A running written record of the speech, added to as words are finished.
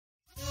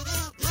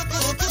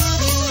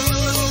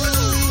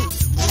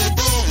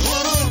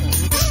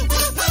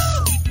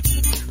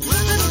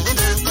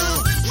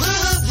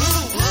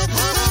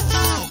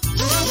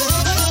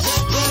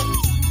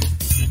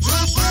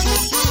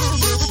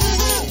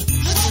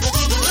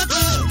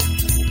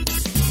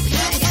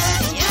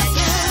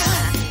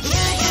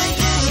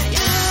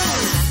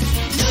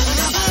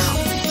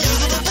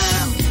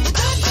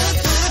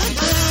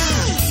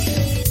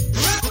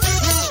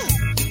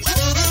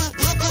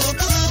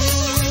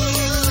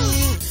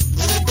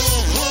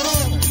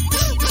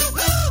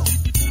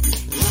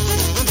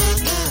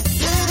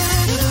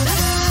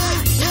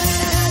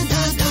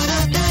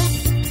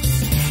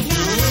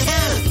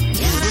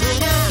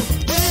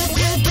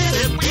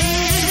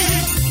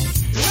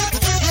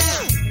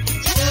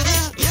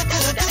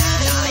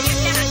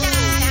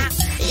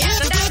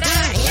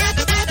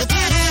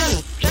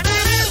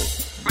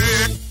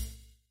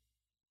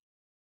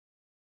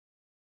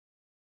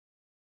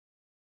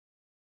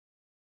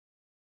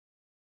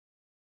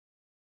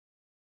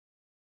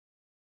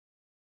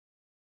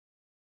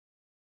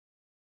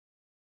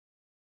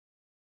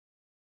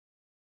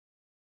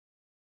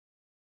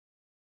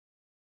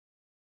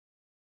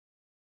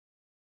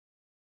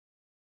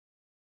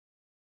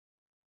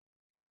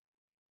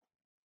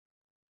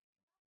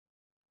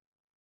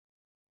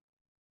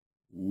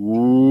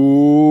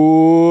Welcome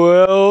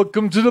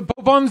to the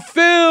Pope on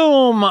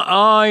Film.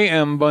 I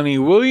am Bunny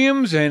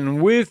Williams,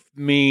 and with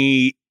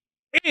me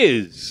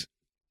is...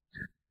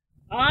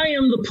 I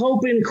am the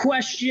Pope in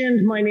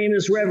question. My name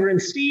is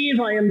Reverend Steve.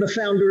 I am the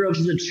founder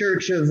of the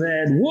Church of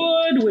Ed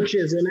Wood, which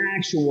is an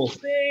actual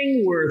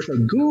thing worth a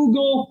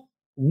Google.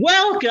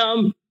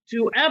 Welcome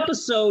to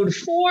episode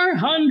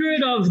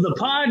 400 of the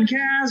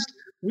podcast.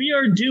 We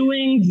are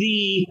doing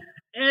the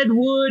Ed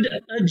Wood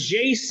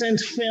adjacent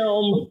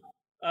film.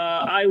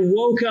 I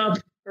woke up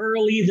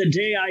early the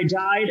day I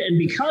died, and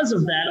because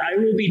of that, I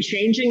will be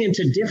changing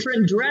into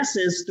different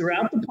dresses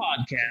throughout the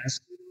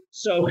podcast.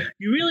 So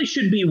you really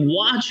should be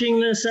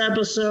watching this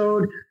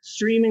episode,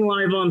 streaming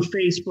live on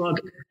Facebook,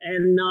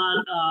 and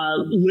not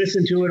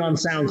listen to it on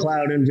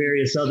SoundCloud and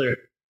various other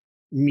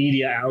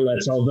media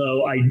outlets,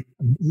 although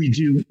we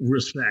do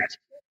respect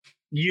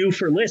you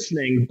for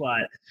listening,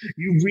 but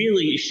you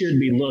really should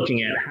be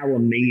looking at how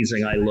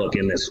amazing I look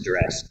in this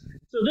dress.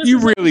 So this You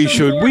really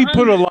should. 400. We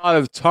put a lot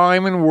of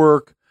time and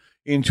work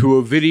into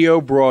a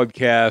video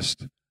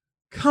broadcast.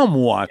 Come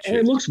watch And it.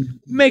 it looks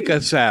Make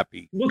us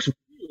happy. looks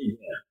really good.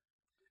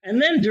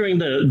 And then during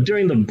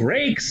the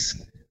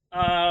breaks,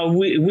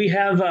 we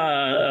have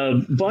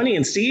Bunny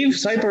and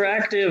Steve's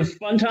hyperactive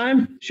fun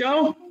time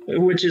show,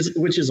 which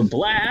is a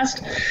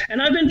blast.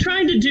 And I've been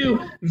trying to do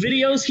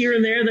videos here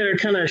and there that are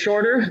kind of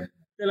shorter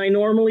than I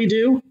normally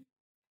do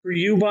for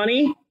you,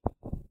 Bunny,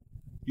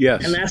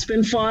 Yes. and that's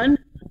been fun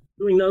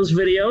doing those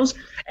videos.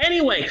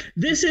 Anyway,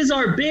 this is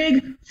our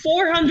big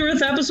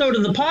 400th episode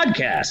of the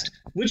podcast,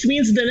 which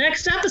means the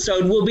next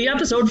episode will be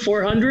episode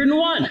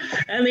 401.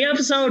 And the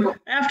episode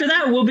after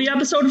that will be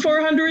episode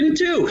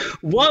 402.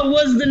 What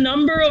was the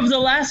number of the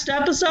last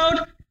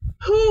episode?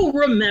 Who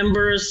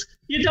remembers?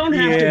 You don't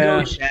have to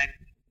go check.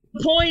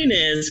 The point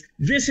is,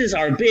 this is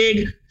our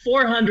big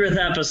 400th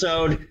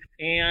episode.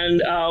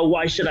 And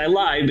why should I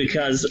lie?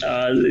 Because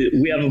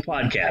we have a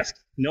podcast.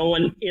 No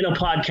one in a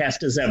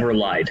podcast has ever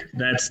lied.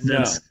 That's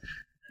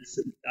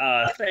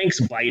thanks,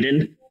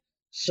 Biden.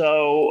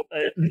 So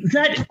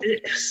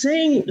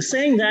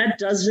saying that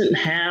doesn't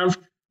have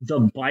the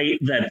bite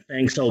that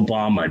thanks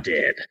Obama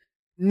did.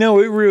 No,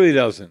 it really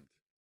doesn't.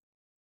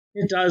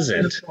 It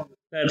doesn't.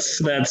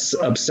 That's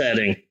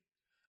upsetting.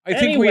 I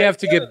think we have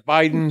to get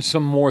Biden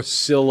some more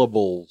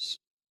syllables.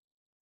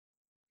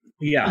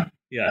 Yeah.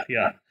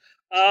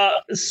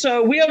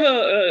 So we have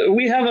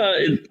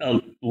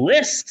a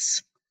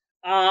lists.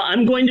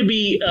 I'm going to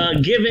be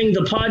giving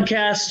the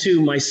podcast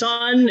to my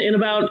son in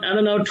about,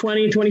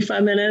 20,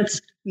 25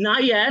 minutes.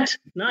 Not yet.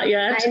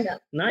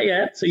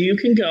 So you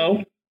can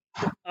go.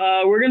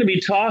 We're going to be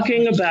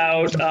talking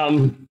about,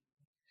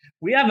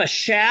 we have a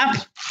shap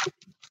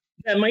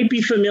that might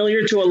be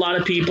familiar to a lot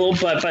of people,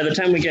 but by the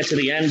time we get to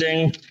the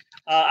ending,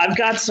 I've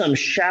got some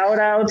shout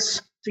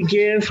outs to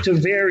give to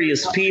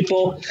various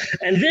people.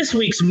 And this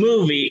week's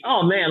movie,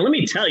 oh man, let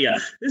me tell you,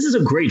 this is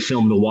a great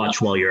film to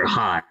watch while you're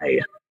high.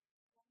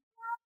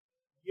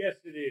 Yes,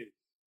 it is.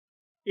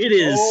 It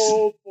is.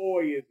 Oh,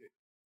 boy, is it.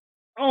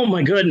 Oh,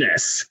 my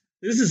goodness.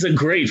 This is a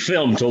great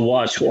film to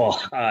watch while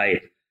high.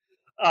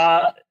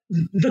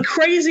 The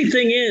crazy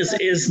thing is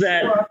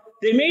that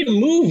they made a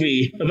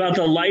movie about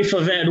the life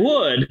of Ed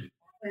Wood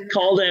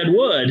called Ed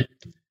Wood,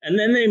 and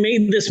then they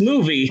made this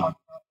movie,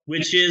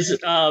 which is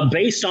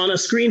based on a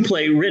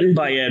screenplay written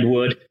by Ed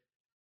Wood.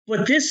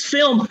 But this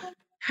film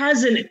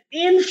has an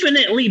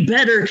infinitely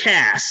better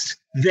cast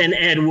than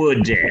Ed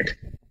Wood did.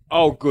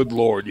 Oh, good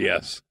Lord,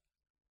 yes.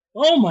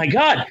 Oh my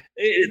God.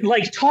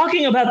 Like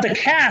talking about the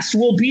cast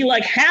will be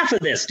like half of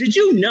this. Did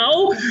you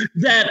know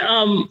that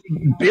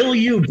Bill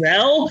U.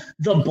 Bell,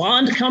 the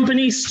Bond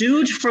company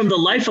stooge from The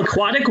Life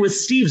Aquatic with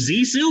Steve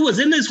Zissou, was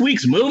in this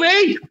week's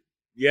movie?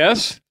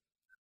 Yes?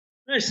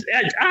 No,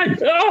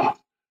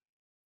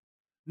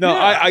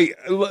 Yeah.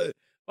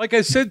 like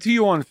I said to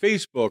you on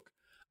Facebook,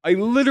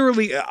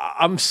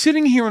 I'm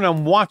sitting here and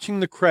I'm watching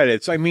the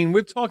credits. I mean,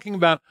 we're talking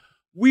about,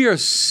 we are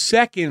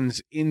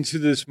seconds into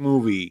this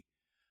movie.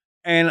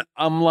 And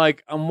I'm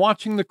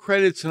watching the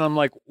credits and I'm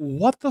like,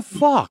 what the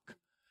fuck?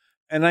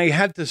 And I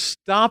had to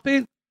stop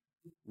it,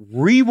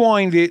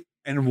 rewind it,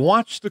 and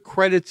watch the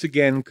credits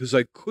again because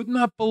I could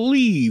not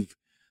believe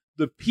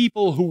the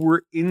people who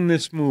were in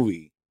this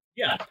movie.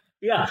 Yeah.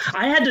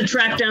 I had to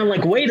track down,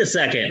 wait a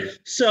second.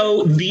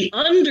 So The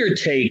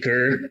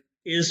Undertaker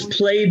is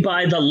played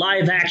by the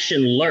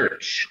live-action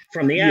Lurch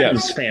from the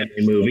Addams Family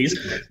movies,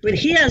 but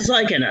he has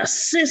an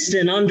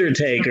assistant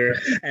Undertaker,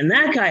 and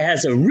that guy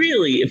has a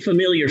really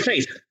familiar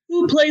face.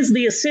 Who plays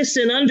the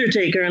assistant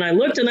Undertaker? And I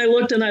looked, and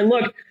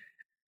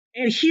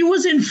he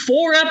was in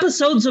 4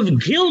 episodes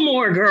of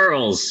Gilmore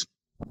Girls.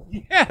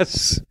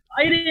 Yes.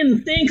 I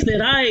didn't think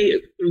that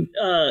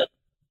I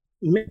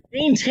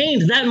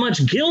maintained that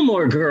much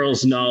Gilmore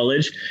Girls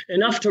knowledge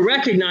enough to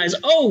recognize,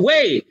 oh,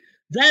 wait,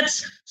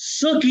 that's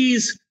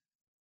Sookie's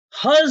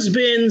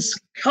husband's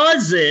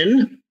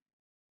cousin.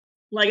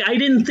 I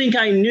didn't think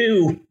I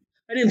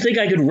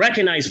could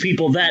recognize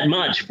people that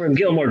much from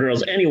Gilmore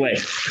Girls. Anyway,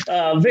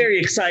 very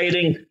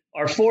exciting.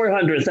 Our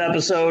 400th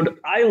episode.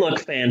 I look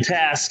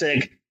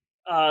fantastic.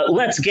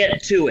 Let's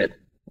get to it.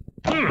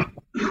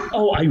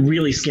 Oh, I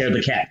really scared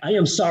the cat. I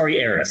am sorry,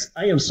 Eris.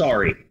 I am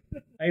sorry.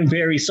 I am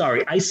very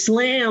sorry. I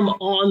slam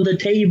on the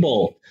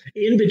table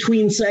in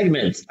between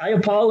segments. I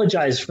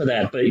apologize for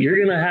that, but you're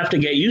going to have to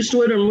get used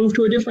to it or move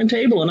to a different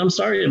table, and I'm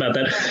sorry about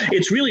that.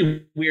 It's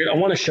really weird. I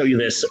want to show you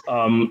this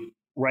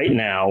right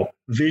now,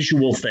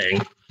 visual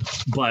thing,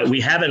 but we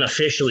haven't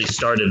officially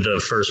started the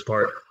first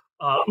part.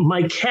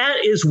 My cat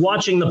is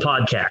watching the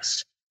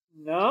podcast.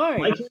 Nice.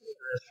 My cat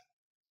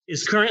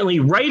is currently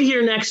right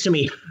here next to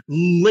me,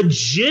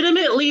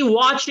 legitimately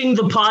watching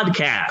the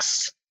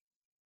podcast.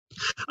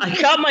 I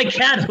got my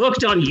cat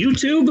hooked on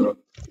YouTube.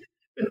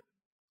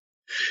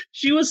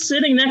 She was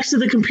sitting next to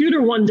the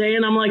computer one day,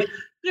 and I'm like,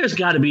 there's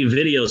got to be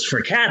videos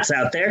for cats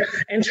out there.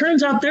 And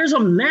turns out there's a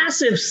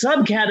massive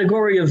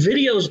subcategory of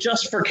videos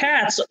just for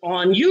cats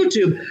on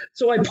YouTube.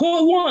 So I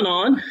put one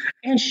on,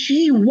 and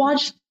she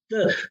watched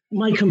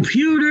my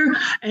computer,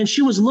 and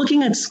she was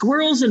looking at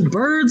squirrels and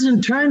birds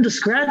and trying to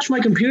scratch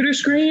my computer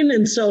screen.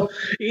 And so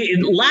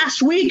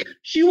last week,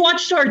 she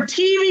watched our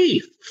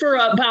TV for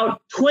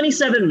about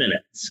 27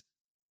 minutes.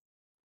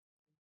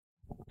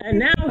 And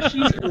now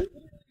she's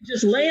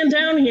just laying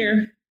down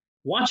here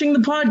watching the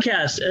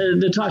podcast.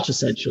 Natasha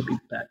said she'll be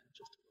back.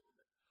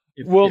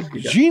 Well,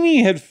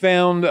 Jeannie had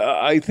found,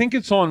 I think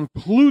it's on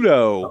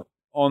Pluto,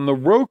 on the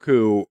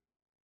Roku,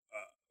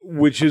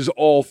 which is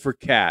all for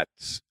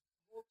cats.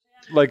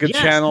 Like a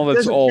channel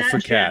that's all for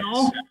cats.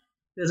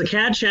 There's a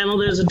cat channel.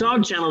 There's a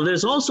dog channel.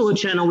 There's also a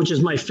channel, which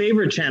is my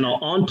favorite channel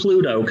on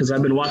Pluto, because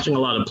I've been watching a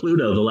lot of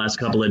Pluto the last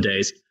couple of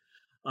days.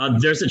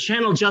 There's a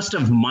channel just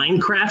of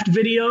Minecraft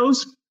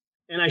videos,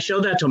 and I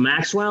showed that to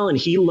Maxwell, and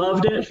he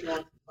loved it.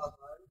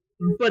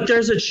 But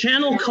there's a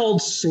channel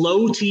called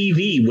Slow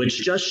TV,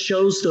 which just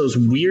shows those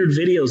weird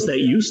videos that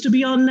used to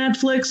be on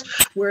Netflix,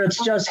 where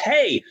it's just,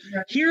 hey,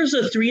 here's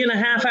a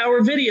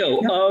 3.5-hour video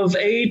of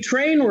a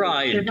train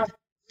ride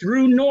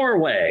through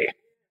Norway.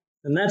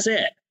 And that's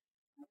it.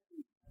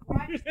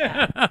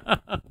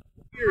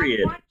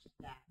 Period.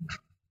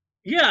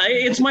 Yeah,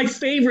 it's my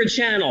favorite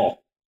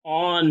channel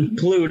on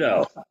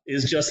Pluto,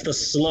 is just the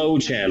Slow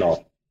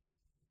channel.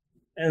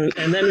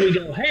 And then we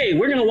go, hey,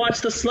 we're going to watch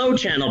the Slow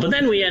channel. But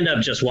then we end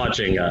up just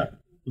watching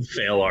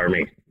Fail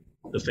Army,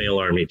 the Fail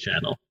Army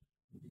channel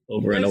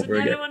over and over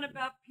again. There's another one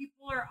about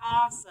People Are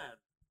Awesome.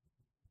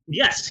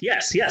 Yes.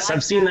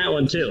 I've seen that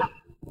one too.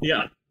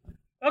 Yeah.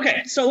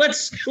 Okay, so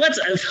let's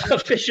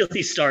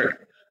officially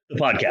start the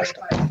podcast.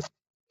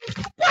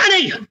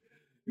 Buddy!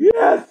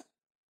 Yes!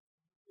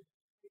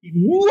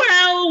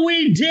 Well,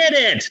 we did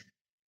it!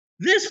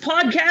 This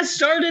podcast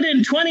started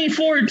in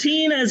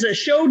 2014 as a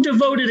show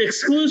devoted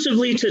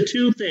exclusively to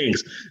two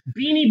things,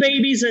 Beanie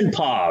Babies and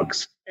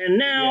Pogs. And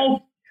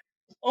now,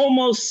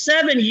 almost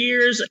 7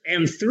 years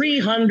and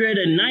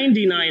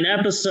 399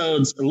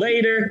 episodes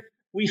later,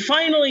 we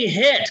finally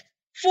hit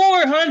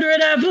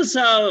 400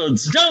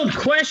 episodes. Don't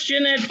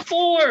question it.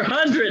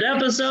 400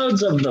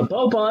 episodes of the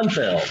Pope on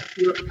Film.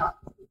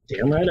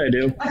 Damn right I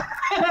do.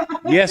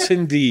 Yes,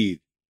 indeed.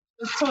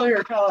 Just pull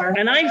your color.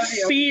 And I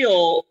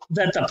feel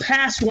that the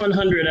past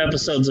 100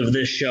 episodes of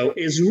this show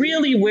is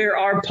really where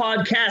our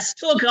podcast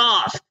took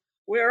off,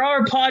 where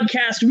our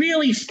podcast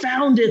really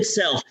found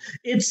itself.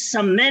 It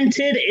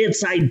cemented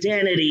its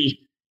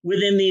identity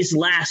within these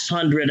last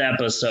 100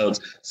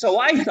 episodes. So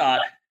I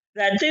thought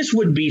that this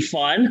would be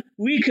fun.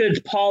 We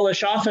could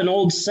polish off an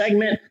old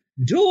segment,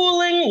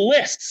 Dueling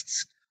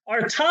Lists,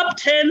 our top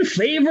 10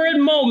 favorite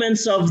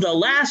moments of the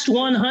last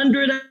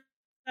 100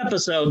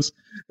 episodes.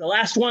 The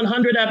last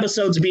 100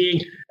 episodes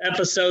being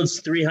episodes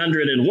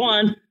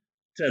 301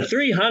 to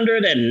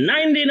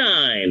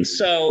 399.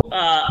 So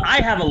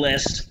I have a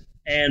list,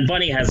 and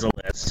Bunny has a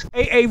list.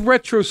 A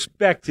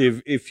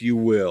retrospective, if you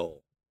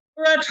will.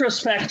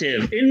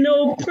 Retrospective, in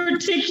no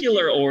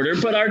particular order,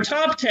 but our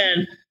top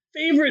 10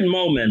 favorite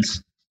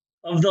moments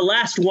of the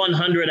last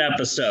 100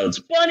 episodes.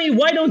 Bunny,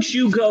 why don't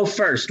you go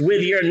first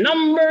with your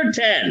number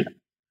 10?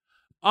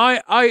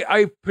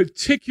 I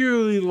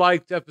particularly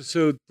liked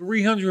episode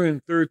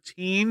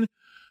 313,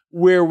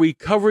 where we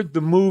covered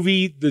the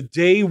movie The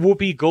Day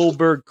Whoopi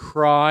Goldberg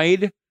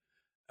Cried,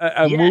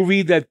 a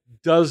movie that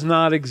does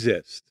not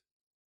exist.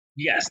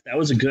 Yes, that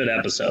was a good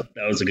episode.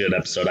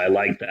 I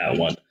liked that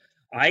one.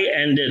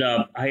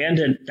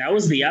 That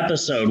was the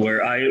episode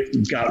where I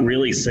got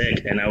really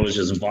sick and I was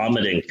just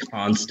vomiting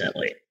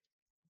constantly.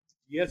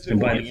 Yes, and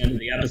by the end of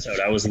the episode,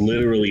 I was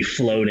literally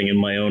floating in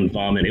my own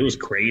vomit. It was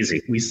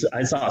crazy.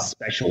 I saw a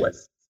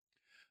specialist.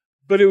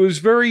 But it was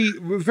very,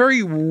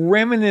 very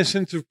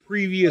reminiscent of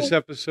previous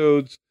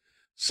episodes,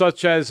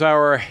 such as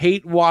our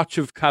hate watch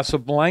of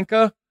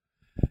Casablanca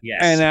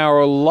and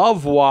our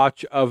love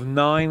watch of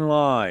 9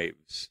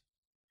 Lives.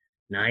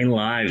 9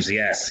 Lives,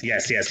 yes.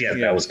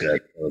 That was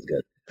good.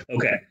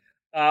 Okay.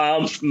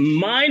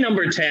 My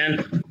number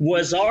 10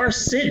 was our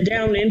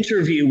sit-down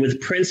interview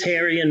with Prince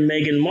Harry and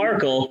Meghan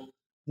Markle,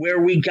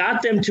 where we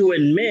got them to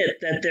admit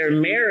that their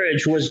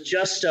marriage was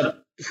just a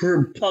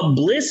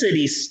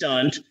publicity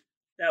stunt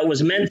that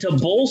was meant to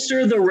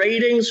bolster the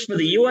ratings for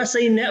the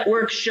USA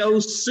Network show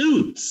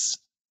Suits.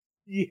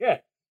 Yeah.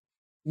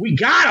 We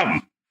got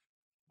him.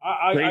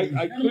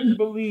 I couldn't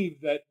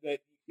believe that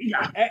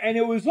and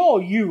it was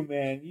all you,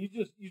 man. You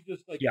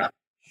just like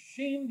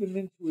shamed him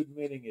into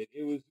admitting it.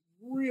 It was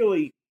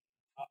really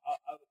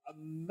a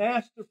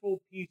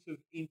masterful piece of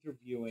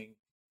interviewing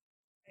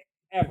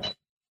ever.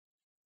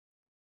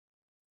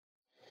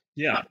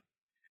 Yeah.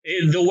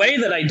 The way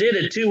that I did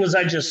it, too, was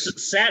I just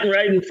sat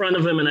right in front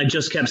of him and I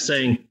just kept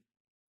saying,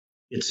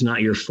 it's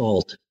not your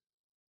fault.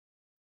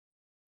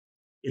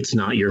 It's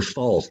not your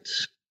fault.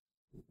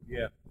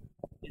 Yeah.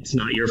 It's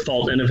not your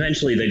fault. And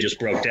eventually they just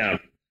broke down.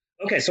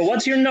 Okay, so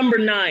what's your number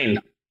 9?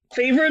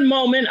 Favorite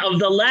moment of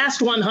the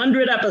last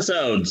 100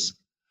 episodes?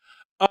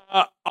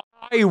 I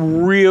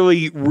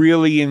really,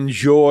 really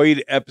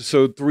enjoyed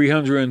episode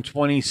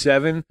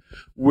 327,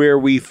 where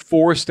we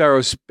forced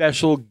our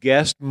special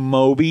guest,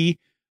 Moby,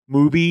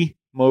 to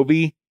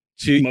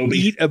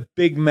eat a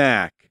Big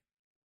Mac.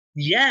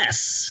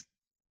 Yes.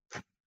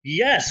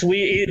 Yes,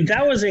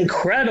 that was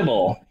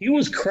incredible. He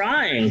was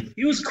crying.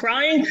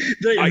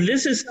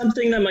 This is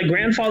something that my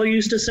grandfather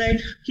used to say.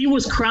 He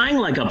was crying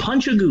like a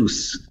punch a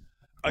goose.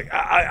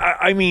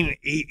 I mean,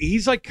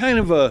 he's like kind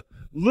of a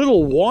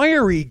little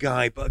wiry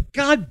guy, but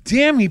god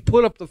damn, he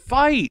put up the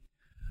fight.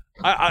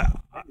 I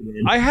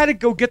had to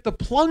go get the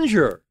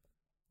plunger.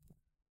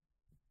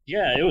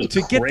 Yeah, it was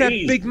to crazy. Get that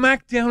Big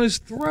Mac down his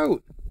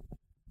throat.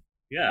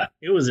 Yeah,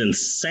 it was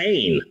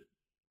insane.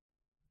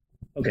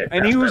 Okay,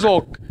 and he was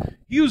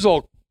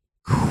all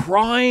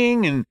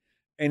crying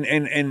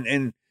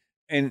and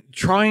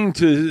trying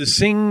to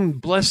sing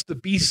 "Bless the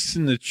Beasts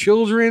and the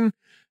Children,"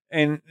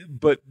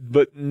 but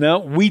no,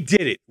 we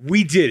did it.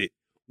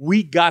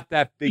 We got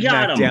that Big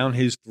Mac down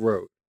his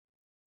throat.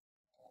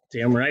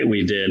 Damn right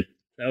we did.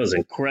 That was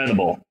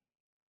incredible.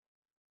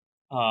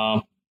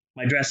 My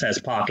dress has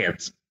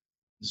pockets.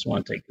 Just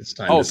want to take this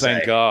time. Oh,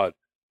 thank God!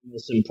 The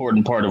most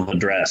important part of a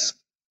dress.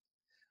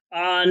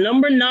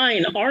 Number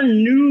 9, our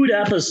nude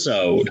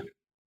episode,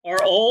 our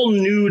all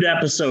nude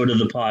episode of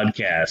the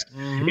podcast.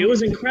 Mm-hmm. It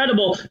was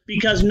incredible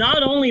because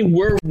not only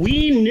were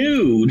we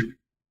nude,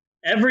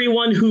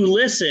 everyone who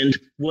listened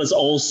was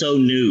also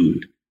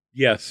nude.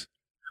 Yes.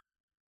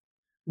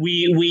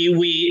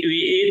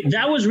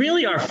 That was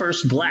really our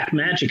first Black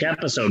Magic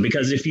episode,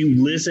 because if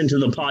you listen to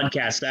the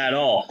podcast at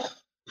all,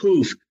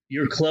 poof,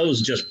 your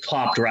clothes just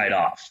popped right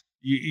off.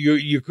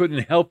 You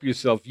couldn't help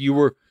yourself. You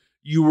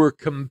were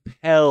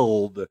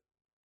compelled,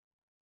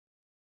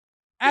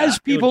 as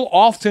people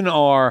often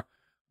are,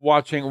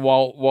 watching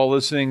while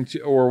listening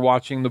to or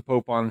watching the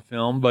Pope on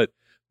film. But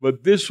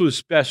this was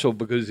special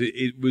because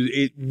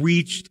it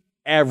reached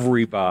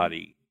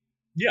everybody.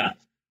 Yeah.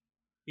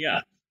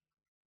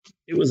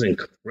 It was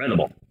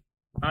incredible.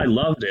 I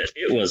loved it.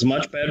 It was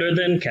much better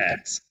than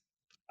Cats.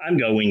 I'm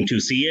going to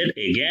see it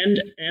again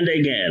and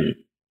again.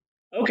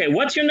 Okay,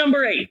 what's your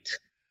number 8?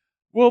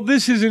 Well,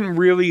 this isn't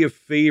really a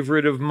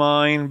favorite of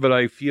mine, but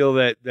I feel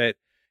that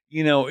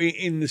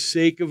in the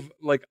sake of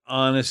like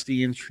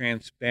honesty and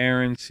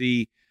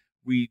transparency,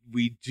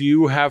 we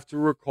do have to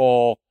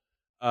recall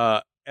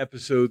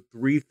episode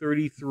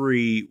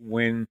 333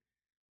 when,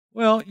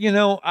 well,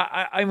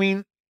 I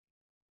mean,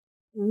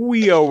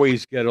 we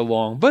always get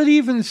along, but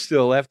even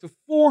still, after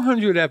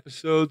 400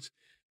 episodes,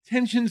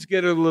 tensions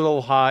get a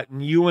little hot,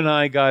 and you and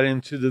I got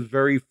into the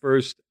very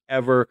first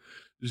ever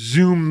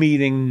Zoom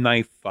meeting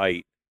knife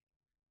fight.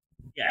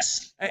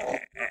 Yes.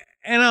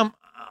 And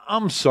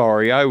I'm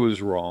sorry, I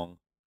was wrong.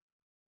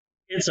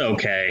 It's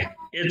okay.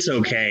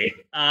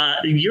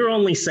 You're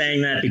only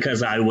saying that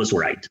because I was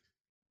right.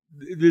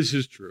 This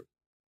is true.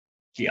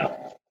 Yeah.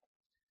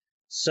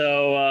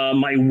 So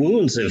my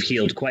wounds have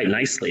healed quite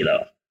nicely,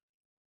 though.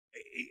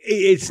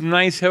 It's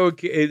nice how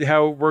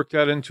it worked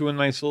out into a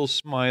nice little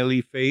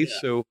smiley face.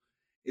 Yeah. So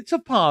it's a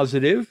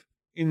positive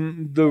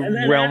in the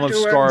realm of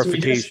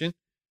scarification.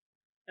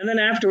 And then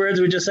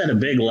afterwards, we just had a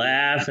big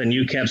laugh, and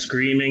you kept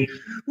screaming,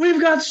 "We've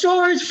got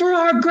stories for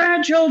our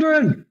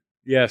grandchildren!"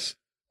 Yes.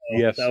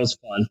 Yes. That was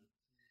fun.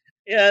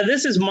 Yeah,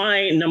 this is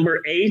my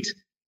number 8.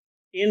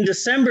 In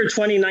December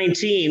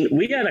 2019,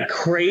 we had a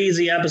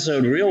crazy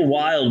episode, real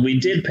wild. We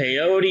did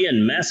peyote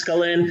and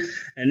mescaline,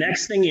 and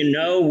next thing you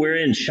know, we're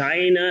in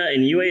China,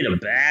 and you ate a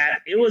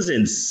bat. It was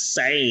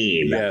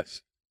insane.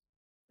 Yes.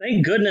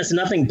 Thank goodness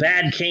nothing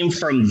bad came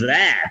from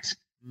that.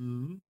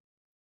 Mm-hmm.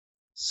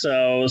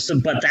 So,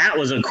 but that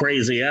was a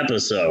crazy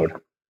episode.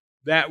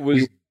 That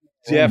was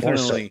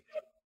definitely,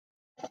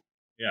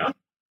 yeah,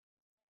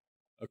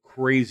 a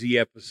crazy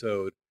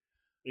episode.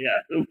 Yeah.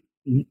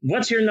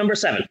 What's your number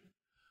 7?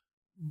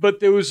 But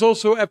there was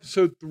also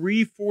episode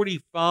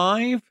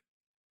 345.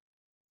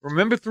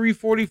 Remember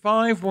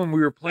 345 when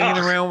we were playing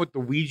around with the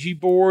Ouija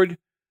board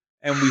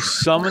and we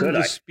summoned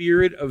the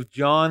spirit of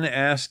John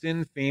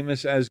Aston,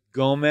 famous as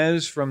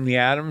Gomez from the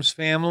Addams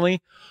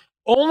Family,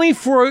 only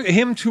for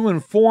him to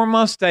inform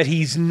us that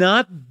he's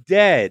not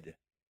dead.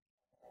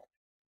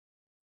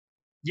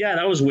 Yeah,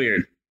 that was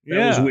weird.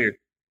 That was weird.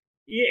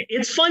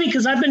 It's funny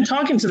because I've been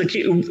talking to the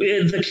kids.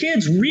 The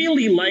kids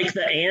really like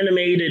the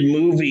animated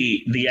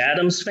movie, The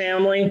Addams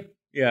Family.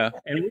 Yeah.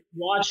 And we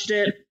watched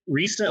it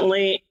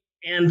recently,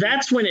 And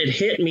that's when it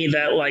hit me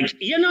that, like,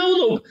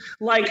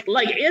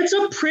 it's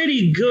a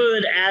pretty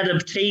good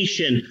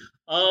adaptation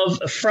of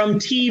from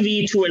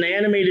TV to an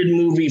animated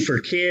movie for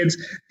kids.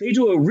 They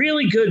do a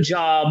really good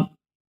job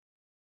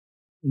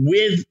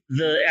with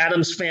the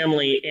Addams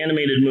Family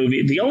animated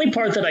movie. The only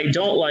part that I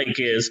don't like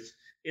is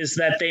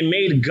that they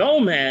made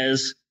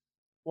Gomez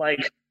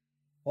like,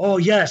 oh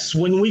yes,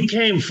 when we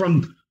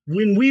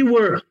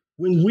were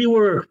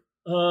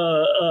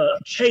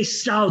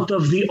chased out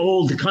of the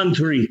old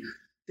country,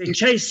 they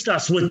chased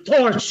us with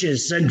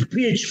torches and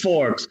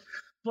pitchforks.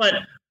 But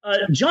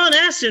John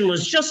Astin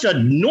was just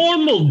a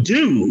normal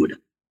dude.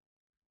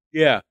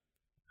 Yeah.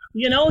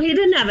 You know, he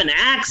didn't have an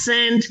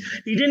accent.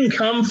 He didn't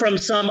come from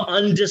some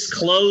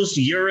undisclosed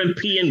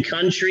European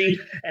country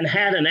and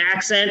had an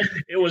accent.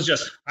 It was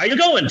just, how you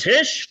going,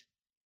 Tish?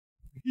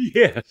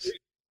 Yes.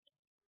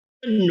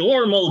 A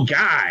normal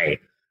guy.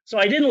 So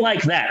I didn't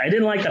like that. I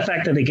didn't like the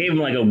fact that they gave him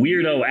like a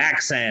weirdo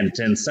accent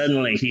and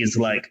suddenly he's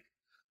like,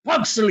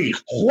 Pugsley,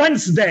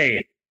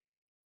 Wednesday.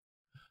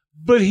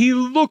 But he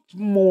looked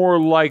more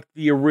like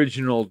the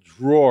original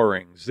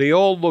drawings. They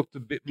all looked a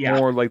bit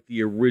more like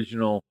the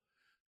original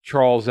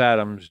Charles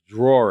Addams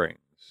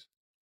drawings.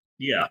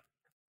 Yeah.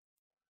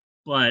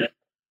 But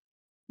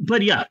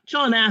yeah,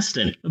 John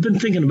Astin. I've been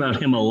thinking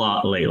about him a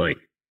lot lately.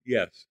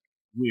 Yes.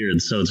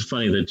 Weird. So it's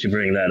funny that you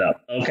bring that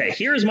up. Okay,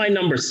 here's my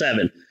number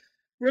 7.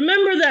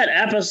 Remember that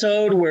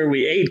episode where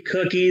we ate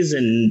cookies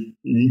and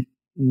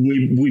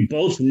we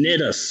both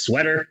knit a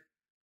sweater?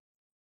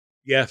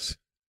 Yes.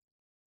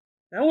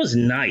 That was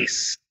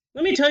nice.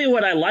 Let me tell you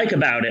what I like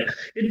about it.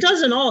 It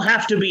doesn't all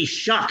have to be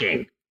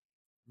shocking.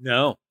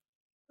 No. It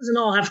doesn't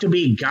all have to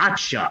be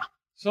gotcha.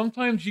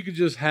 Sometimes you could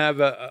just have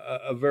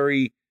a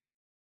very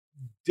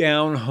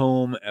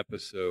down-home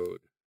episode.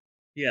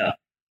 Yeah.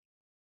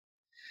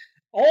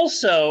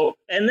 Also,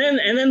 and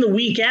then the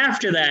week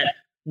after that,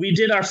 we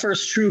did our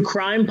first true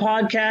crime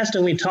podcast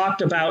and we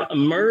talked about a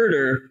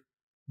murder,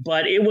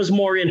 but it was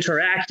more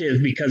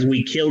interactive because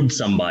we killed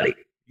somebody.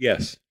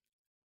 Yes.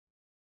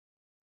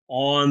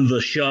 On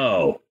the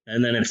show.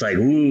 And then it's like,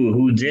 ooh,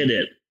 who did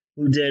it?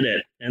 Who did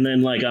it? And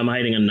then like I'm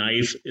hiding a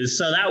knife.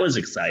 So that was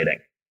exciting.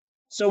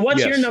 So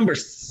what's your number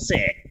 6?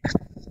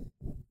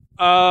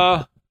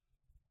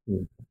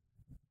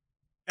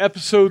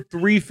 Episode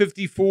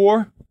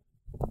 354.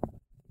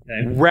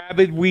 Okay.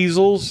 Rabid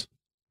weasels.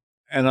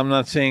 And I'm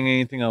not saying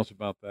anything else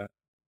about that.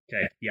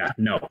 Okay. Yeah.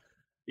 No.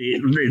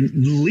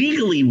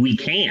 Legally, we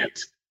can't.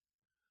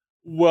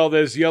 Well,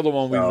 there's the other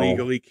one we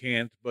legally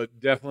can't, but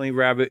definitely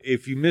rabbit.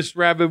 If you missed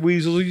rabid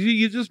weasels,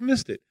 you just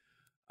missed it.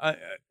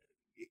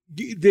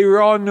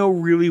 There are no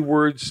really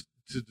words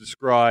to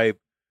describe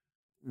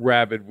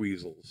rabid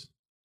weasels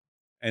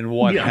and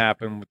what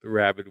happened with the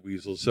rabid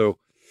weasels. So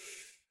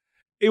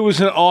it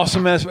was an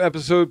awesome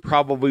episode,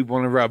 probably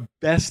one of our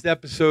best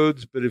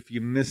episodes. But if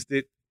you missed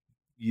it,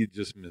 you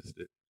just missed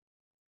it.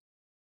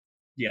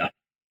 Yeah.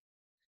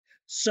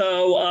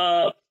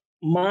 So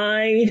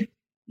my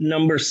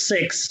number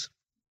 6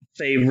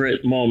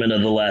 favorite moment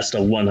of the last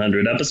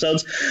 100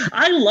 episodes.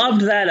 I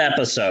loved that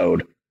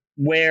episode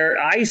where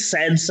I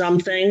said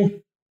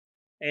something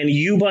and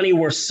you, Bunny,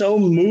 were so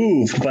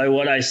moved by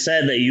what I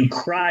said that you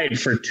cried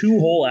for 2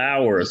 whole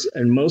hours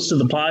and most of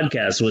the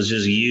podcast was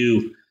just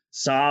you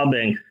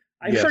sobbing.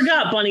 I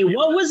forgot, Bunny,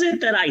 what was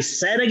it that I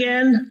said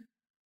again?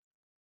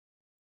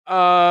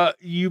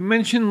 You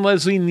mentioned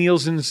Leslie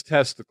Nielsen's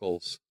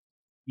testicles.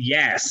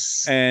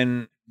 Yes.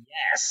 And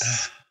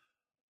yes.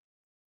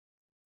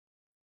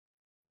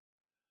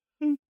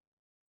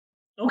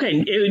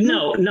 Okay,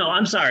 no,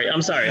 I'm sorry to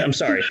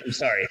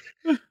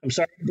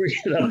bring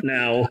it up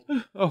now.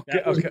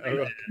 Okay.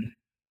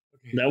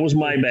 That was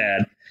my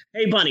bad.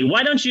 Hey, Bunny,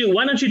 why don't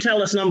you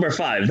tell us number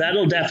 5?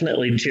 That'll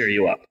definitely cheer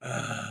you up.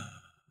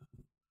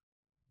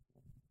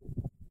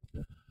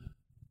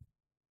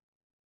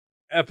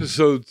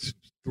 Episode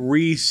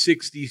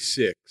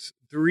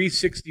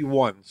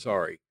 361,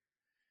 sorry.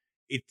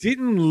 It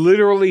didn't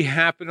literally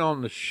happen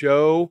on the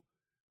show,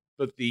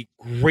 but the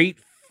Great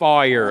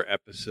Fire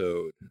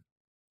episode.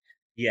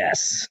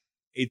 Yes.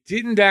 It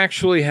didn't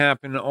actually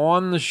happen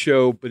on the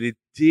show, but it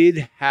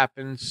did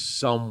happen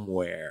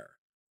somewhere.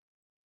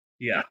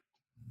 Yeah.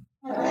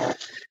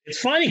 It's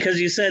funny because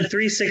you said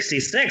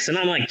 366, and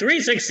I'm like,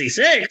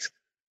 366?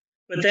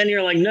 But then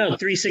you're like, no,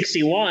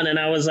 361, and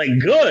I was like,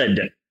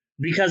 good.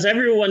 Because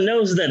everyone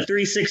knows that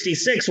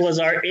 366 was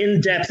our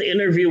in-depth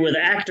interview with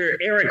actor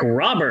Eric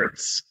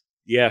Roberts.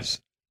 Yes.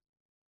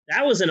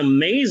 That was an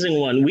amazing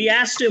one. We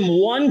asked him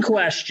one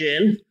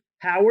question,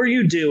 how are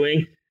you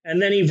doing? And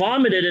then he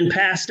vomited and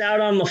passed out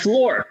on the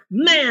floor.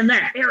 Man,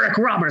 that Eric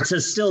Roberts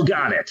has still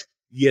got it.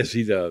 Yes,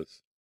 he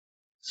does.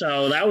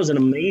 So that was an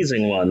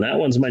amazing one. That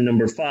one's my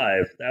number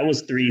 5. That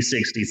was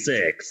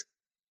 366.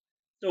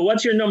 So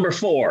what's your number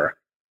 4?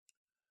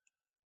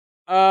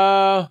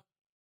 Oh,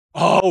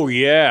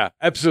 yeah.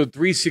 Episode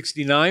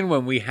 369,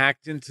 when we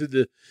hacked into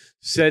the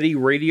SETI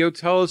radio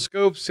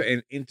telescopes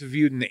and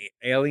interviewed an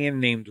alien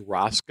named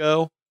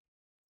Roscoe.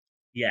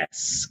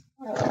 Yes.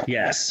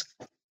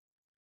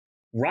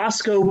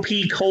 Roscoe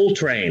P.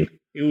 Coltrane.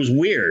 It was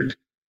weird.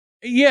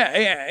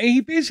 Yeah,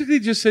 he basically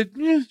just said,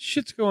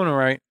 shit's going all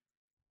right.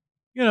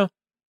 You know,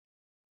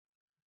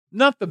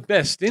 not the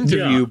best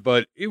interview,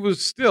 but it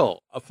was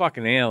still a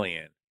fucking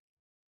alien.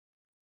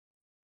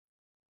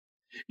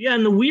 Yeah,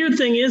 and the weird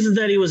thing is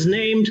that he was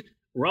named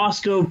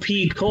Roscoe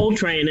P.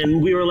 Coltrane,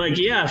 and we were like,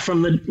 yeah,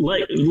 from the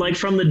like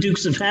from the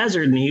Dukes of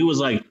Hazzard, and he was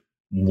like,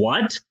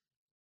 what?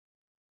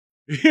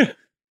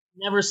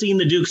 Never seen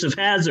the Dukes of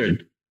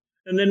Hazzard.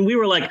 And then we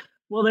were like,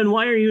 well, then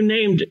why are you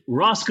named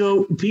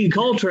Roscoe P.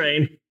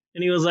 Coltrane?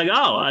 And he was like,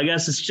 oh, I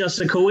guess it's just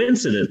a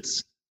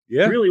coincidence.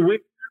 Yeah. Really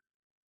weird.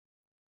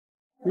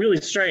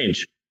 Really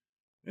strange.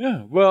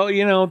 Yeah. Well,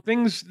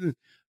 the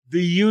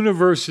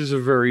universe is a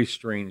very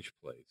strange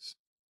place.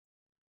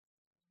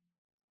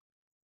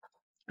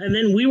 And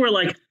then we were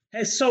like,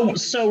 hey,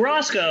 so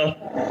Roscoe,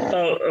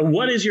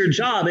 what is your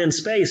job in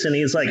space? And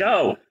he's like,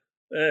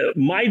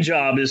 my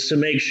job is to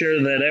make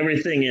sure that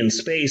everything in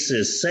space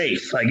is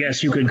safe. I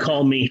guess you could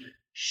call me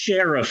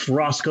Sheriff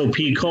Roscoe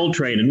P.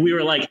 Coltrane. And we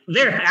were like,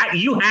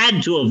 you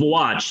had to have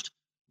watched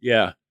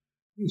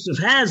Dukes of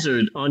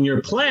Hazzard on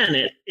your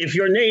planet if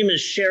your name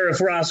is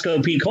Sheriff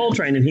Roscoe P.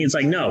 Coltrane. And he's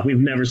like, no, we've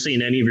never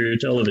seen any of your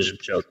television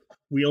shows.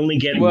 We only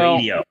get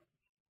radio.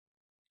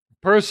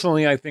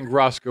 Personally, I think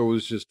Roscoe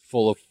was just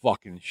full of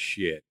fucking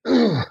shit.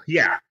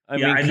 Yeah. I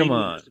mean, come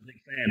on. A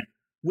big fan.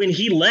 When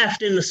he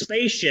left in the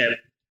spaceship,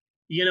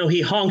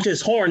 he honked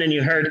his horn and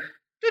you heard.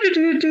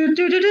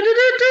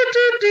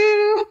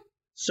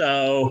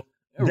 So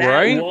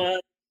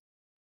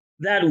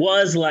that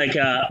was like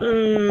a.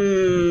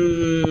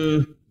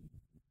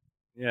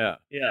 Yeah.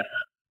 Yeah.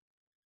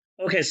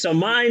 Okay, so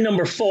my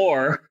number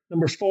four.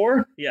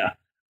 Yeah.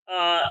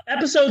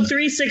 Episode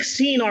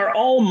 316, our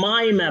all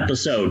mime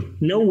episode.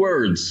 No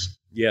words.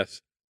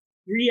 Yes.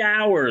 3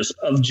 hours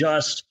of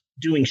just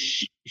doing,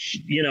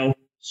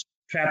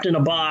 trapped in a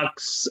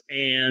box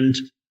and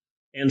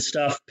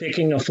stuff,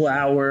 picking a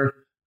flower.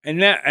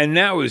 And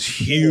that was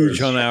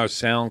huge on our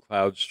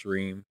SoundCloud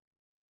stream.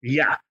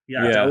 Yeah,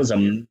 that was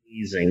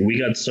amazing. We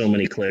got so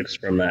many clicks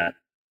from that.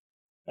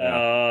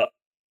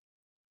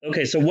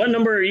 Okay, so what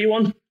number are you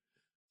on?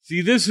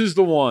 See, this is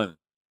the one.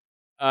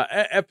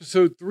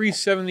 Episode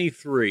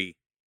 373.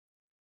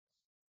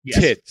 Yes.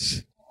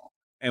 Tits.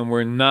 And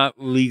we're not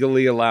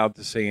legally allowed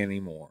to say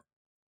anymore.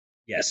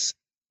 Yes.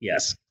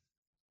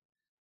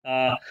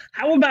 How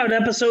about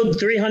episode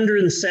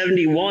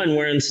 371,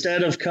 where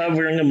instead of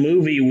covering a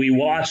movie, we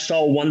watched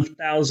all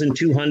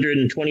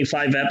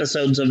 1,225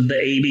 episodes of the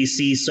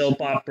ABC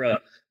soap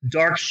opera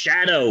Dark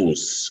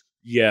Shadows?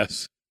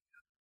 Yes.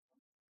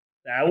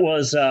 That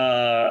was,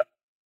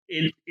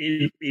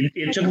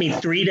 it took me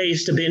 3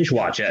 days to binge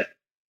watch it.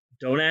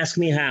 Don't ask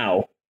me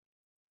how.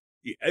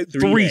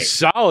 3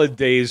 solid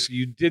days.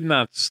 You did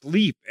not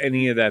sleep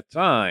any of that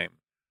time.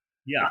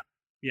 Yeah.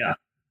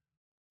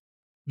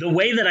 The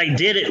way that I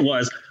did it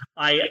was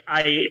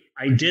I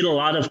did a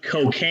lot of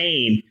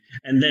cocaine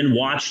and then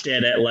watched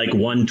it at like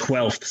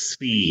 1/12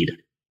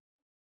 speed.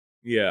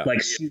 Yeah.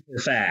 Like super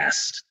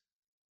fast.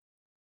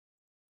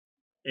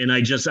 And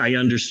I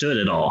understood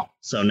it all.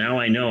 So now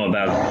I know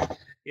about it.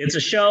 It's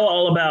a show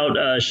all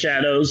about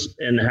shadows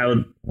and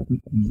how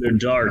they're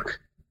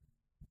dark.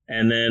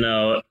 And then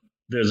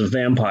there's a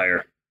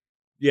vampire.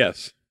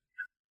 Yes.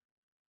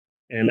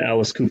 And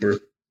Alice Cooper.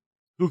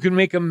 Who can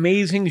make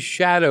amazing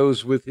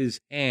shadows with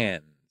his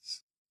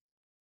hands.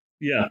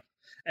 Yeah.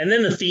 And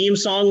then the theme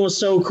song was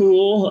so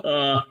cool.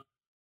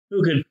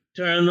 Who could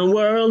turn the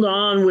world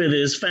on with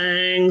his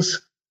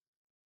fangs?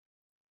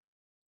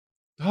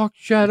 Dark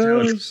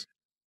shadows.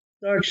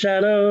 Dark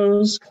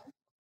shadows.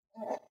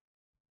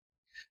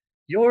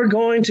 You're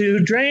going to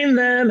drain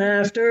them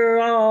after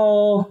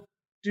all.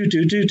 Do.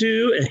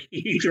 And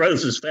he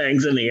throws his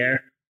fangs in the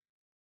air.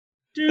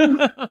 Do.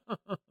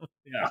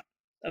 Yeah.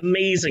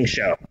 Amazing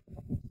show.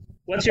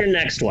 What's your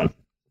next one?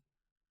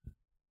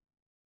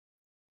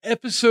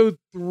 Episode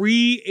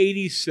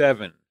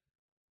 387.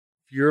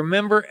 If you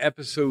remember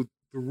episode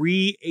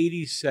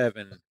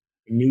 387. I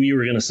knew you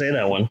were going to say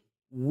that one.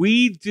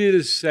 We did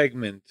a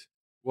segment.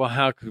 Well,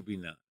 how could we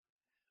not?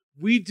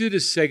 We did a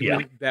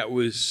segment that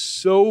was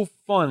so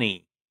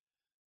funny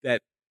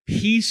that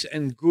peace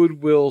and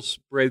goodwill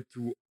spread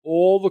through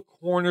all the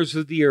corners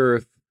of the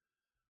earth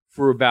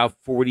for about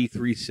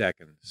 43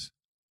 seconds.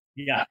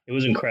 Yeah, it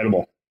was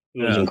incredible.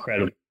 It was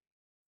incredible.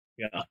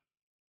 Yeah.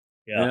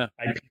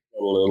 I peeked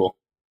a little.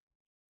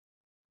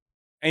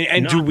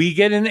 And do we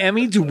get an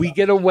Emmy? Do we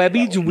get a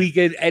Webby? Do we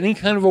get any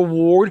kind of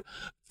award?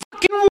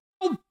 Fucking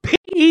world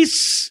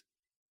peace!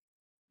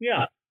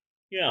 Yeah.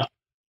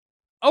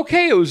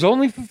 Okay, it was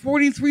only for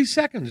 43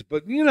 seconds,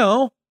 but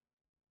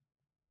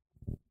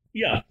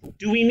Yeah.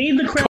 Do we need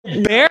the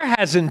credit? Bear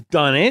hasn't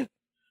done it.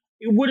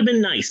 It would have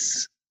been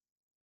nice.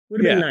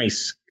 Would have been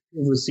nice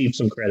to receive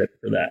some credit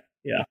for that.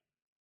 Yeah.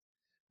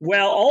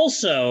 Well,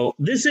 also,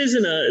 this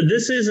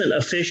isn't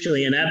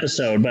officially an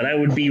episode, but I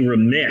would be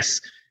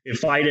remiss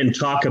if I didn't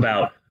talk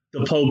about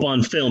the Pope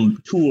on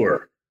Film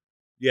tour.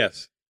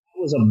 Yes.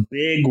 It was a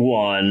big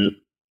one.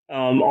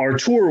 Our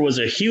tour was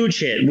a huge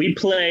hit. We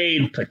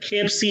played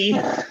Poughkeepsie.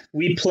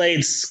 We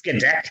played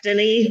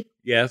Schenectady.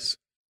 Yes.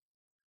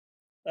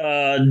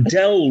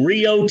 Del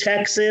Rio,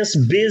 Texas.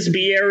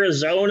 Bisbee,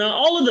 Arizona.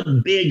 All of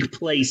the big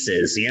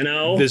places, you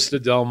know? Vista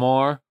Del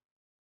Mar.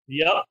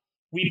 Yep.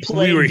 We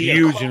played. We were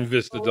huge in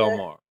Vista Del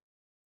Mar.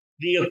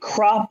 The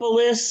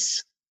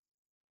Acropolis.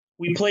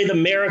 We played the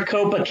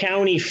Maricopa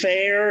County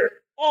Fair.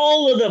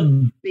 All of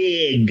the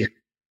big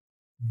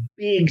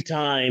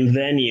time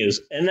venues.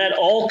 And that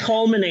all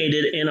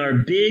culminated in our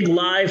big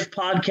live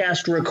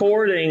podcast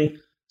recording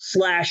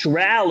 /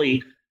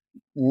 rally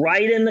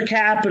right in the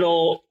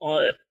Capitol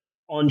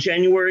on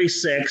January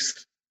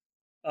 6th.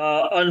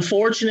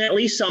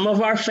 Unfortunately, some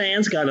of our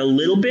fans got a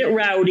little bit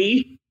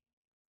rowdy.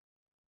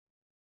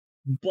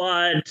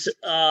 But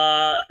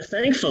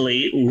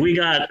thankfully, we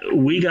got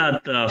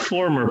the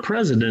former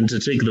president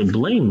to take the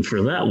blame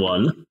for that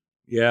one.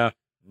 Yeah.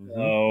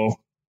 So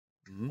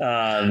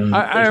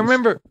I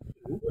remember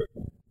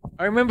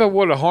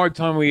what a hard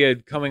time we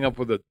had coming up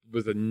with a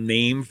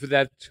name for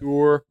that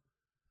tour.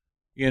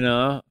 You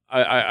know,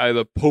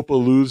 either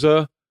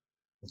Popalooza,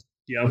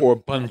 yeah, or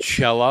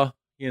Bunchella.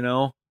 You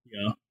know,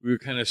 yeah. We were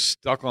kind of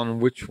stuck on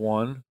which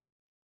one.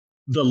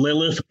 The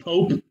Lilith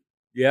Pope.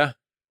 Yeah.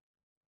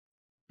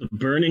 The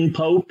Burning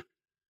Pope.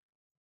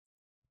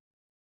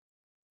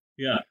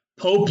 Yeah.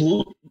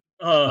 Poplahoma.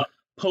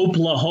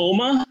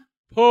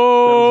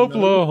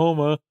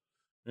 Poplahoma.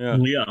 Yeah.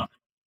 Yeah.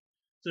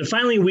 So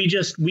finally we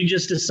just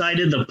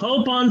decided the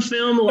Pope on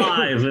Film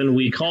Live, and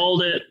we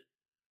called it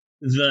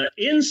the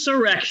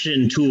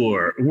Insurrection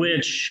Tour,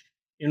 which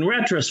in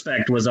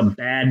retrospect was a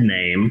bad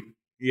name.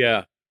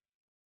 Yeah.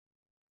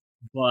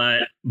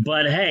 But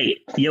hey,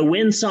 you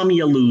win some,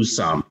 you lose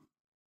some.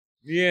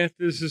 Yeah,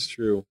 this is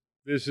true.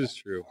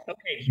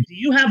 Okay, do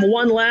you have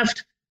one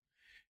left?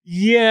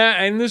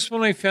 Yeah, and this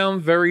one I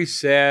found very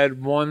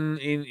sad. One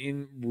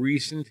in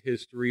recent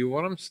history.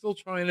 What I'm still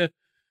trying to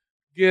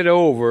get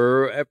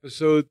over,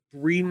 episode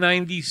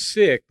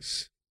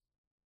 396,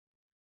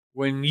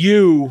 when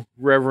you,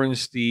 Reverend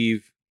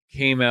Steve,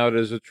 came out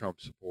as a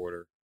Trump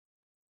supporter.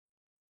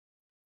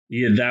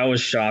 Yeah, that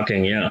was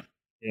shocking. Yeah.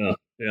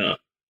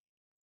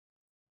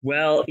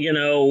 Well, you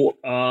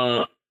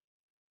know,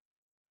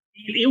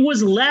 it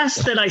was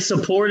less that I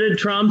supported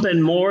Trump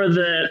and more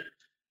that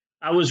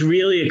I was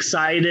really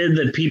excited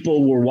that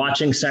people were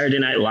watching Saturday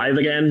Night Live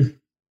again.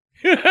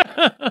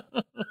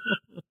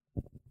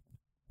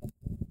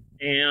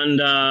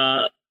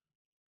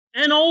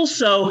 And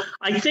also,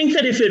 I think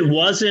that if it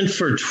wasn't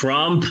for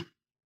Trump,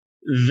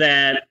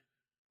 that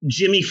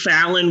Jimmy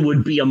Fallon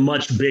would be a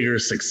much bigger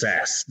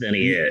success than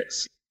he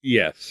is.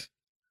 Yes.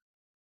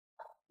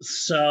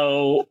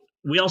 So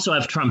we also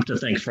have Trump to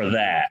thank for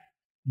that.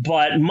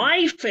 But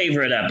my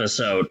favorite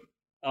episode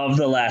of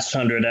the last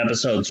 100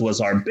 episodes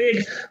was our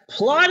big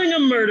plotting a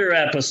murder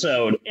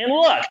episode. And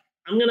look,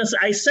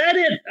 I've said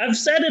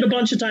it a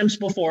bunch of times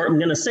before. I'm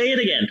going to say it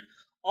again.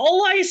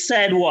 All I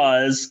said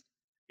was,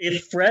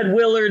 if Fred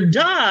Willard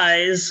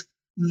dies,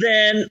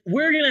 then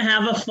we're going to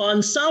have a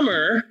fun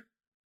summer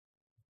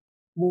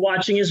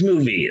watching his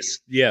movies.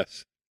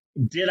 Yes.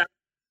 Did I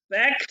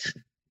expect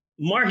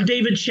Mark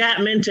David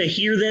Chapman to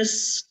hear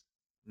this?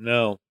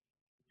 No.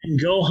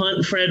 And go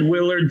hunt Fred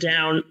Willard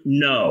down?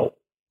 No.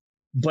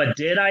 But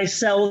did I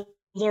sell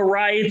the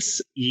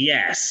rights?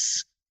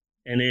 Yes.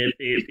 And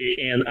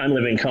and I'm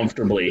living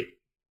comfortably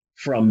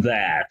from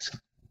that.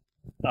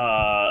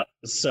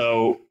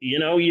 So you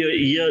know,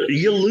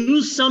 you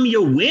lose some,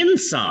 you win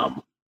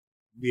some.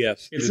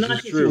 Yes, it's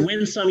not just you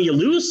win some, you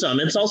lose some.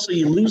 It's also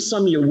you lose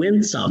some, you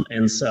win some.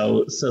 And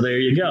so there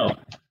you go.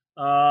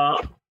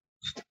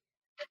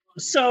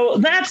 So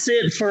that's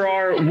it for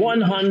our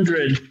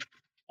 100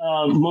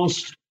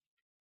 most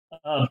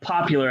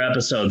popular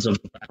episodes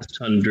of the last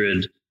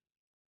 100.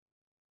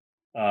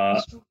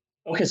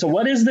 Okay, so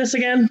what is this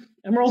again,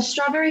 Emerald?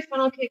 Strawberry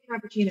funnel cake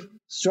frappuccino.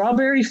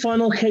 Strawberry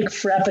funnel cake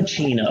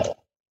frappuccino.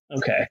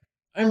 Okay.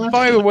 And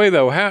by the way,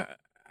 though,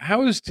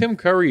 how is Tim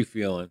Curry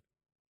feeling?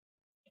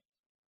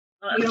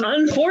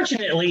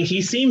 Unfortunately,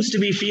 he seems to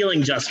be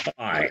feeling just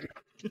fine.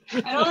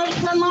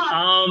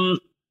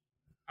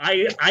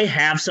 I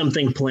have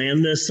something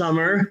planned this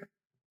summer,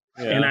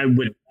 and I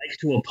would like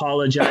to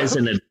apologize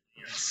in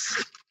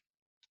advance.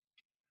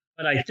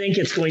 But I think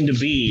it's going to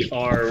be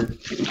our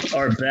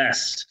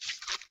best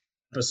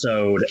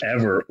episode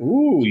ever.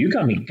 Ooh, you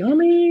got me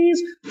gummies.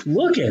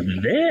 Look at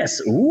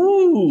this.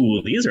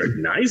 Ooh, these are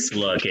nice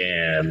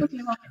looking. Okay,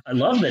 I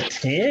love the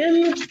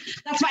tin.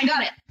 That's why I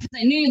got it.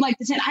 I knew you'd like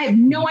the tin. I have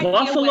no idea.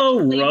 Buffalo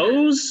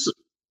Rose.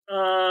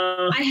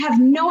 I have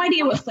no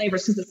idea what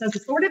flavors, because it says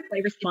assorted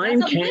flavors.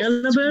 Fine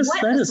cannabis.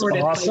 That is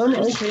awesome.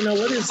 Flavors. Okay, now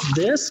what is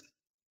this?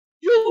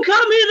 You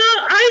got me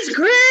the ice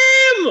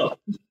cream.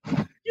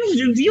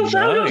 You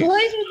found a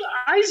place with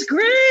ice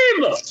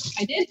cream.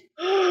 I did.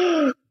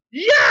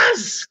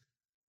 Yes.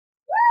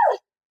 Woo!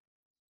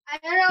 I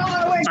don't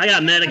know what I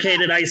got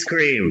medicated ice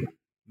cream.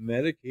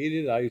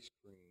 Medicated ice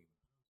cream.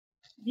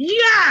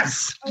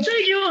 Yes.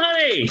 Thank you,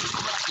 honey.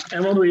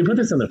 And when will you put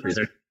this in the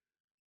freezer?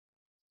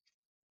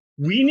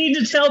 We need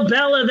to tell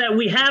Bella that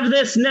we have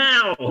this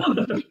now.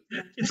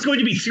 It's going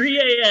to be 3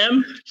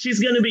 a.m. She's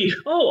going to be,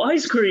 oh,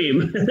 ice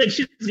cream. And then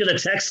she's going to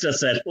text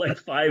us at like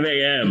 5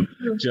 a.m.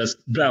 Just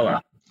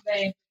Bella.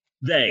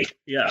 They,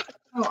 yeah.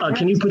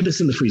 Can you put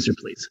this in the freezer,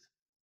 please?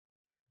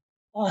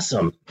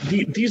 Awesome.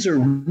 These are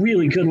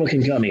really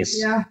good-looking gummies.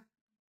 Yeah.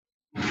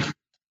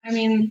 I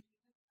mean,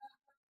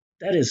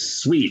 that is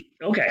sweet.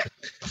 Okay.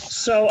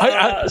 So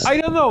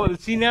I don't know.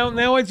 See,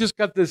 now I just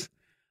got this.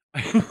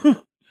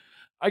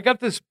 I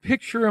got this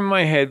picture in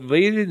my head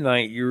late at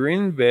night. You're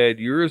in bed,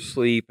 you're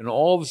asleep, and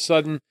all of a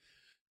sudden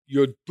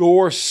your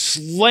door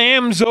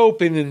slams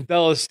open and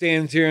Bella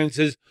stands here and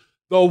says,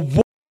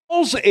 "The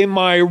walls in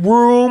my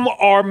room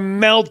are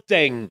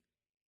melting."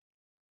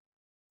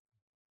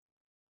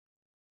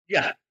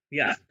 Yeah,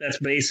 that's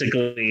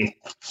basically,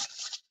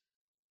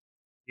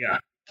 yeah.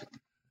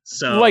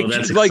 So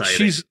that's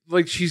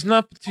exciting. she's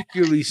not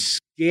particularly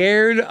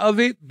scared of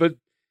it, but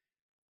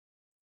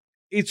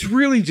it's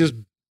really just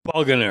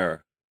bugging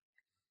her.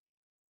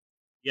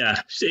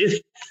 Yeah,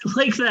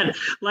 like that.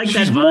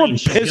 She's more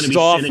pissed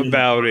off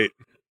about it.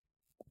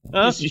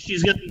 Huh?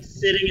 She's gonna be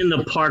sitting in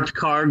the parked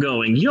car,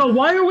 going, "Yo,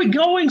 why are we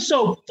going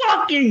so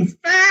fucking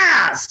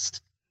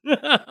fast?"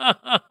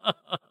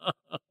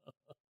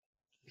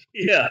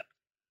 Yeah.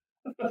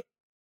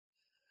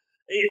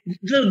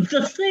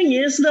 The thing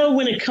is, though,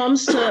 when it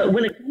comes to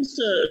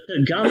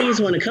gummies,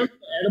 when it comes to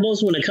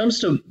edibles, when it comes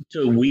to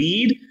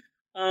weed,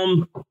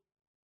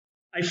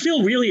 I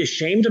feel really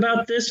ashamed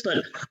about this,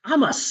 but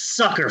I'm a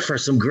sucker for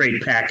some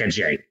great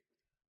packaging.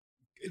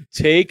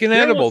 Take an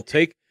edible.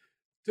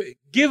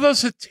 Give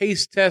us a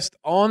taste test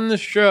on the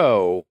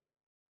show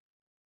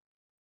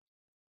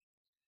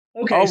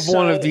of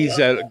one of these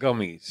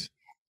gummies.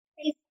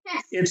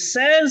 It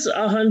says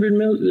 100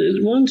 mil.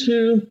 1,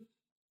 2,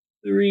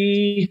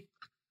 3.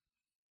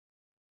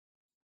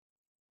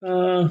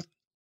 1,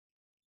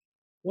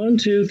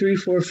 2, 3,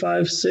 4,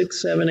 5,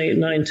 6, 7, 8,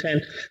 9,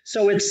 10.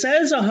 So it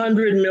says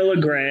 100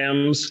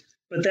 milligrams,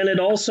 but then it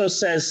also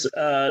says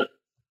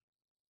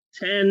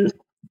 10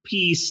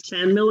 piece,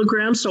 10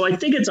 milligrams. So I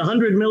think it's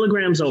 100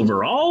 milligrams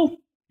overall.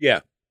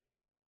 Yeah.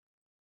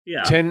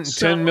 Yeah.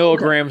 10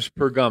 milligrams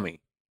per gummy.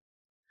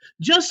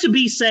 Just to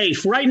be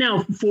safe, right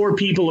now 4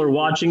 people are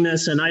watching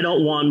this, and I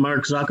don't want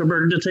Mark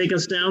Zuckerberg to take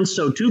us down.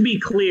 So to be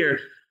clear,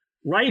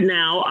 right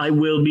now I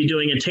will be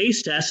doing a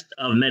taste test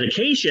of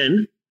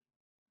medication,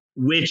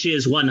 which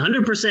is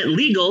 100%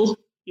 legal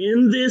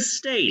in this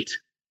state.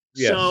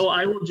 Yes. So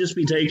I will just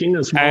be taking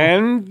a small...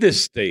 And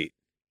this state.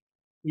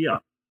 Yeah.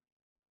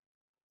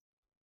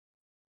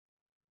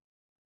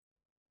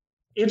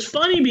 It's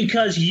funny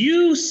because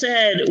you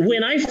said,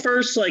 when I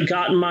first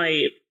got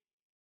my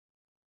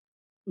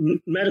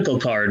medical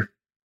card,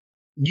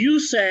 you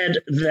said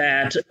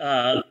that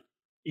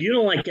you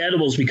don't like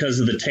edibles because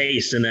of the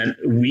taste, and that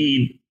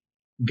weed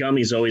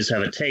gummies always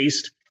have a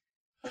taste.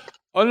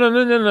 Oh,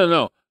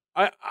 no.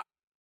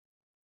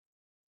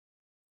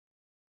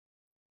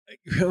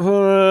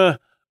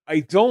 I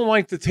don't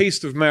like the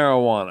taste of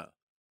marijuana.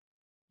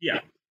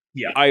 Yeah.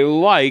 I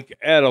like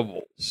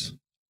edibles.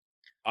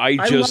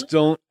 I just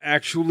don't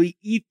actually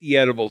eat the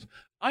edibles.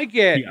 I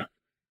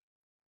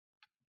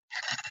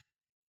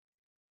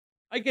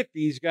get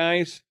these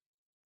guys,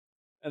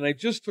 and I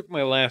just took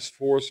my last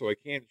 4, so I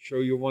can't show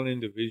you one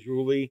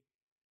individually.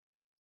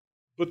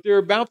 But they're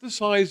about the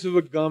size of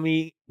a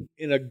gummy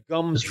in a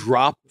gum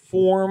drop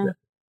form.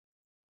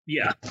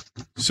 Yeah.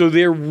 So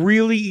they're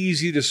really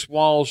easy to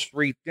swallow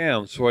straight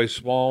down. So I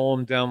swallow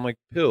them down like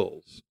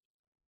pills.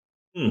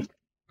 Ooh,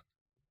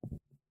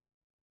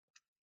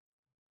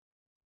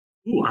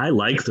 I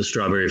like the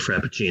strawberry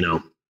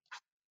frappuccino.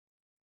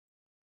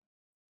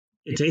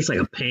 It tastes like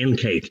a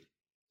pancake.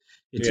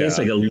 It tastes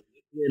like a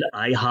liquid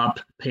IHOP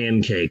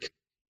pancake.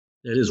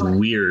 That is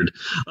weird.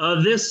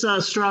 This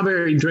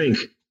strawberry drink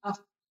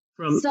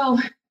from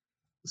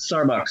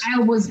Starbucks. I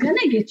was going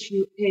to get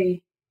you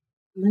a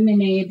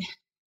lemonade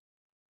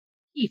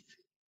Keith.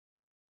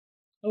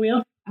 Oh,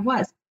 yeah? I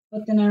was.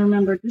 But then I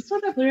remembered this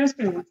was a blue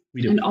raspberry one.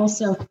 We do. And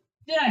also,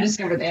 then I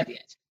discovered they have the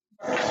edge.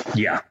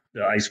 Yeah,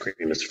 the ice cream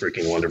is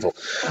freaking wonderful.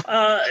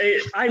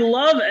 I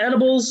love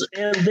edibles,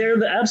 and they're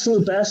the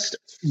absolute best.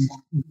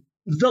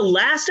 The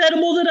last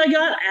edible that I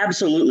got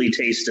absolutely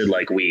tasted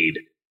like weed.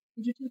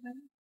 Did you take that?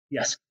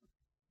 Yes.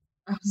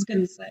 I was going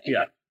to say.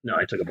 Yeah. No,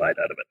 I took a bite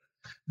out of it.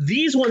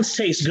 These ones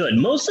taste good.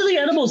 Most of the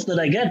edibles that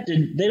I get,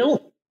 they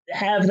don't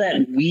have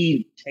that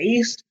weed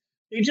taste.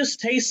 They just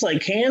taste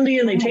like candy,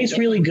 and they taste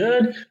really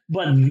good.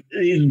 But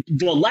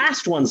the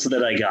last ones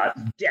that I got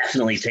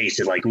definitely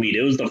tasted like weed.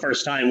 It was the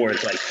first time where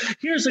it's like,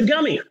 here's a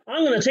gummy.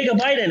 I'm going to take a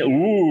bite and,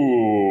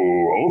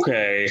 ooh,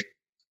 okay.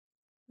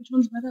 Which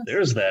one's better?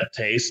 There's that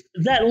taste.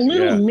 That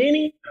little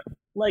mini,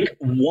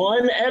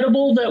 one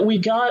edible that we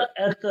got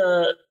at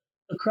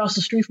across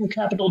the street from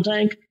Capitol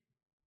Tank.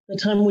 The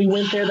time we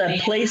went there,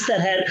 that place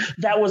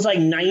that was like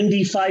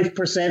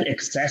 95%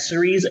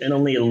 accessories and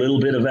only a little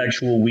bit of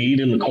actual weed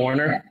in the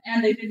corner.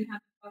 And they didn't have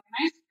the fucking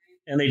ice cream.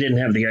 And they didn't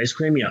have the ice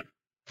cream, yeah.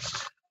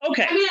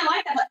 Okay. I mean, I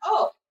like that,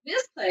 but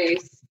this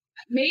place,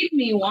 made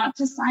me want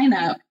to sign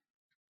up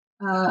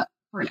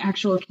for an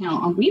actual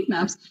account on Weed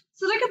Maps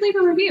so that I could leave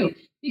a review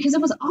because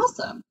it was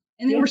awesome.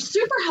 And they were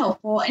super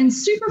helpful and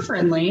super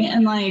friendly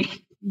and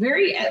like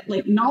very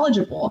like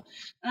knowledgeable.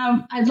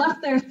 I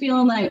left there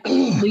feeling like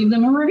leave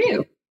them a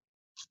review.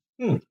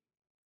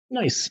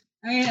 Nice.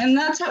 And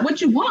that's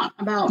what you want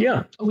about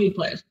a weed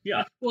place.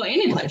 Yeah. Well,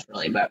 any place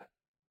really, but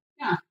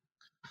yeah.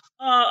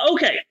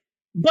 Okay,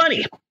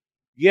 Bunny.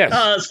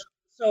 Yes.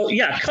 So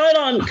yeah, cut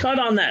on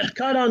that.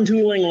 Cut on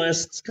tooling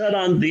lists. Cut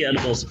on the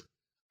edibles.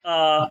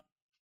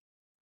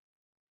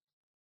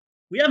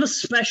 We have a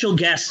special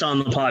guest on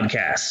the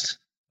podcast.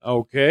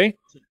 Okay.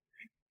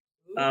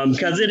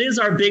 Because it is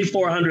our big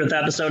 400th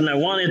episode, and I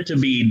want it to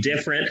be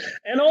different.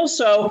 And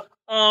also,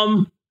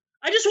 I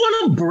just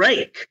want a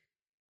break.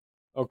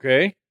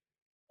 Okay.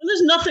 And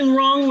there's nothing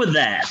wrong with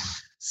that.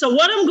 So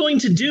what I'm going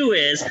to do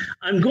is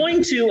I'm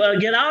going to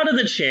get out of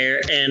the chair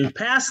and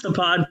pass the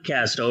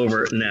podcast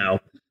over now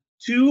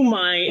to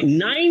my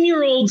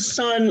 9-year-old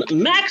son,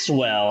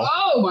 Maxwell.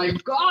 Oh my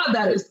God,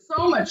 that is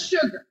so much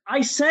sugar.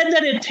 I said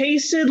that it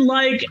tasted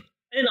like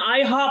an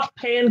IHOP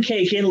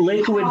pancake in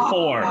liquid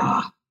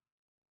form.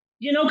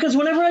 You know, because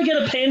whenever I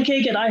get a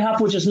pancake at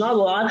IHOP, which is not a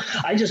lot,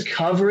 I just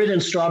cover it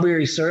in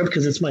strawberry syrup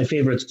because it's my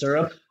favorite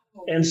syrup.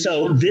 And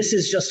so this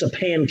is just a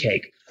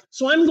pancake.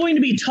 So I'm going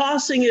to be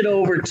tossing it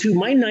over to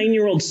my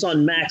 9-year-old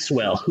son,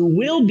 Maxwell, who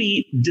will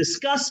be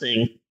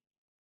discussing,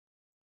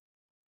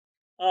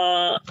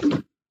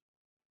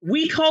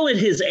 we call it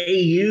his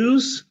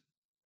AUs,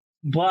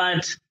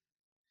 but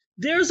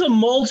there's a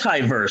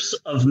multiverse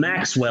of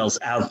Maxwells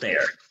out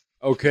there.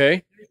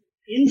 Okay.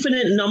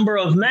 Infinite number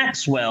of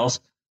Maxwells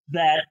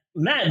that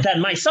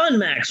my son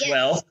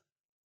Maxwell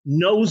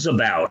knows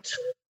about.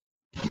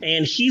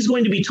 And he's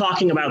going to be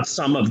talking about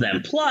some of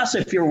them. Plus,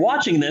 if you're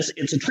watching this,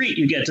 it's a treat.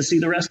 You get to see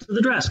the rest of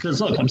the dress.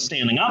 Because look, I'm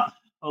standing up.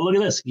 Oh, look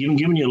at this. Even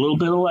giving you a little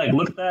bit of leg.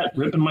 Look at that.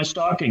 Ripping my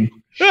stocking.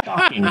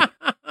 Okay.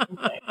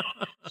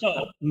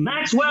 So,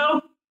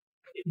 Maxwell,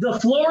 the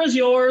floor is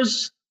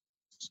yours.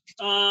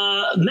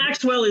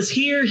 Maxwell is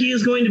here. He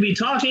is going to be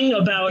talking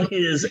about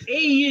his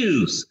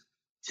AUs.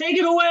 Take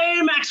it away,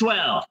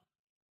 Maxwell.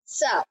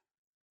 So,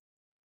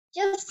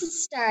 just to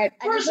start,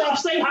 First off,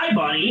 say hi,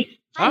 Bonnie.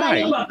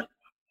 Hi. Bunny.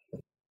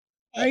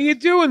 How you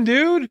doing,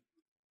 dude?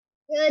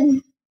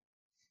 Good.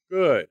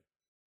 Good.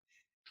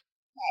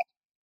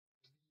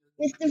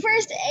 With the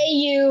first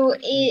AU,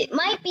 it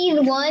might be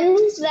the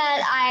ones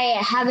that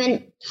I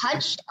haven't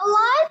touched a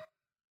lot.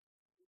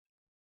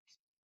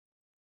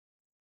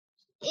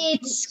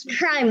 It's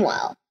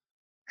Crimewell.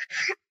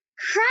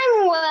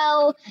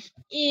 Crimewell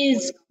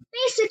is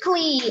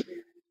basically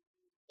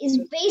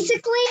the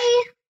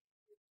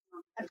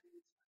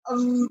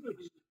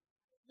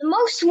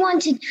most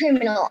wanted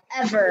criminal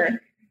ever.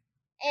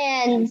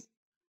 And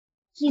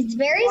he's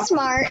very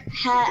smart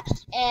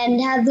and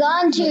has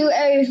gone to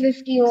Area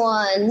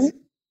 51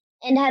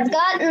 and has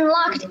gotten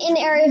locked in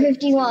Area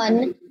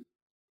 51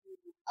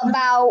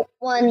 about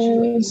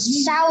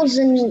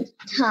 1,000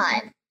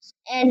 times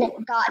and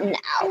gotten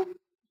out.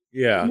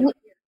 Yeah.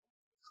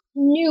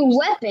 New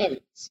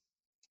weapons,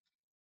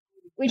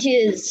 which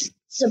is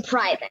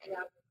surprising.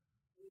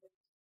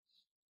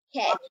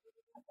 Okay.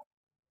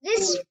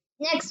 This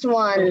next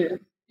one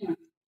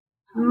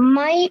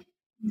might...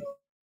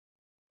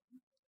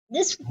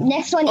 This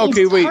next one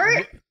is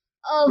part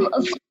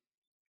of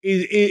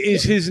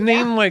Is his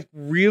name like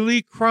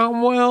really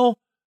Cromwell,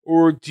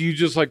 or do you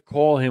just like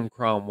call him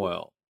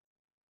Cromwell?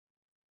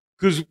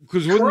 Because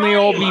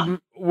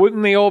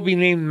wouldn't they all be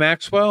named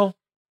Maxwell?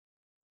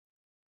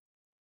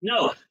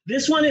 No,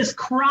 this one is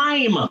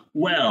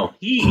Crimewell.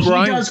 He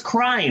does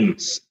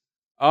crimes.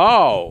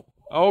 Oh,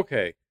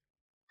 okay.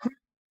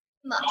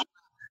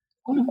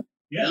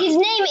 Yeah. His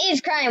name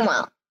is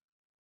Crimewell.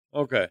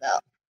 Okay. So.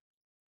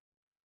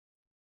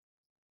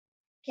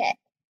 Okay.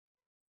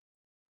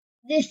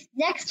 This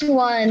next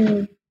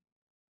one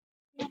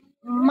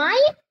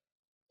might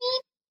be.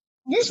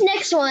 This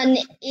next one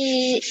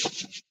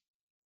is.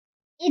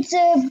 It's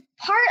a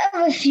part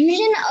of a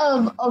fusion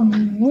of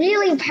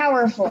really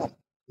powerful.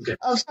 Okay.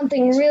 Of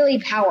something really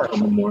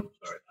powerful.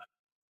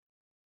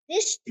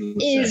 This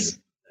is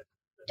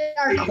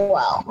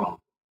Darkwell.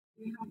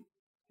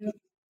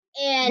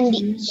 And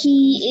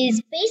he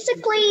is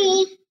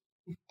basically.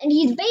 And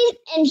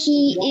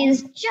he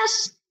is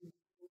just.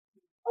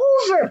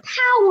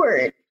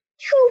 Overpowered.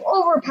 Too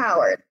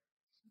overpowered.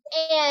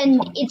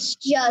 And it's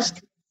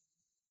just...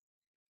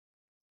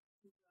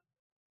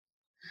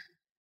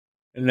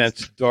 And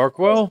that's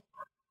Darkwell?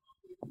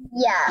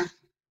 Yeah.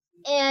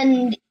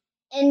 And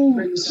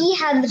he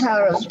has the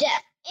power of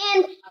death.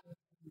 And do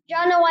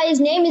y'all know why his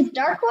name is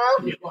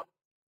Darkwell?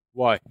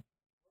 Why?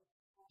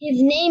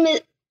 His name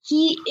is...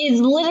 He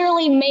is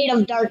literally made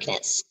of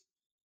darkness.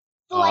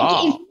 So,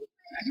 if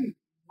you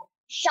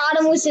shot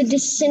him with a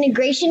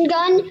disintegration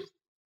gun...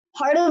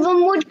 Part of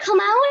him would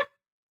come out,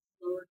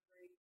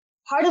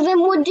 part of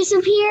him would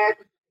disappear,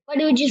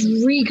 but it would just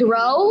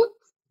regrow.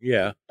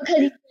 Yeah. Because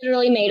he's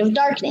literally made of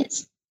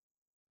darkness.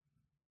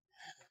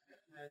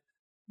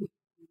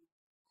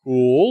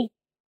 Cool.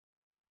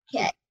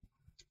 Okay.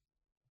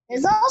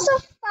 There's also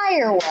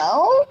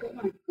Firewell,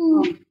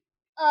 who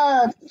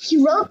he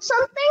wrote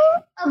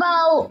something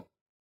about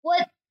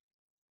what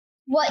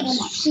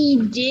he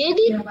did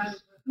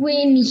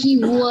when he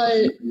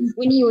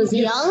was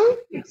young,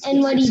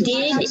 and what he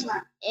did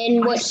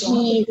and what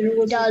he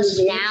does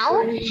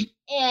now,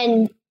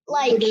 and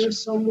like the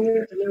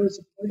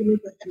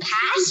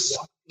past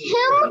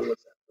him,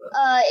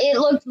 it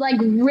looked like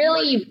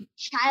really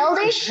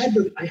childish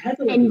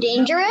and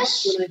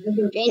dangerous.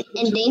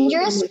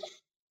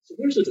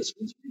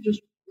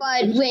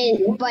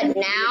 But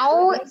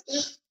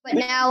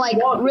now like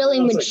really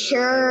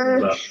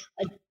mature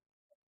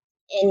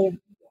and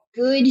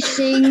good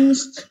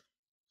things.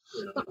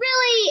 But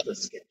really,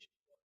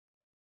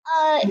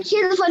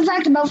 here's a fun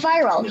fact about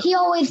Firewall. He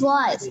always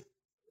lies.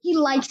 He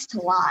likes to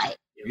lie.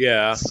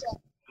 Yeah.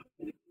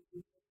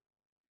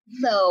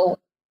 So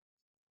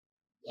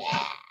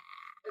yeah.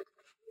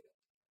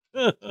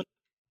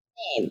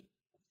 Same.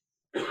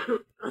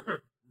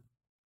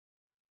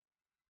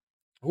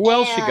 Who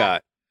else you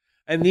got?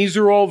 And these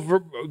are all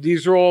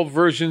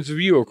versions of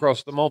you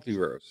across the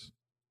multiverse.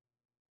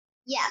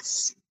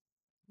 Yes.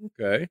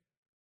 Okay.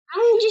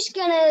 I'm just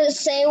gonna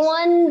say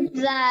one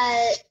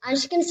that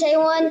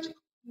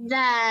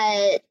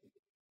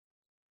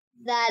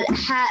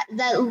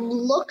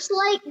looks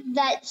like,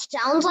 that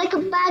sounds like a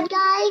bad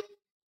guy,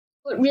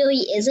 but really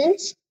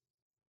isn't.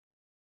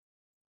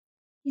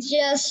 He's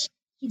just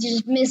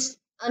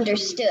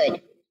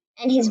misunderstood,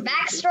 and his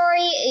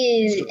backstory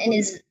and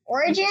his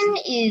origin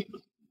is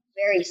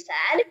very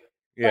sad.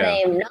 Yeah. But I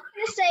am not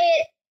gonna say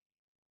it.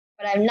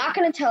 But I'm not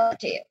gonna tell it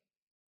to you.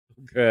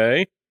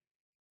 Okay.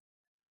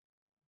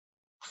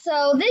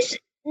 So this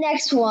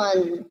next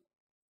one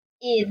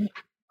is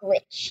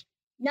Glitch.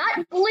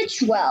 Not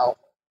Glitchwell,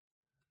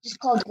 just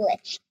called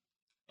Glitch.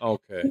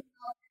 Okay.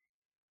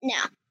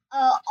 Now,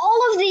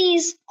 all of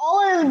these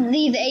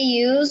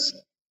AUs,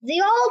 they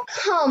all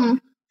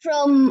come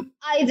from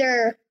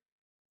either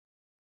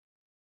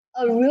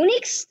a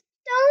runic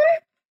stone,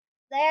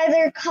 they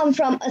either come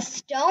from a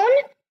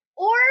stone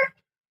or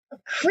a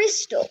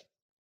crystal.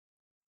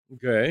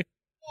 Okay.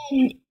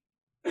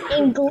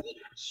 And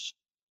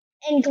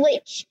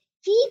Glitch,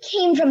 he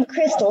came from a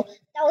crystal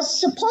that was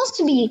supposed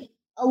to be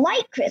a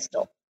light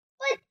crystal.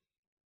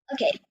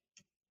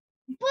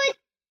 But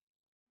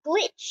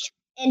glitched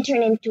and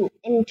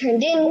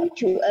turned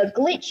into a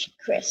glitch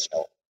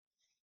crystal.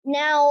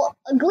 Now,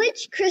 a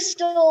glitch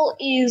crystal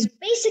is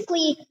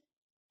basically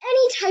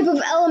any type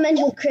of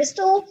elemental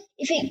crystal.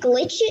 If it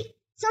glitches,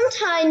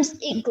 sometimes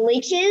it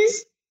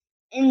glitches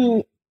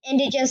and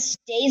it just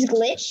stays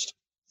glitched.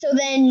 So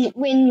then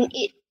when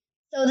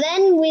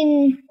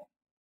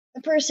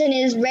the person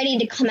is ready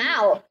to come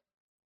out,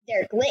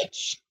 they're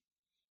glitched.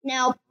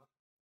 Now,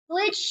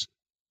 Glitch,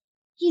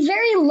 he's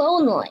very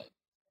lonely.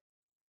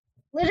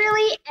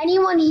 Literally,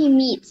 anyone he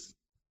meets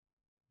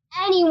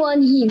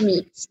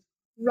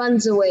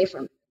runs away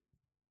from him.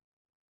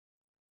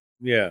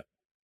 Yeah.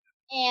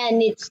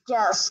 And it's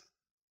just...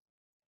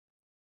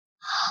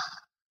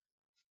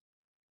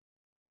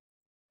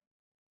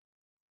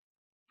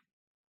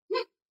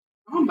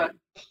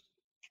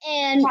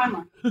 and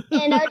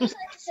I'd just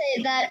like to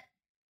say that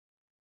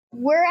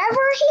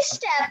wherever he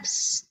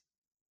steps,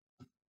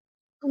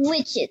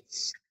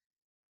 glitches.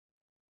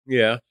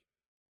 Yeah.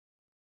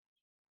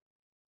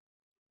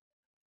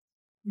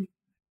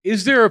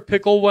 Is there a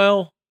pickle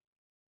well?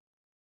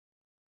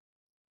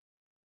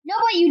 No,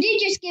 but you did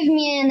just give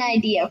me an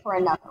idea for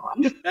another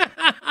one. So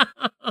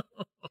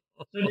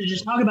did you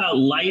talk about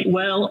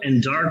Lightwell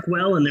and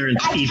Darkwell and their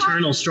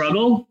eternal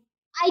struggle?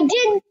 I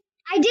did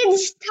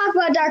talk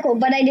about Darkwell,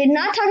 but I did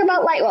not talk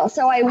about Lightwell,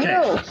 so I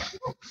will.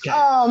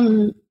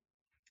 Okay.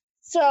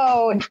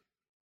 So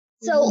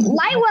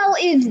Lightwell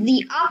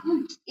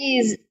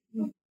is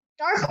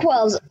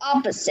Darkwell's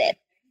opposite.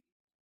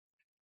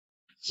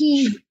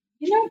 He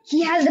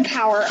has the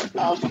power of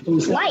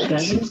light.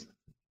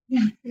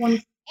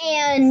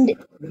 And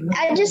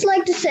I'd just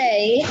like to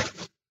say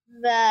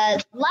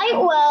that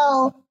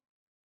Lightwell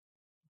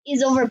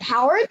is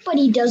overpowered, but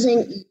he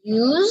doesn't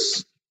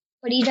use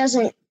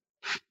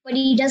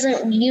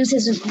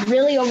his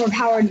really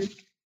overpowered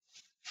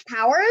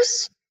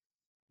powers.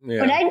 Yeah.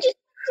 But I just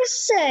like to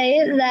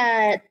say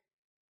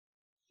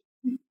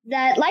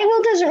that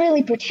Lightwell doesn't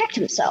really protect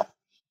himself.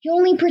 He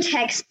only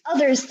protects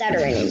others that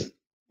are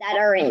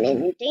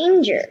in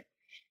danger.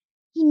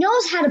 He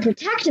knows how to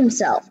protect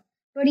himself,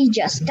 but he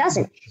just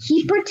doesn't.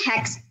 He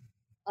protects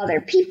other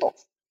people.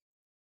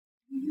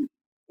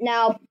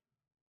 Now,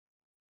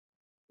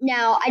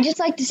 I just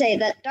like to say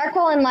that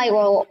Darkwell and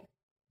Lightwell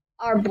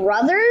are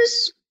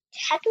brothers,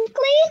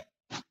 technically.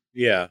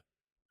 Yeah.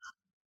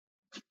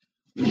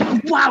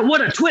 Wow,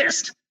 what a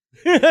twist!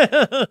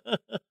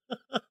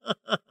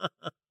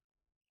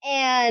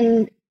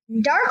 And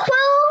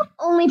Darkwell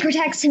only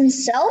protects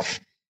himself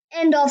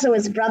and also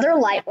his brother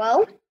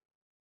Lightwell.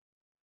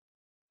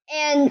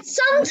 And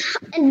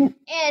sometimes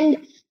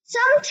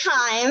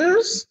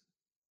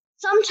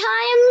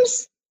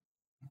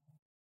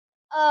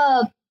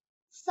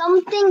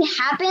something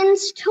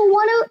happens to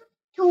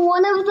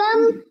one of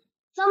them.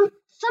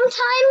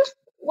 Sometimes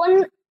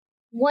one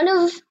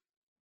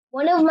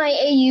of my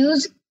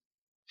AUs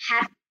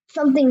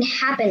something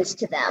happens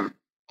to them,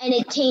 and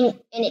it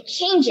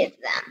changes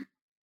them.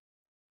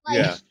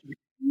 Like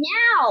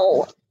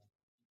now,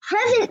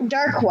 President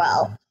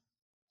Darkwell,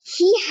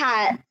 he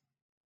had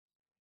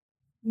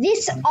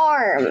this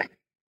arm.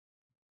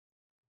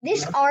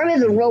 This arm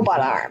is a robot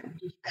arm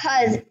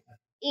because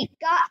it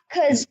got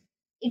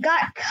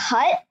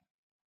cut,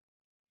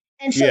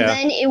 and so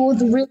then it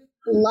was really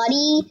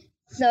bloody.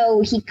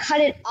 So he cut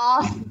it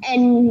off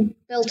and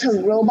built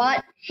a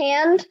robot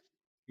hand.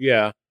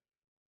 Yeah.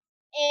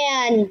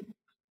 And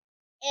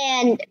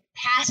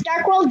past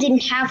Darkwell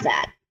didn't have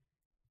that.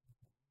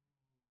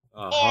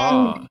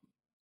 And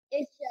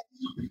it's just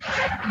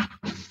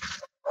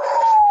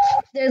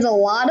there's a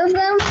lot of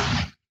them,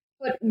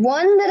 but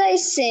one that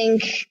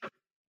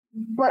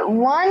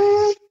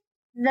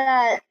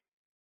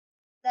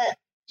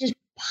just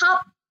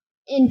popped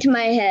into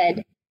my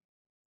head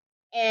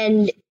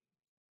and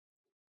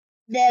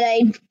that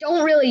I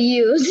don't really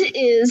use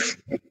is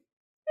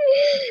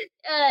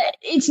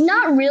it's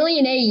not really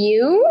an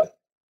AU.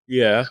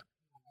 Yeah.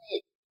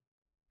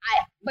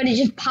 but it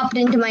just popped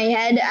into my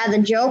head as a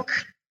joke.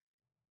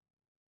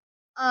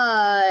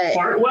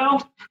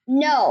 Fartwell?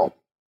 No.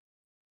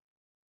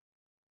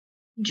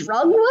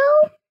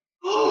 Drugwell?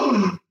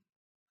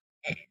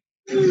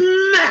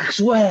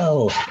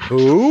 Maxwell!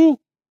 Who?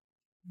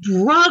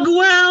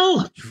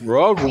 Drugwell?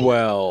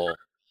 Drugwell.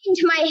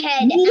 Into my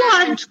head.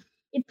 What?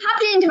 It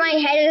popped into my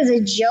head as a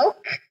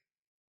joke,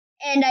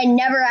 and I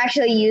never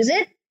actually use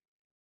it.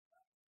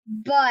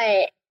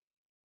 But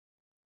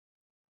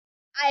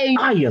I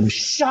am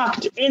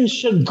shocked and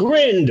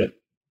chagrined.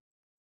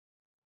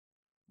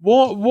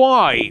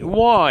 Why?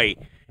 Why?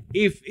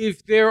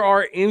 If there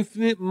are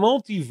infinite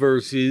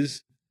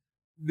multiverses,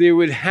 there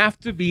would have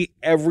to be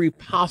every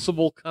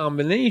possible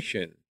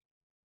combination.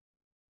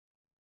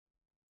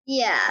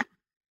 yeah,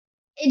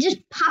 it just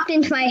popped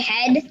into my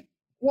head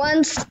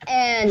once,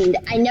 and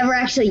I never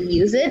actually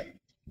use it.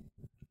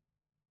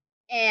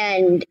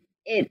 And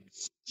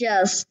it's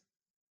just.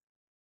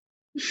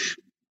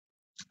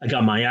 I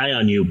got my eye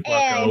on you,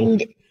 bucko.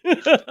 And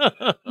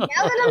now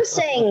that I'm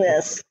saying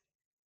this,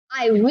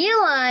 I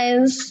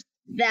realize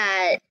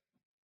that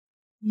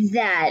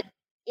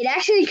it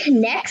actually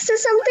connects to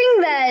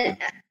something that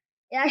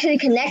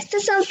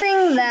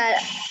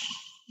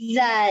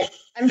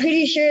I'm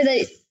pretty sure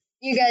that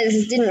you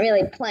guys didn't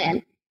really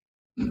plan.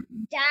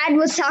 Dad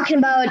was talking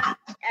about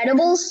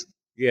edibles.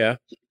 Yeah.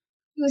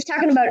 He was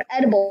talking about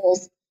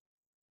edibles,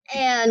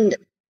 and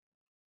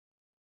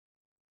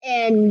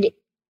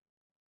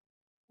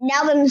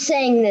now that I'm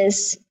saying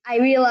this, I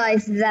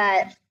realize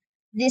that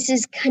this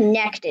is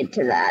connected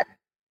to that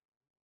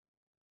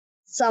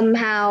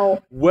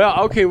somehow.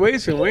 Well, okay, wait a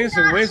second.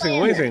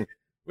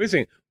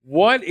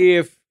 What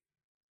if,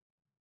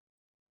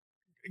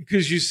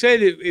 because you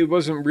said it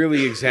wasn't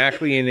really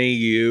exactly an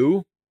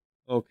AU,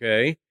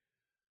 okay,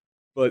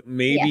 but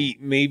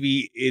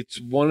maybe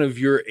it's one of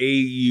your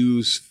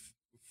AU's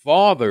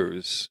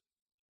fathers.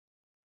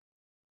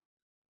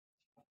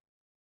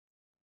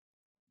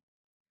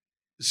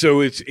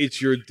 So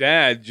it's your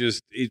dad,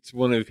 just it's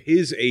one of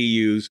his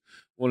AUs.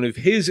 One of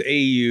his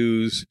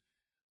AUs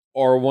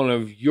are one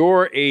of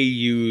your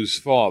AU's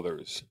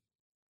fathers.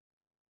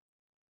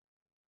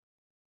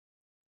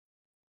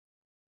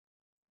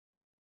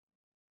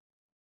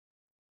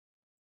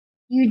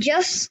 You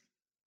just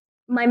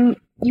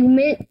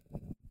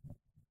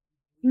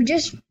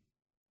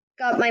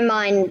got my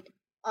mind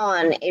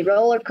on a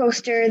roller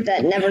coaster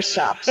that never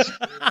stops.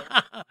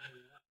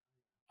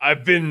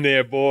 I've been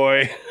there,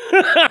 boy.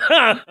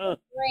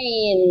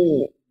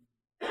 Brain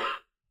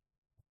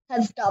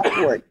has stopped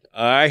working.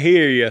 I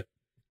hear you.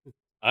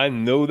 I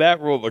know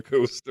that roller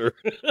coaster.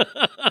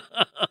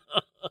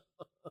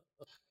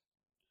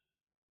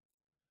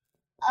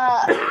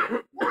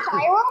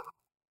 Kylo,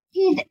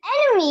 his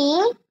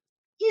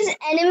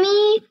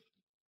enemy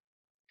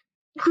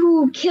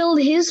who killed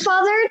his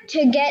father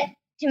to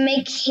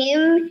make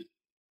him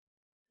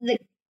the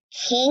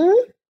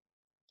king.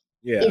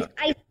 Yeah. Is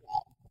ice.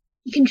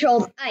 He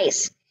controls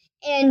ice,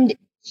 and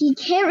he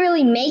can't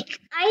really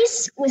make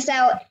ice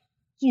without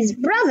his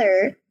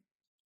brother,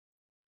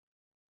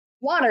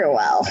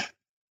 Waterwell.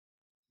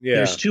 Yeah.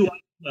 There's two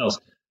ice wells.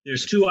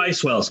 There's two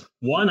ice wells.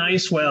 One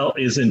ice well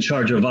is in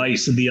charge of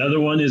ice. The other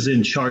one is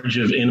in charge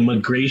of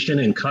immigration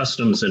and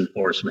customs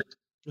enforcement.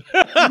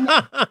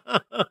 Yeah.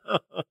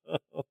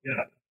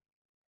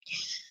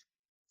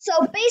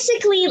 So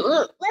basically,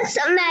 let's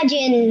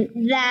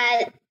imagine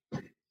that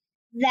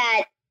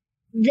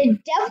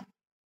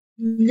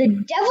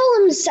the devil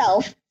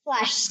himself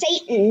 /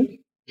 Satan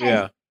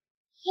has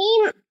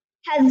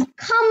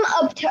come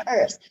up to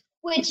Earth,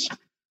 which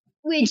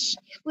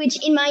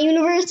in my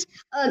universe,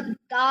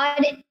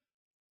 God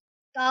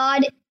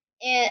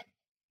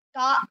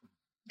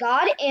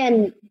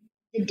and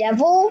the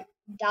devil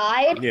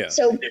died. Yeah.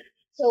 So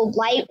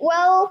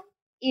Lightwell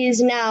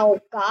is now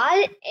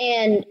God,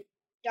 and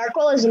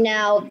Darkwell is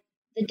now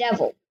the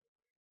devil.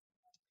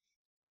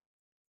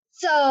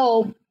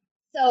 So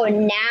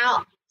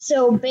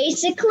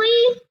basically,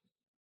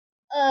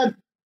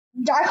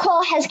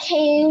 Darkwell has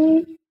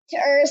came to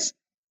Earth,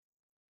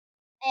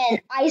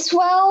 and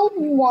Icewell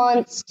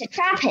wants to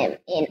trap him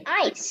in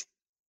ice.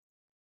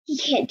 He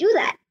can't do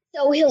that,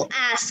 so he'll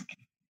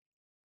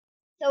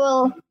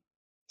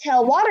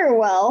tell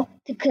Waterwell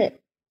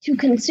to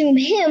consume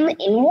him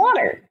in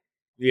water.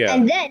 Yeah.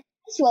 And then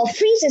Icewell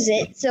freezes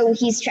it, so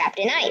he's trapped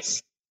in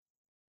ice.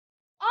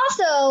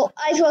 Also,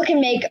 Icewell can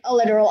make a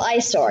literal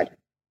ice sword.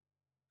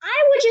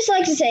 I would just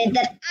like to say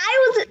that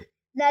I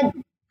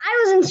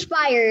was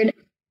inspired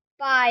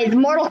by the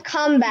Mortal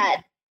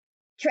Kombat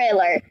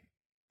trailer,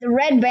 the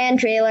Red Band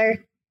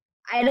trailer.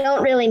 I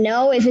don't really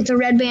know if it's a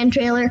Red Band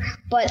trailer,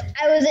 but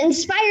I was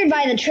inspired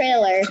by the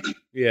trailer.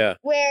 Yeah.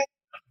 Where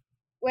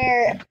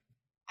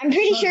I'm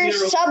pretty sure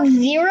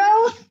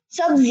Sub-Zero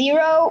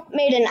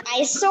made an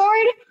ice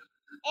sword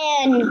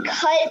and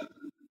cut.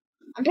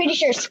 I'm pretty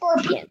sure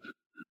Scorpion.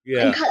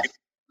 Yeah. And cut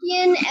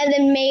Scorpion, and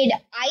then made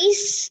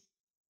ice,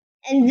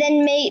 and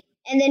then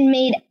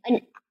made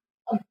a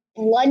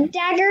blood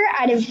dagger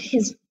out of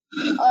his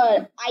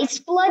ice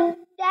blood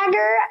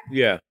dagger.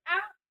 Yeah.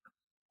 Out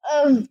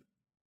of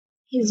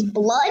his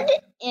blood,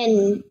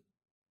 and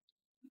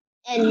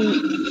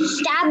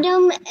stabbed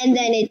him, and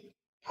then it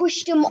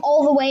pushed him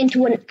all the way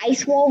into an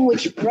ice wall,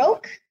 which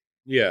broke.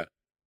 Yeah.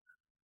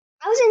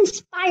 I was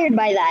inspired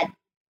by that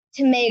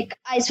to make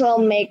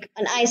Icewell make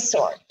an ice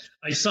sword.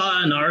 I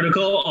saw an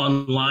article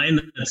online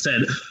that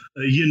said,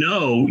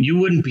 you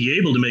wouldn't be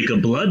able to make a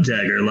blood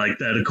dagger like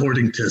that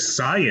according to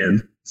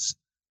science.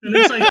 And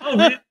it's like, oh,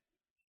 really?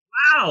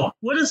 Wow,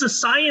 what does the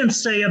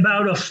science say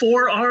about a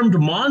four-armed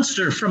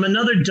monster from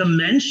another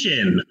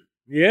dimension?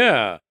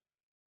 Yeah.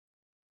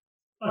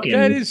 Fucking,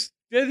 That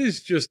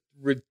is just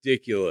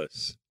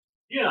ridiculous.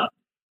 yeah,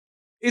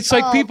 It's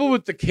like people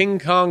with the King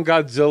Kong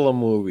Godzilla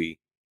movie.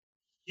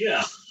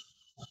 yeah.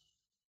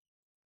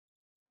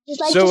 Just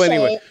like So to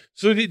anyway, say,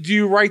 so do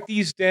you write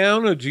these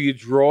down or do you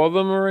draw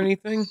them or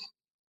anything?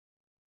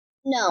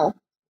 no,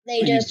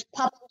 they just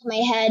pop into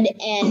my head,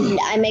 and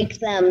I make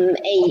them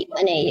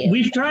an A.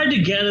 We've tried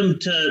to get him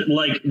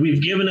to,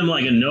 we've given him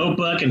like a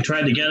notebook and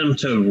tried to get him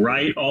to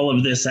write all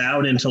of this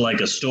out into like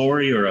a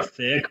story or a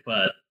fic,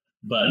 but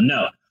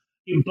no.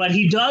 But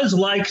he does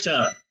like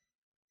to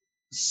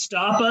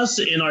stop us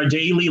in our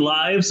daily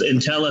lives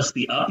and tell us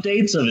the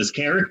updates of his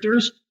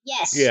characters.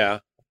 Yes. Yeah.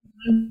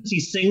 He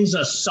sings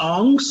us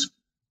songs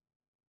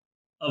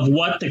of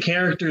what the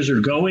characters are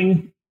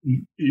going,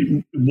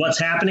 what's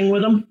happening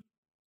with them.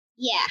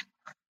 Yeah.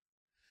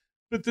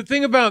 But the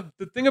thing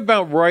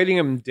about writing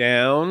them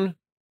down,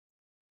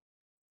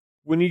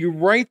 when you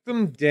write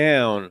them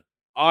down,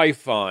 I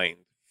find,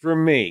 for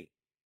me,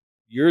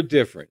 you're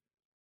different.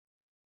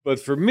 But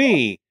for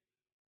me,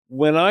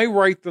 when I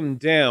write them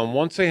down,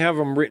 once I have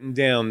them written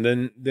down,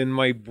 then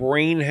my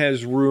brain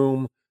has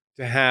room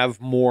to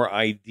have more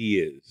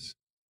ideas.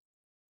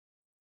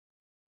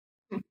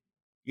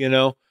 You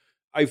know,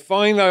 I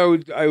find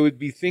I would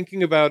be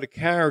thinking about a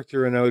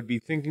character, and I would be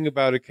thinking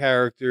about a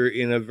character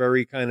in a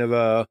very kind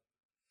of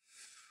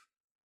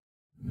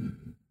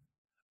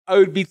I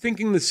would be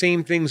thinking the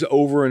same things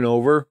over and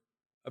over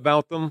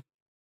about them,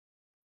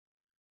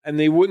 and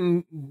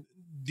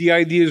the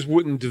ideas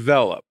wouldn't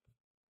develop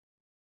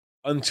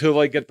until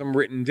I get them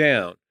written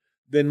down.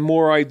 Then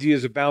more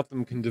ideas about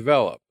them can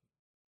develop.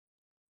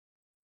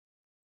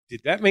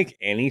 Did that make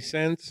any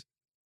sense?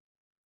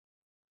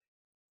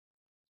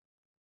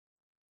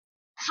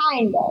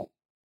 Kind of.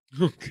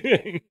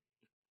 Okay.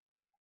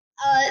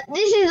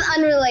 This is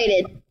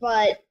unrelated,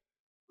 but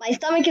my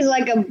stomach is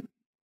like a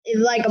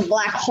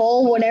black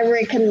hole. Whatever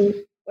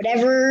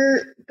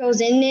goes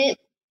in it,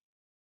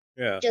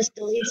 Yeah. just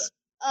deletes.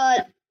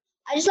 I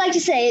just like to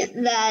say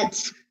that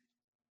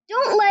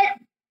don't let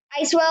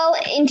Icewell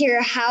into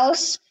your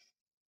house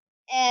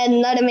and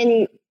let him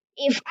in.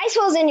 If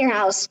Icewell's in your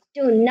house,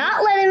 do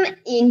not let him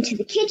into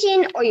the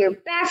kitchen or your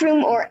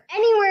bathroom or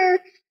anywhere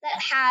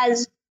that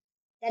has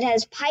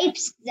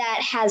pipes that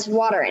has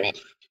water in it.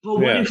 But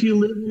what if you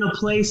live in a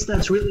place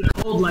that's really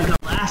cold, like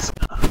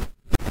Alaska?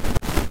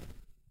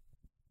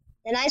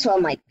 Then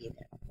Icewell might be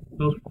there.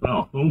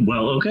 Oh,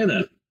 well, okay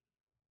then.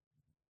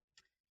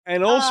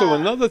 And also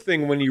another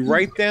thing, when you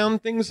write down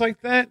things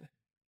like that,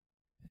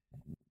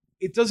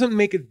 it doesn't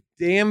make a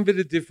damn bit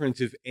of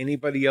difference if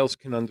anybody else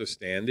can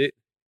understand it.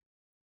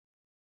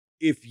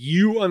 If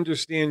you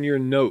understand your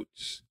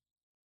notes,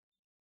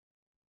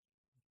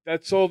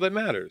 that's all that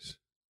matters.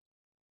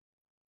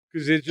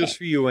 Because it's just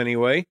for you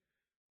anyway,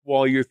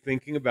 while you're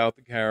thinking about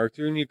the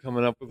character and you're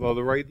coming up with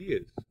other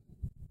ideas.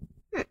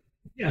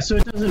 Yeah, so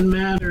it doesn't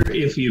matter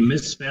if you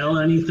misspell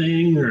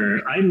anything,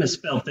 or I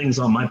misspell things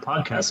on my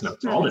podcast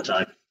notes all the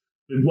time.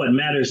 What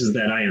matters is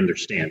that I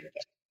understand it.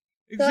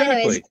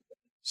 Exactly.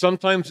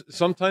 Sometimes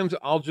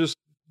I'll just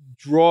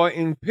draw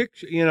in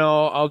picture.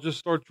 I'll just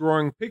start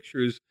drawing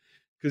pictures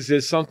because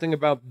there's something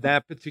about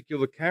that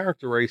particular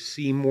character I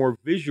see more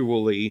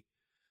visually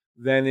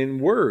than in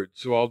words.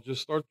 So I'll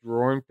just start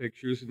drawing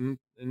pictures and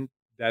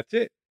that's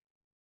it.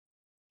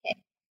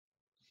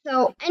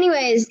 So,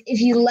 anyways,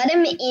 if you let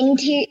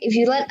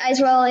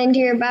Icewell into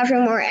your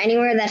bathroom or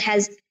anywhere that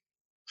has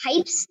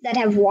pipes that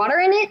have water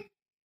in it,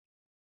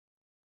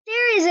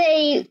 there's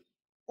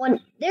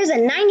a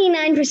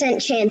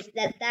 99% chance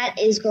that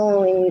is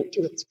going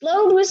to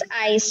explode with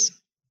ice,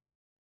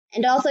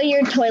 and also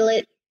your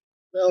toilet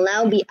will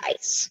now be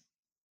ice.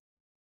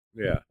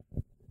 Yeah.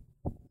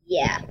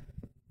 Yeah.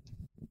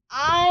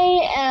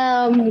 I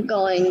am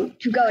going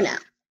to go now.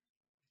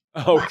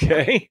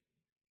 Okay.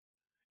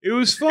 It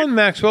was fun,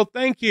 Maxwell.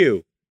 Thank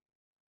you.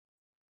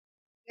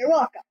 You're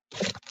welcome.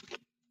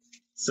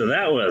 So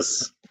that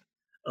was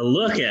a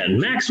look at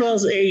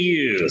Maxwell's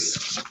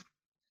AUs.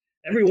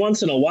 Every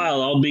once in a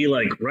while, I'll be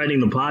like writing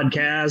the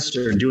podcast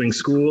or doing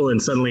school, and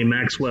suddenly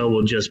Maxwell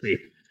will just be,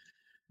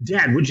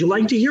 Dad, would you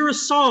like to hear a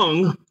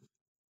song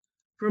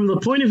from the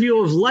point of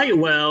view of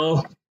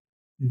Lightwell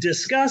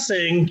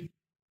discussing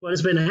what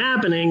has been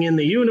happening in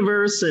the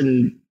universe?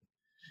 And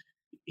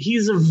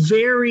he's a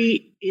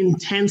very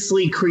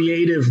intensely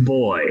creative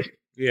boy.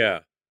 Yeah.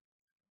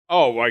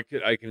 Oh, I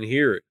can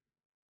hear it.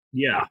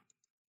 Yeah.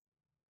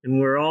 And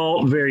we're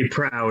all very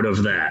proud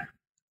of that.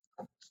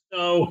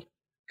 So,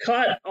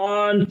 cut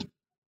on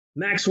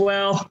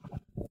Maxwell.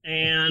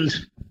 And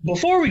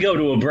before we go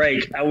to a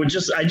break, I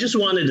just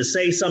wanted to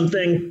say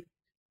something.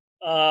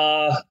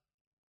 I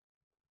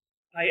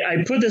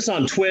put this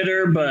on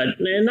Twitter, but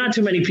not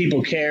too many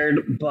people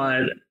cared,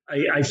 but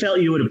I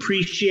felt you would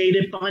appreciate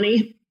it,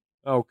 Bunny.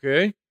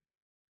 Okay.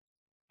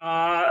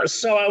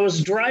 So I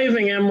was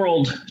driving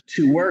Emerald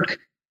to work,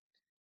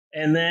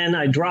 and then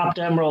I dropped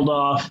Emerald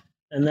off,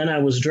 and then I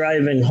was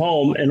driving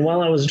home. And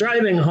while I was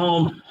driving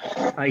home,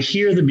 I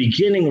hear the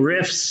beginning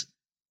riffs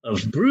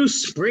of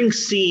Bruce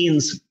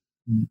Springsteen's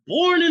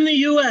Born in the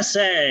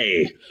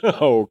USA.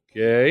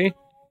 Okay.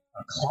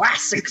 A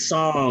classic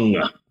song.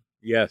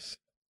 Yes.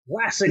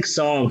 Classic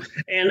song.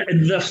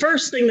 And the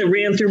first thing that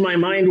ran through my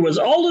mind was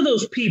all of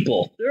those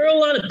people. There are a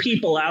lot of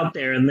people out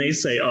there, and they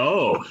say,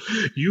 oh,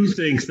 you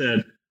think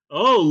that,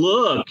 oh,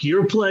 look,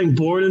 you're playing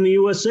Born in the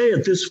USA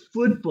at this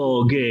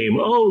football game.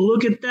 Oh,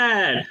 look at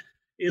that.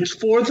 It's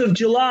 4th of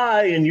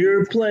July, and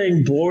you're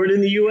playing Born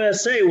in the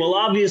USA. Well,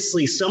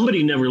 obviously,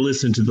 somebody never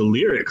listened to the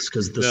lyrics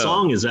because the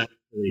song is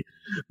actually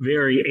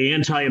very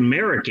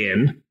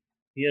anti-American.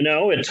 You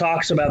know, it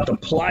talks about the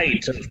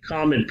plight of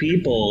common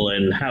people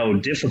and how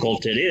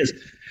difficult it is.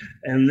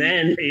 And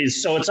then,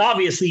 so it's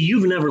obviously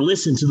you've never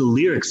listened to the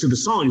lyrics of the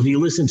song. If you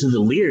listen to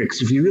the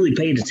lyrics, if you really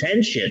paid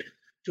attention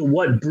to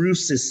what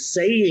Bruce is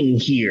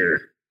saying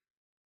here,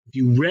 if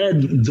you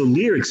read the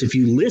lyrics, if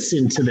you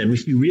listened to them,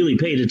 if you really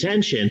paid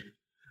attention,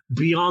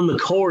 beyond the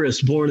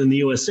chorus, Born in the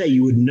USA,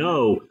 you would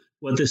know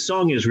what this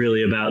song is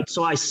really about.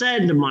 So I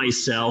said to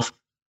myself,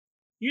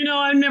 you know,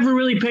 I've never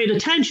really paid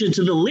attention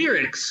to the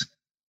lyrics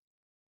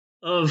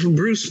of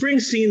Bruce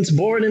Springsteen's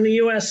Born in the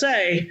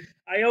USA.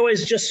 I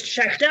always just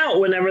checked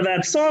out whenever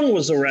that song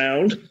was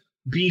around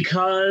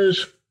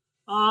because,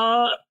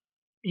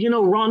 you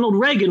know, Ronald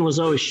Reagan was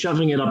always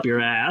shoving it up your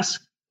ass.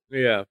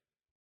 Yeah.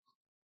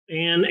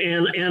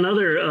 And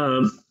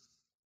other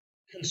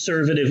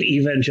conservative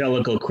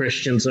evangelical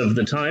Christians of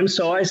the time.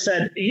 So I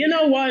said, you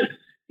know what?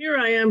 Here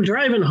I am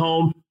driving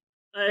home.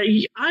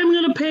 I'm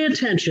going to pay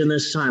attention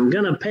this time. I'm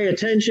going to pay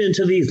attention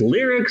to these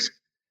lyrics.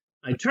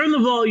 I turned the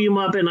volume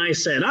up and I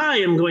said, I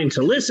am going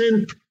to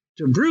listen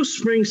to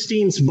Bruce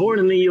Springsteen's Born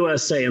in the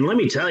USA. And let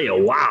me tell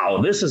you,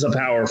 wow, this is a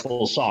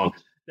powerful song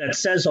that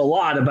says a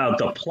lot about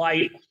the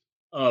plight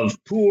of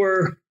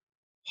poor,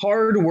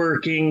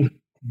 hardworking,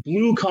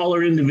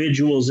 blue-collar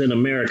individuals in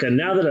America.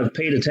 Now that I've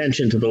paid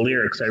attention to the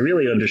lyrics, I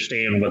really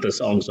understand what the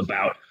song's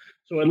about.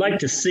 So I'd like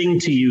to sing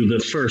to you the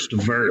first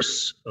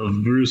verse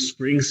of Bruce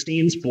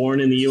Springsteen's Born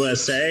in the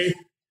USA.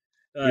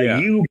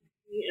 You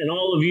and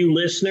all of you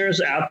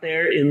listeners out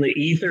there in the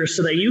ether,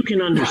 so that you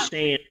can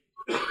understand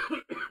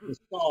the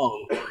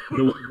song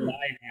the way that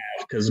I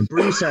have, because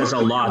Bruce has a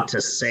lot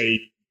to say.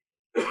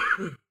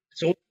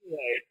 So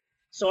anyway,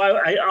 so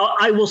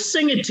I will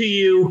sing it to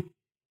you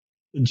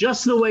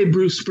just the way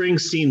Bruce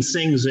Springsteen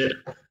sings it,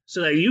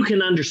 so that you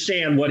can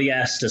understand what he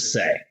has to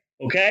say.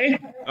 Okay?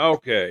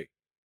 Okay.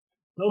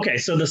 Okay,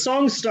 so the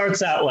song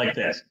starts out like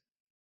this.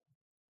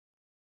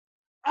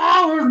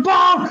 I was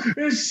born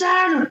in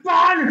Santa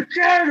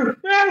Monica, born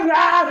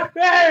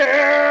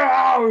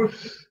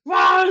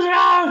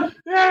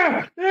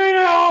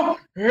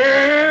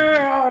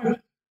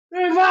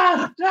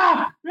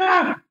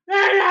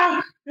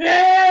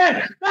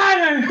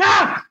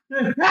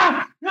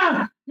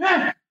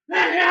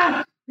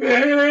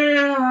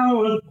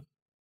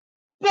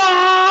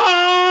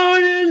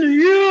in the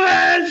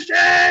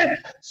USA.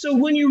 So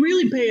when you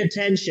really pay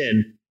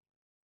attention,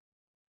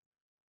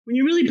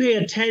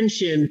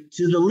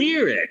 to the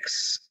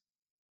lyrics,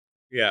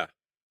 Yeah.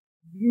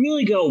 you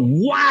really go,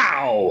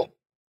 wow,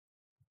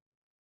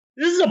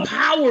 this is a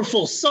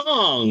powerful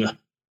song.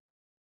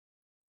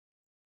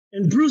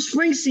 And Bruce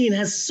Springsteen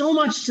has so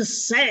much to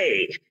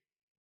say.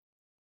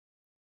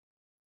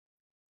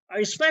 I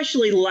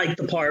especially liked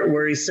the part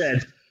where he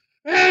said,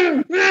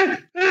 that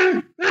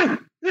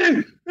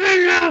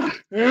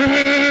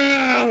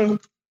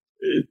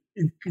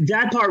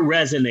part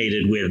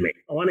resonated with me.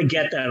 I want to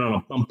get that on a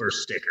bumper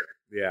sticker.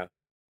 Yeah.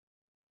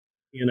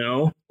 You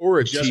know? Or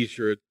a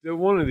T-shirt.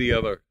 One or the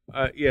other.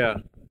 Yeah.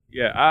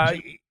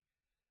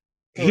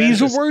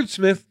 He's a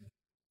wordsmith.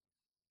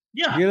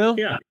 Yeah. You know?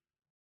 Yeah.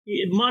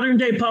 Modern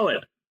day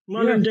poet.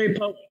 Day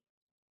poet.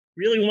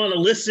 Really want to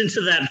listen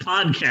to that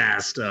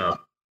podcast.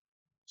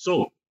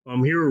 So,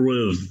 I'm here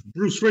with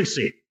Bruce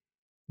Springsteen.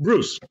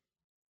 Bruce,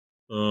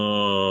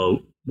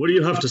 what do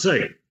you have to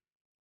say?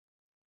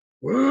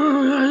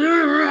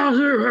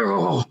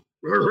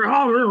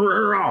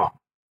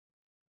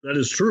 That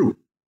is true.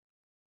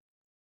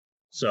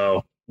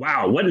 So,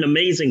 wow, what an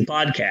amazing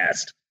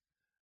podcast.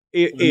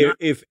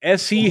 If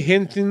S.E.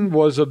 Hinton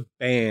was a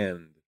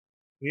band,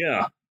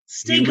 yeah,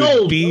 he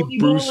would be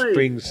Bruce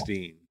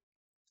Springsteen.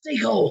 Stay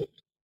gold.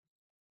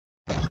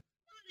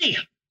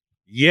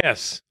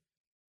 Yes.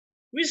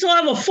 We still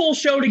have a full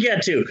show to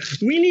get to.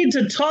 We need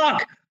to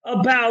talk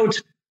about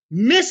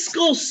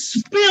Miskel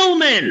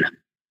Spillman.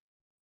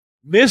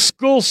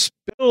 Miskel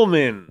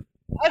Spillman.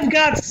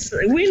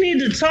 We need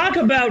to talk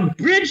about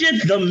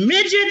Bridget the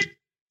Midget.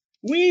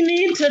 We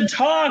need to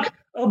talk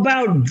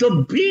about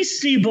the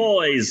Beastie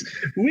Boys.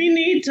 We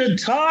need to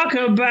talk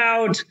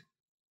about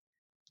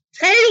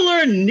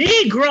Taylor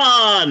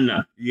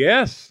Negron.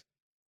 Yes.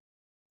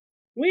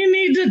 We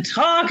need to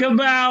talk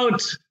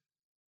about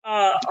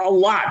a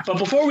lot. But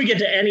before we get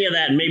to any of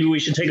that, maybe we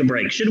should take a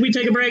break. Should we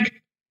take a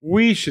break?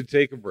 We should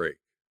take a break.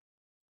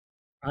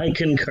 I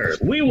concur.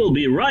 We will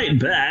be right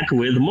back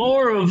with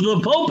more of the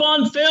Pope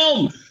on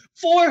Film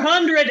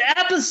 400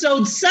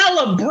 episode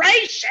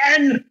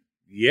celebration.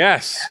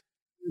 Yes.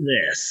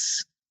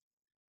 This.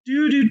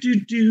 Do do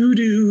do do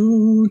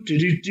do do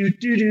do do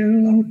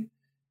do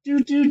do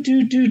do do do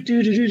do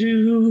do do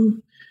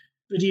do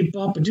biddy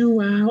bop do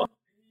wow.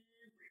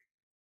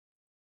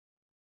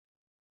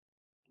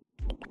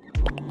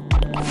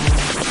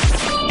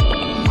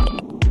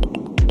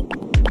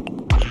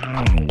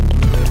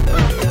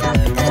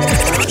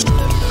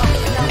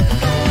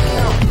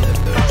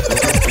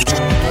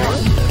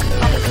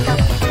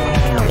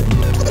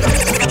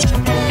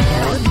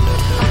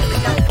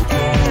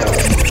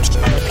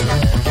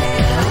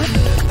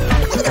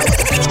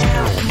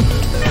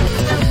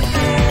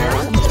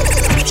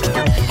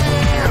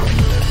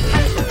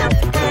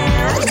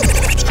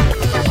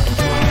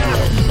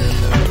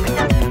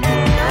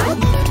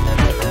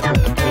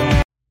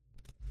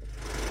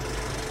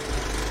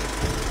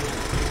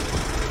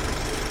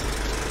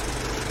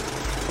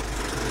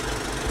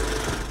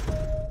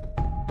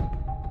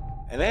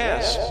 An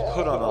ass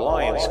put on a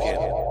lion skin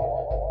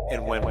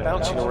and went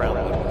bouncing around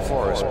the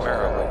forest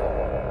merrily,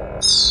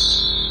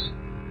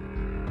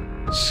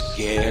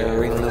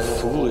 scaring the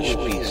foolish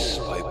beasts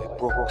by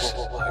brooks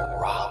and by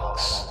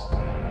rocks,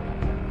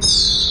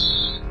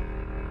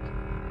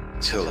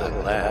 till at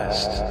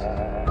last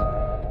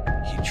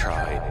he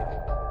tried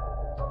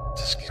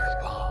to scare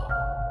Bob.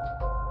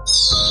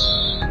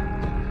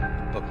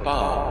 But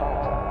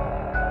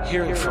Bob,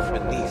 hearing from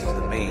beneath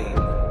the mane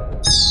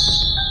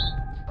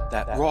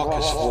that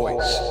raucous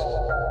voice,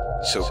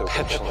 so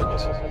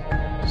petulant,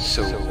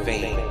 so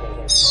vain.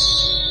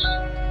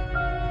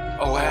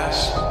 Oh,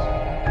 ass,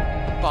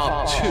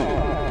 Bob too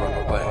would run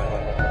away.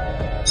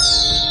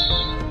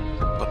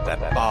 But that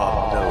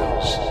Bob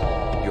knows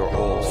your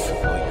old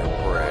familiar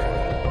bray.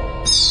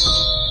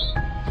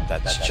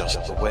 That's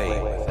just the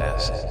way with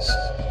asses.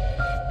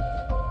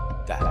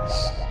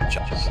 That's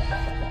just the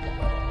way.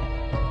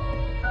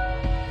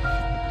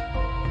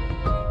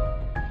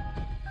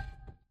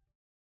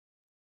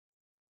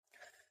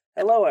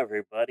 Hello,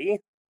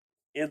 everybody.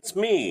 It's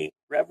me,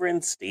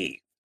 Reverend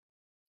Steve.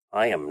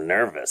 I am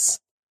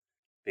nervous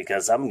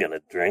because I'm going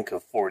to drink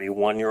a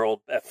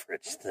 41-year-old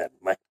beverage that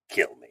might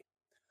kill me.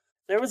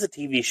 There was a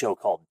TV show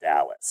called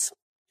Dallas.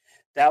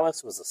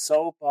 Dallas was a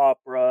soap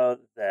opera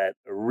that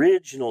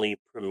originally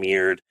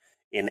premiered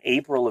in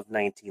April of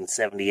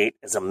 1978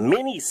 as a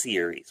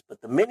mini-series,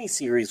 but the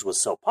mini-series was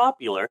so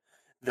popular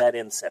that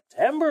in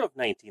September of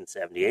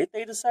 1978,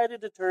 they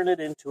decided to turn it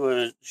into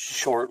a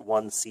short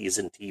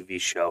one-season TV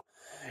show.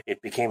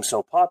 It became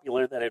so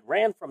popular that it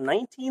ran from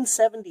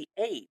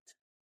 1978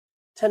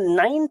 to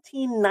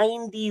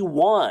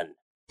 1991.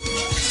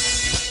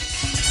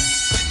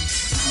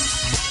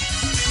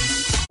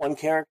 One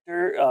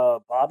character,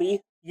 Bobby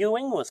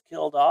Ewing, was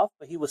killed off,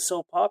 but he was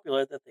so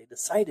popular that they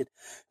decided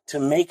to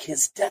make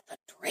his death a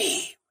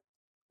dream.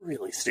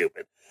 Really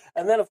stupid.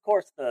 And then, of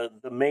course, the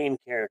main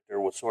character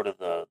was sort of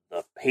the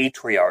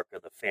patriarch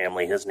of the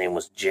family. His name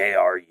was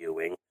J.R.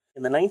 Ewing.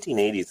 In the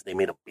 1980s, they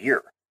made a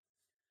beer.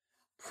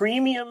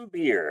 Premium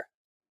beer.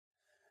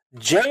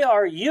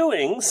 J.R.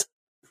 Ewing's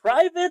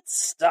Private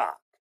Stock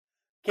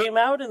came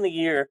out in the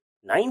year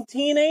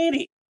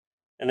 1980.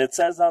 And it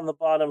says on the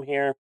bottom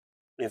here,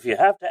 if you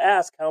have to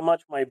ask how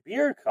much my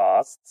beer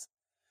costs,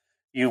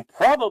 you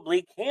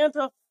probably can't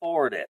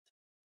afford it.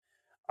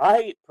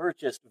 I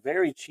purchased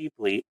very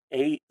cheaply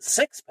a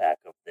 6-pack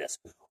of this.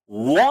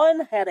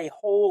 One had a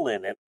hole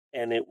in it,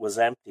 and it was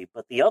empty,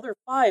 but the other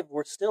 5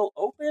 were still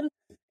open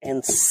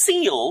and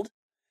sealed.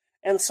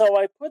 And so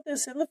I put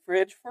this in the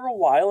fridge for a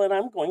while, and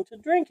I'm going to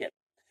drink it.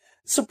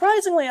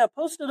 Surprisingly, I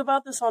posted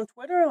about this on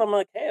Twitter, and I'm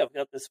like, hey, I've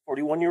got this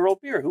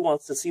 41-year-old beer. Who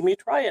wants to see me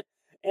try it?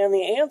 And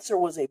the answer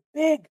was a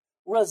big,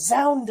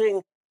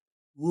 resounding,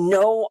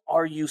 no,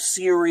 are you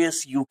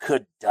serious? You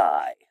could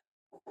die.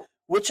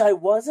 Which I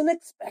wasn't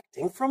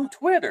expecting from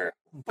Twitter,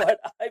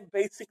 but I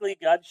basically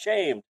got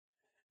shamed.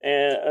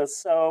 And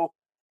so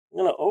I'm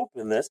going to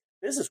open this.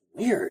 This is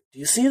weird. Do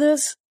you see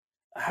this?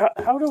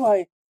 How do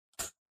I...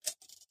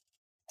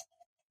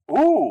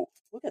 Ooh,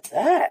 look at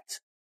that.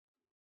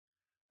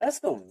 That's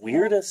the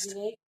weirdest.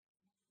 V8?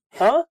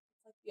 Huh?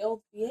 Like the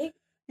old V8?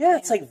 Yeah,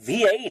 it's like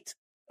V8.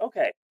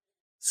 Okay.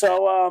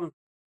 So,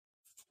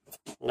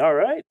 all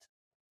right.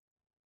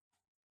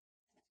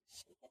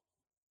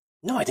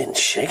 No, I didn't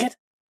shake it.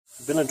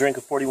 I've been a drink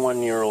of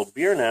 41-year-old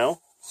beer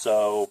now,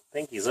 so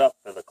pinky's up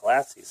for the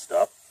classy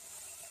stuff.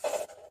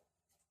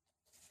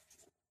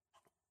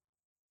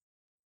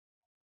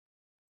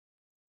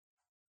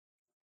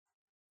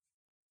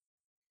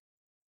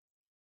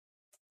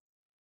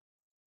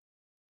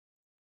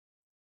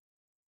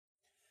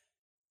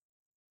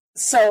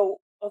 So,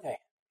 okay.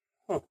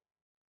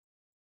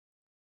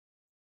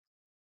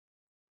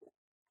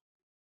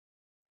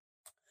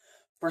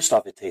 First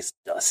off, it tastes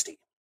dusty.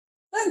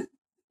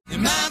 There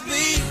might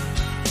be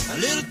a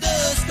little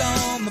dust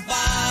on the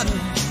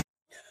bottom.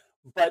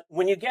 But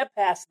when you get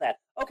past that,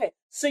 okay,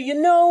 so you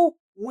know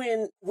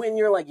when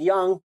you're like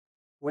young,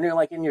 when you're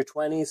like in your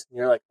 20s, and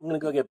you're like, I'm going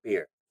to go get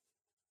beer.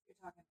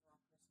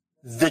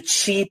 The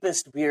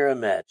cheapest beer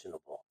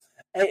imaginable.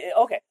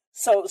 Okay,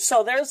 so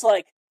there's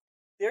like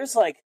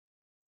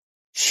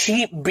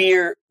cheap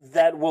beer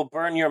that will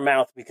burn your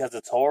mouth because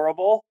it's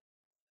horrible.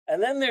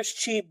 And then there's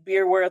cheap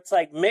beer where it's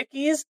like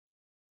Mickey's.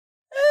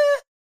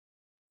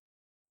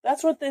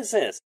 That's what this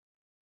is.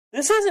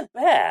 This isn't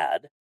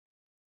bad,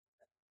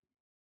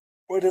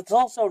 but it's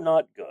also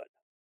not good.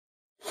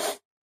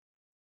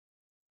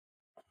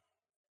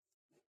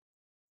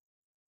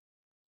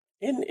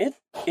 It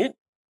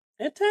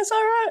tastes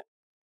all right.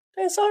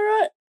 Tastes all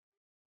right.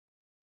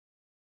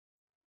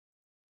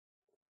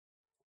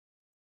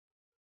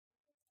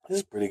 This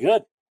is pretty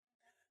good.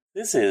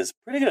 This is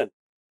pretty good.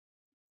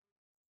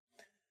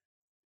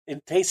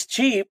 It tastes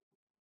cheap.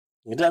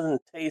 It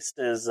doesn't taste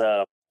as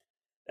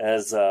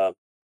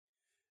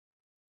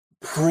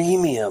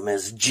premium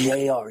as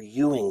J.R.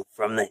 Ewing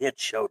from the hit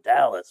show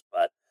Dallas,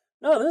 but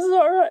no, this is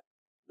all right.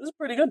 This is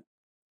pretty good.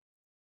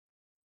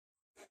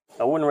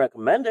 I wouldn't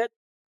recommend it,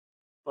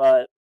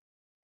 but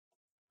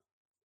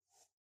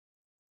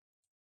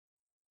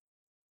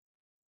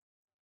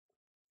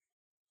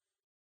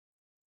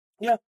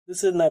yeah,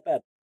 this isn't that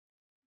bad.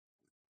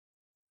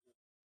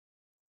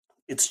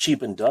 It's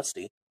cheap and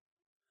dusty,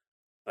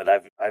 but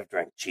I've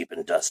drank cheap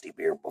and dusty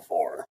beer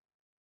before.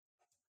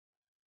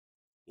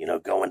 You know,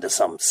 go into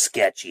some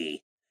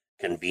sketchy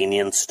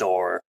convenience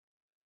store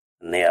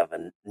and they have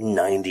a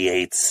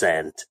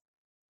 98-cent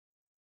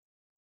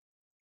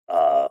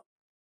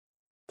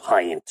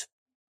pint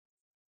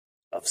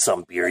of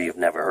some beer you've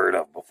never heard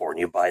of before, and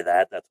you buy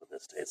that. That's what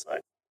this tastes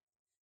like.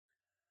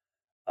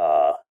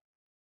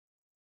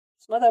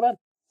 It's not that bad.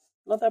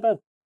 Not that bad.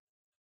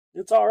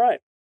 It's all right.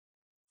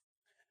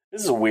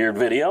 This is a weird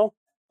video,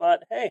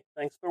 but hey,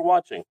 thanks for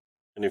watching.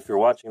 And if you're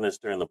watching this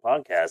during the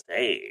podcast,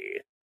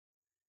 hey,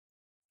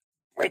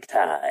 break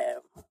time.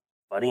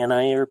 Buddy and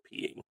I are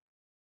peeing.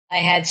 I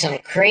had some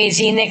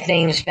crazy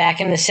nicknames back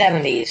in the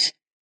 70s,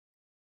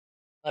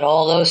 but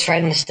all those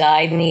friends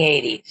died in the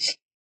 80s.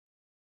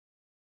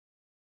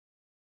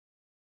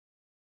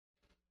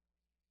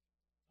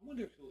 I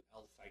wonder who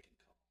else I can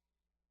call.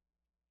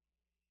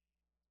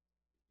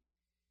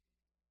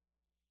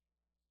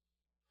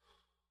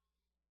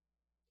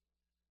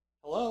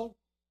 Hello?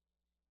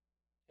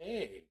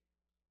 Hey.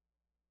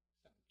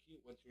 Sound cute.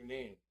 What's your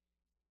name?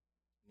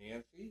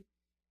 Nancy?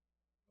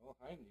 Oh,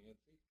 hi,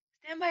 Nancy.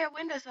 Stand by your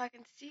window so I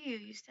can see you.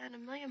 You stand a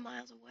million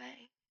miles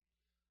away.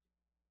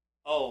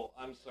 Oh,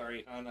 I'm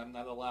sorry, hon. I'm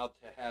not allowed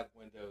to have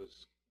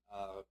windows.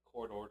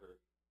 Court order.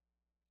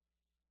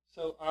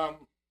 So,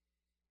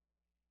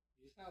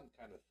 you sound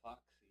kind of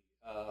foxy.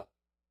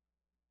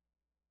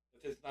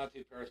 If it's not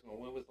too personal,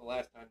 when was the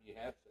last time you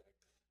had sex?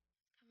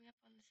 Coming up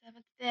on the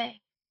 7th day.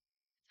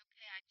 It's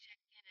okay, I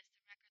checked Guinness.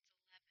 The record's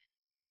 11.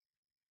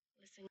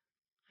 Listen,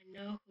 I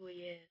know who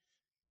he is.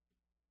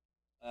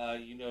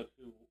 You know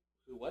who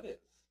what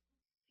is?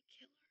 The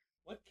killer.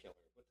 What killer?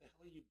 What the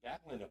hell are you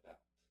babbling about?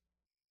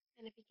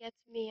 And if he gets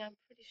me, I'm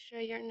pretty sure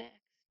you're next.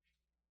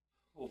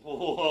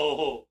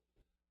 Whoa.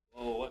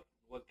 Whoa,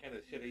 what kind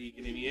of shit are you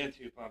getting me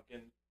into,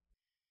 Pumpkin?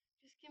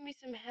 Just give me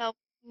some help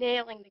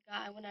nailing the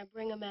guy when I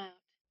bring him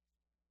out.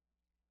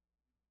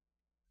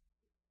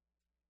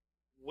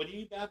 What are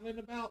you babbling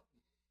about?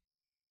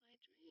 My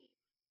dream.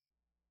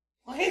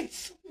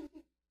 What?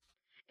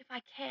 If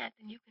I can't,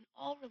 then you can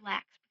all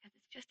relax because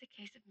it's just a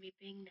case of me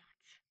being nuts.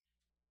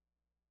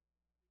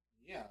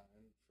 Yeah,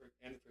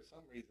 and for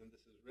some reason,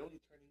 this is really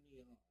turning me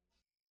on.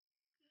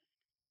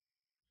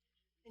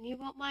 Then you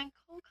won't mind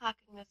cold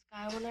cocking this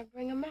guy when I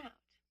bring him out.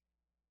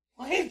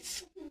 What?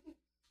 You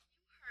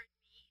heard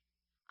me.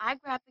 I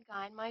grab the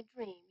guy in my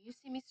dream. You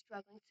see me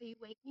struggling, so you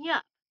wake me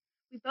up.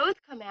 We both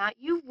come out,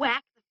 you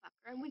whack the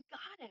fucker, and we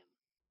got him.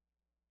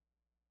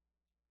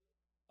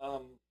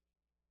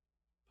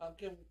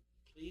 Pumpkin,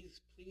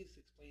 please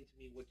explain to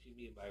me what you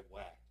mean by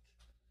whacked.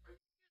 You're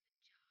the jock.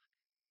 You have a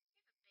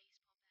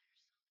baseball bat or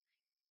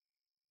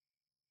something.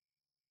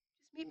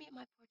 Just meet me at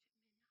my porch at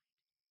midnight.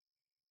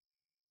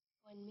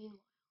 Oh, and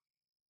meanwhile,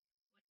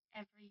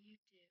 whatever you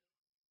do,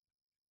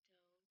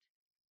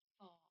 don't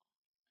fall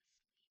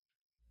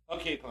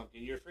asleep. Okay,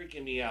 Pumpkin, you're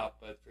freaking me out,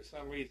 but for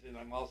some reason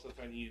I'm also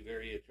finding you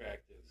very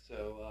attractive.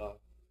 So,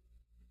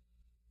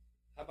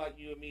 how about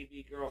you and me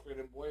be girlfriend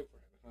and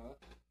boyfriend, huh?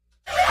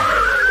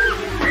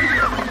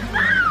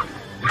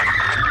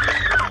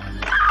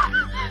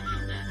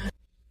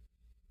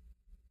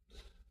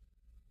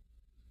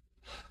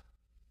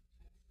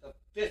 The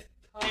 5th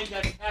time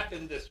that's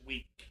happened this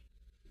week.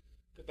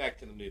 Go back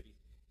to the movie.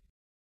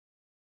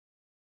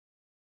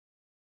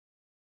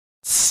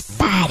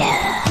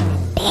 Spider,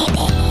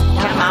 baby.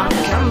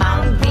 Come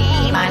on,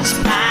 be my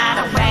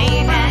spider,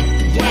 baby.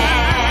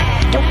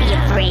 Yeah. Don't be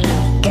afraid,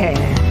 girl.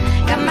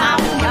 Come on,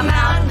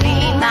 be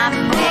my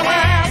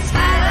baby.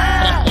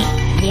 Spider.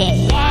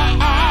 Yeah.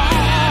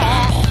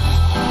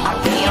 I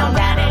feel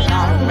daddy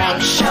long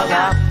neck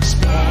sugar.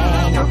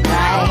 Spin or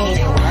bright,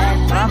 work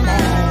for me.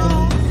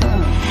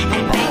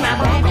 And be my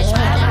baby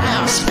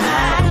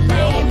spider,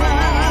 baby.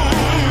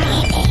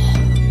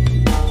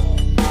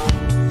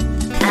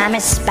 I'm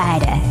a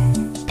spider,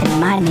 and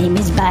my name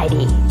is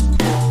Bitey.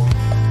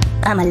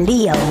 I'm a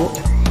Leo,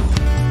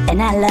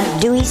 and I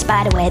love dewy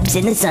spiderwebs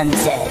in the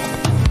sunset,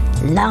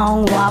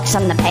 long walks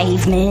on the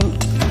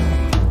pavement,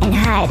 and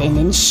hiding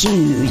in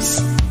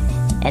shoes.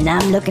 And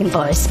I'm looking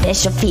for a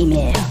special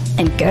female.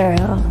 And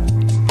girl,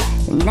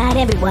 not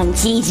everyone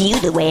sees you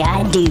the way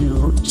I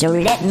do, so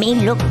let me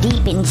look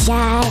deep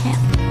inside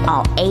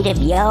all 8 of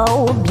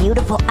your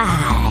beautiful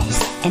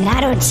eyes. And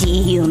I don't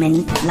see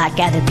human like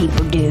other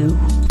people do.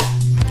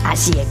 I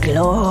see a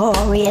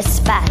glorious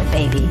spider,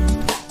 baby.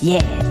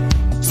 Yeah,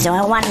 so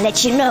I want to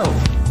let you know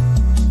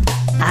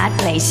I'd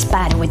play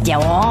spider with you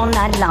all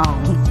night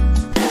long.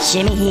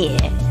 Shimmy here,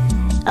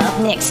 up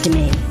next to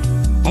me,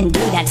 and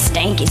do that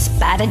stanky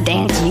spider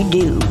dance you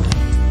do.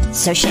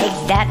 So shake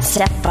that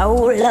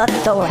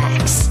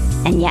cephalothorax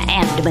and your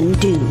abdomen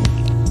too.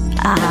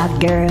 Ah,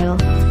 girl,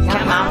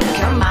 come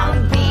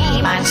on,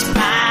 be my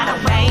spider,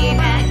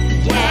 baby.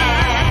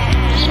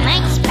 Yeah, be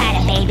my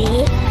spider,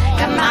 baby.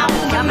 Come on,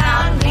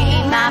 be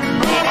my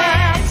baby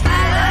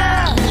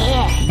spider.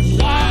 Yeah.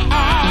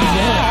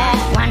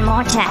 One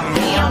more time.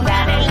 Feel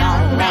daddy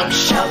long neck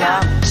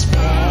sugar.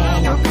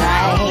 Spin or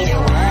bright,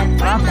 work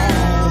for me.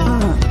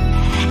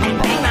 And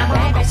be my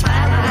baby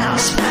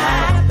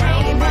spider,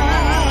 baby.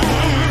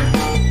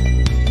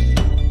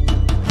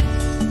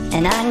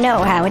 And I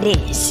know how it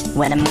is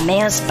when a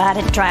male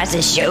spider tries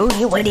to show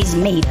you what he's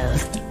made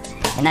of.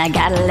 And I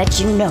gotta let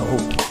you know,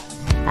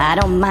 I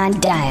don't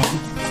mind dying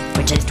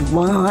for just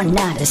one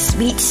night of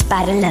sweet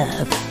spider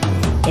love.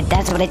 If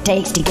that's what it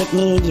takes to get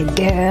near you,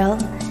 girl.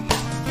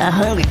 A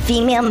hungry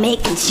female may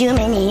consume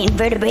any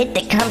invertebrate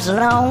that comes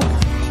along,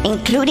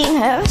 including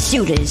her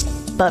suitors.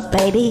 But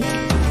baby,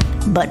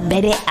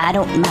 I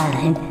don't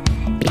mind,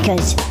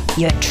 because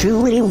you're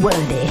truly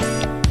worthy.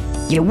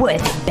 You're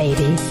worth it,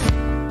 baby.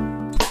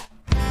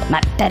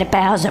 My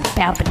pedipals are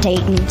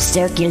palpitating,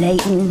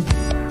 circulating.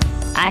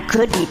 I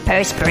could be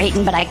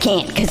perspirating, but I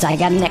can't, cause I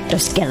got an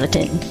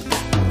ectoskeleton.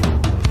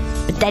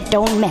 But that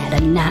don't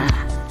matter, nah.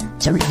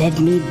 So let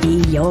me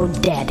be your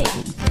daddy,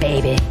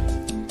 baby.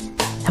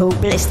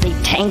 Hopelessly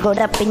tangled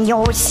up in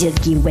your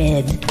silky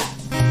web.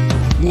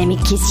 Let me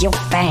kiss your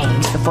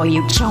fangs before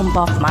you chomp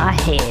off my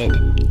head.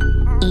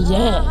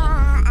 Yeah.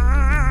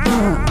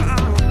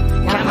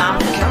 Come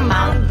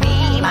on,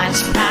 be my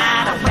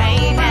spider,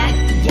 baby.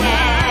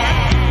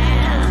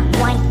 Yeah.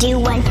 1, 2,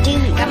 1,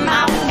 2. Come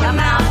on,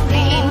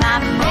 be my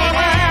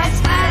baby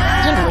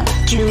spider. You know it's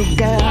true,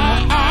 girl.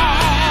 Yeah.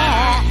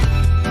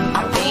 I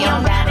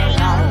feel daddy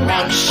long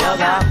neck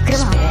sugar.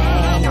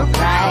 Spin or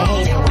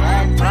bright,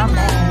 work for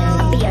me.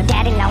 I'll be your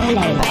daddy long leg.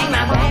 Be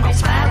my baby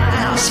spider,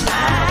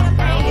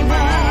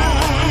 baby.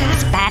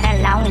 Spider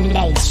long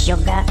legs,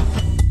 sugar.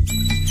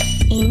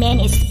 In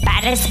many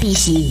spider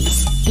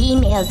species,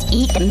 females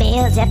eat the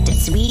males after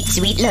sweet,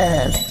 sweet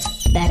love.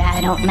 But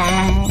I don't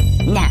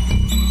mind, nah.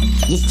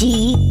 You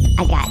see,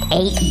 I got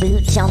 8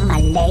 boots on my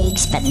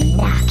legs for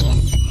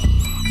knocking.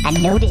 I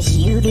notice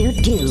you do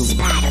too.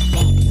 Spider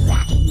baby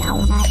rocking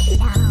all night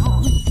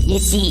long. You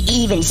see,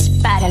 even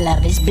spider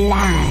love is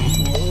blind.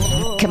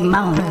 Come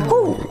on,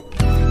 ooh.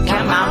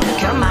 Come on,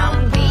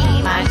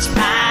 be my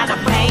spider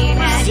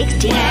baby.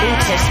 16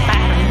 boots of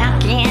spider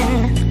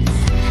knocking.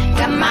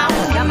 Come on,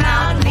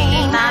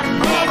 be my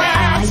baby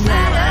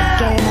spider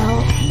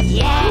girl.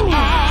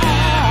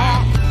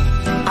 Yeah.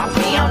 I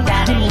feel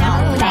daddy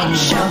long neck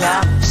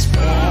sugar.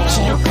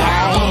 Spin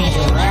bright,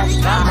 work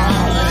for me.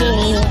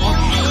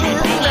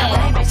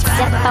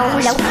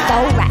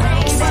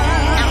 Cephalothorax.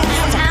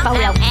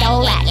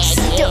 Triple-O-thorax.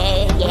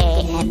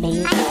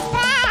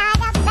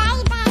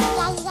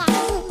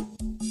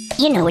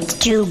 You know it's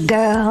true,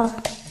 girl.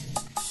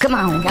 Come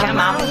on, Come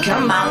on,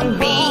 come on,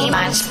 be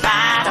my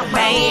spider,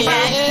 baby.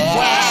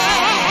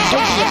 Yeah.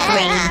 don't be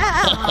afraid.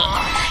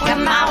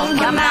 Come on,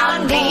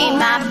 be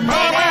my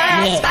baby.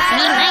 Yeah, be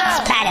my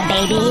spider,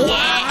 baby.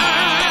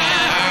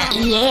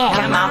 Yeah.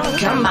 Come on,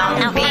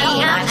 be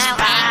my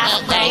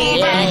spider,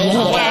 baby.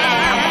 Yeah.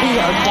 I'll be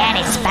your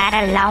daddy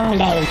spider long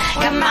leg.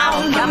 Come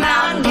on,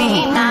 be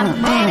my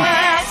baby,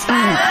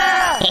 spider.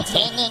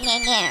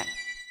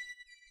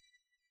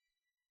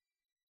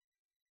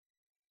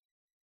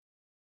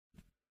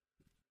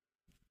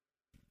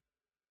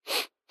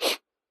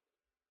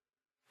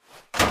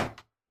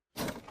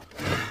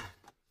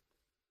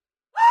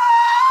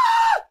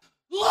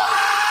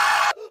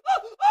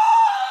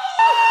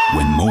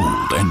 When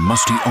mold and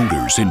musty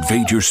odors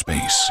invade your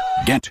space,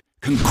 get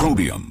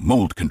Concrobium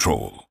Mold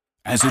Control.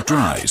 As it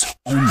dries,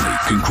 only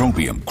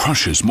Concrobium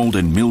crushes mold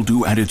and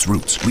mildew at its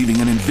roots, leaving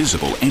an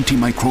invisible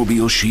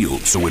antimicrobial shield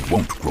so it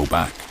won't grow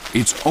back.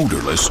 It's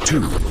odorless,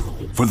 too.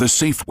 For the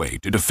safe way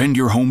to defend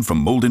your home from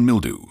mold and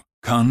mildew,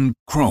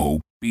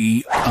 Concrobium.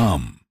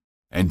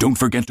 And don't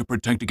forget to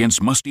protect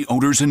against musty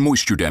odors and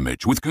moisture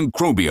damage with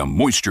Concrobium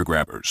Moisture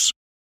Grabbers.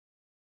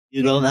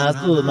 You don't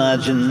have to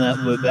imagine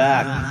that we're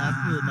back,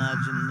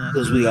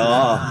 because we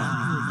are.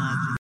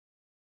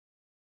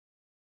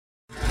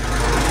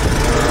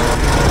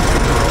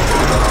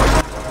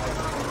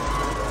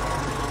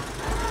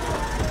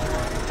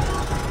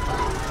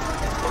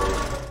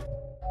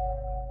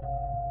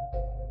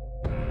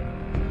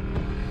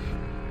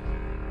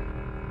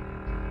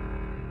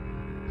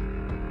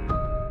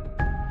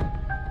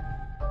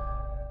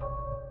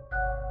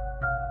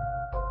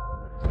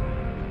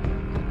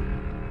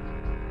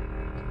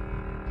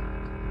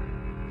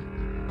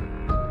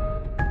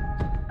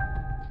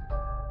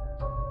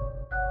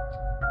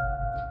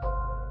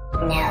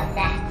 Now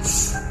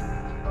that's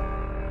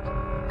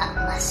a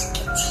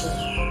musketeer.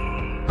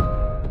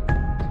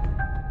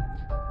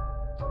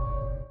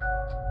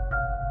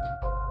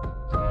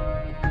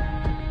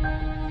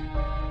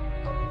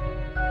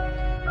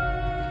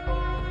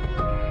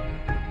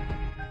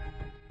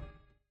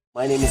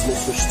 My name is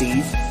Mr.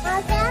 Steve.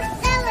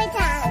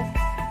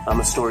 I'm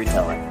a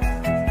storyteller.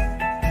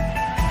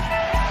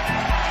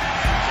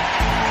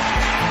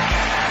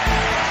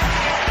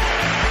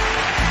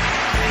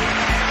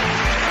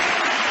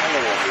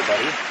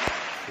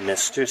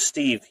 Mr.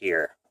 Steve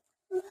here.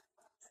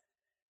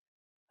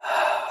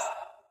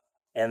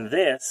 And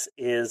this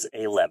is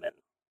a lemon.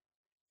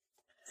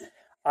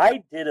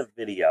 I did a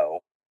video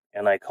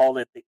and I called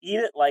it the Eat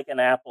It Like an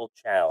Apple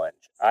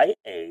Challenge. I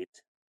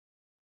ate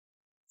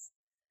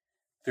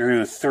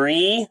through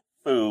 3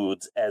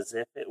 foods as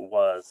if it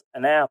was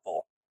an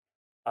apple.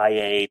 I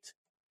ate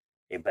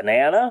a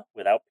banana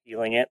without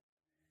peeling it,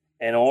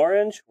 an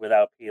orange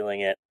without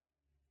peeling it,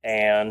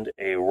 and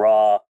a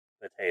raw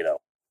potato.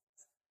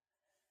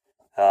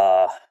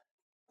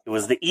 It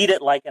was the Eat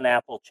It Like an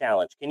Apple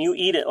Challenge. Can you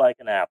eat it like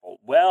an apple?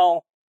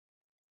 Well,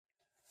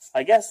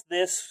 I guess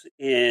this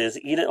is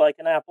Eat It Like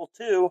an Apple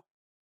too.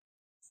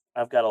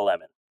 I've got a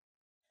lemon.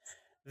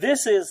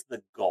 This is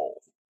the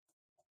goal.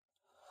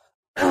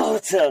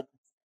 The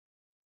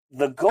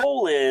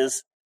goal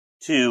is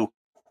to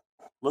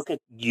look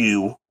at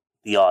you,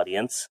 the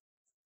audience,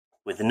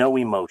 with no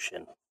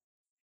emotion.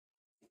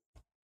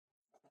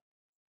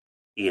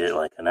 Eat it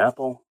like an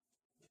apple,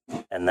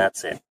 and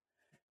that's it.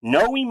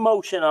 No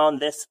emotion on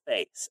this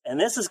face. And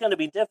this is going to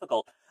be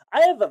difficult.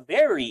 I have a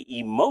very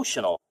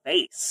emotional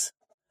face.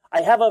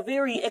 I have a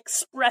very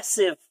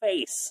expressive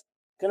face.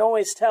 You can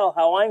always tell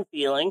how I'm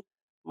feeling.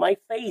 My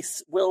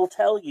face will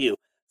tell you.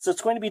 So it's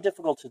going to be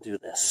difficult to do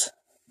this.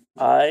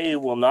 I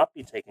will not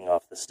be taking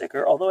off the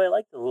sticker, although I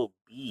like the little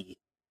bee.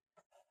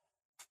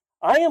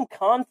 I am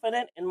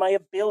confident in my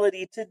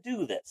ability to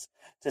do this.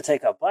 To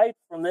take a bite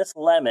from this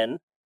lemon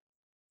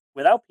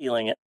without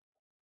peeling it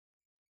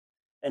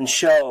and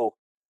show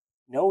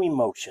no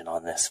emotion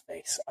on this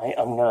face. I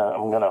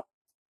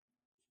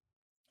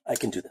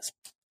can do this.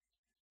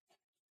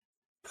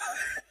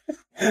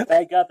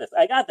 I got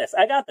this.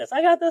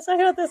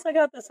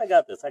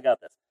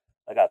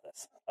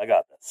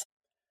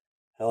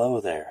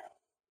 Hello there.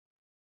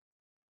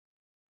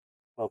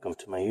 Welcome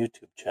to my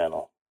YouTube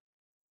channel.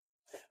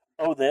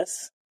 Oh,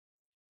 this?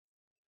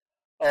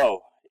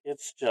 Oh,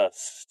 it's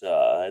just,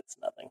 it's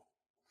nothing.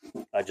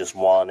 I just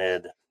want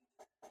a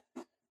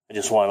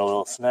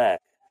little snack.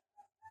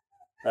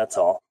 That's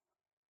all.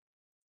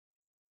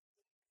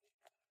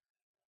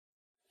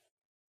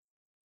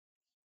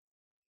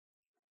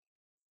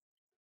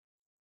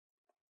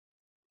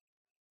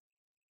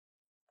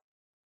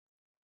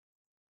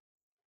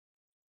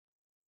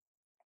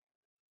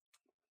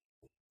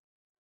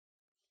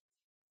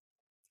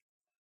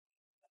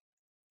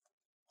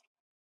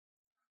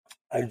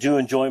 I do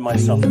enjoy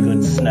myself a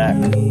good snack.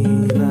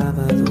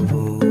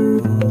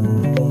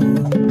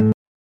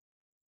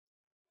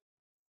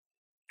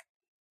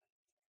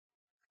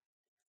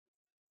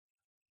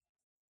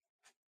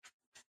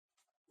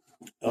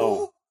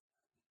 Oh,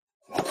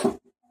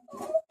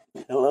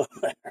 Hello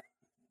there.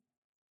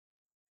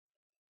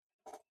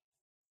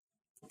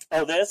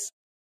 Oh, this?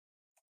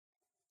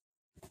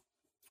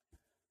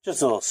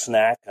 Just a little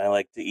snack I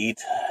like to eat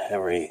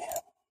every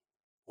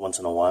once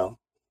in a while.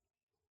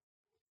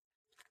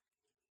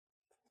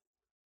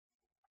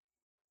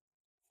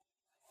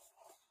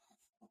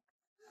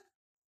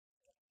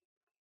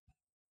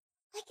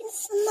 I can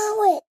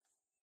smell it.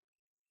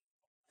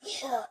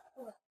 Yeah.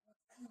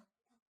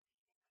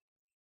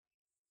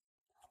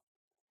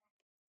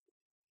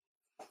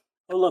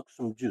 Oh, look,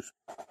 some juice.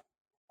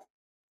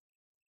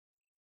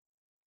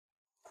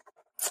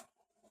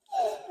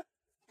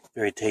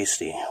 Very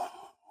tasty.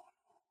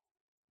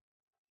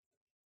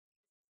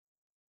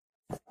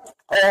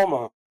 Oh,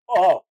 my.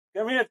 Oh,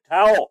 give me a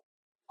towel.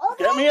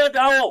 Okay. Get me a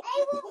towel.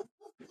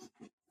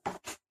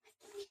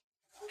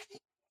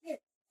 Here.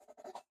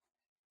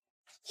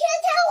 Here's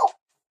a towel.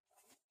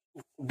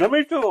 Give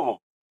me two of them.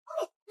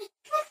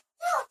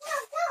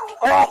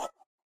 Towel. Oh,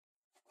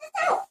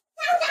 Towel.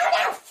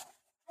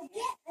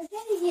 I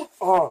get it.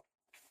 oh,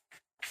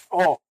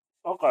 oh,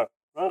 okay.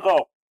 Let's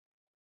go.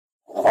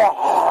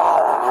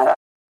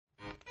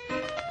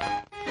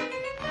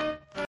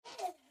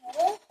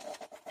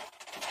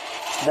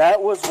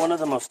 That was one of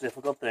the most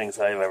difficult things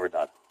I've ever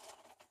done.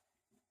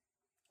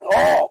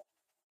 Oh!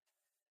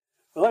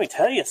 But let me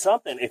tell you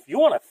something. If you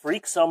want to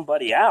freak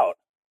somebody out,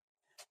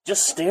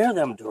 just stare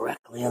them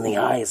directly in the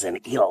eyes and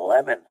eat a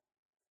lemon.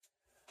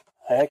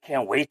 I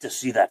can't wait to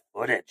see that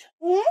footage.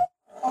 Hmm?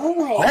 Oh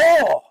my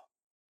Oh!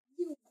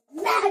 You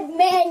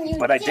madman, you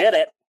But I did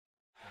it.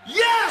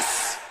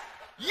 Yes!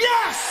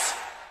 Yes!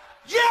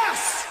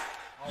 Yes!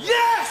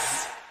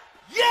 Yes!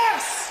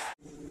 Yes!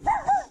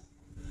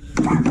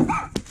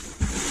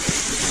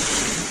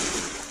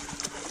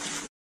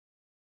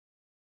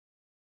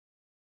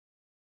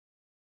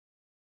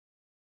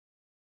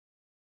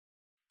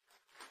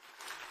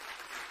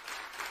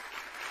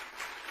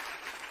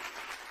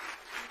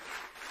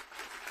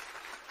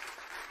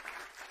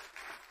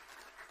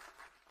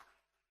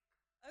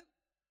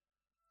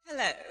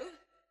 Hello,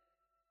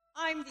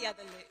 I'm the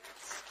other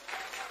Liz.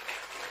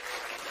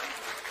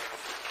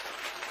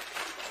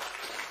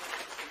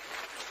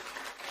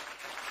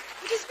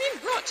 It has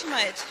been brought to my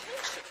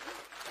attention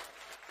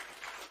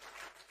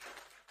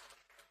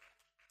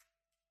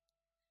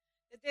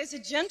that there's a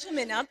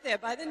gentleman out there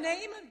by the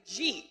name of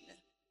Gene.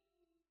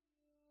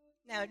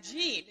 Now,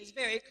 Gene is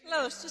very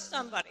close to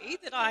somebody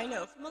that I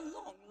know from a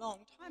long, long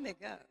time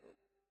ago.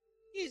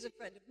 He's a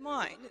friend of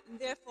mine, and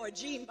therefore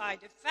Gene, by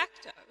de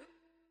facto,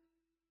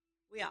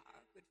 we are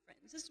good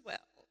friends as well.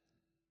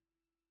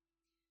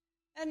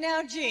 And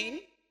now, Jean,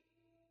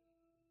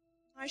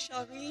 I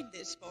shall read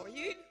this for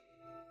you.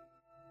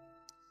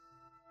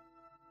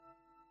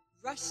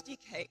 Rusty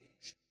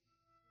Cage.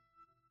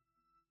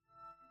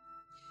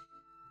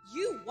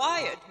 You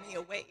wired me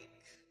awake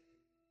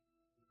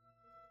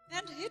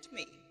and hit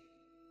me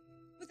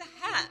with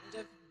a hand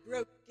of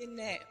broken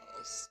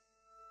nails.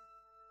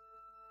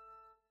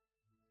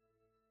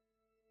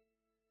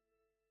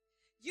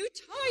 You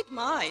tied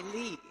my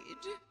lead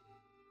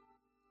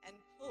and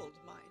pulled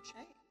my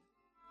chain.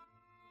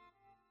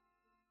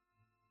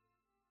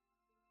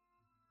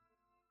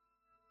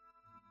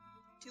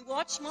 To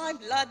watch my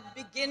blood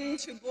begin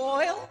to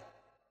boil.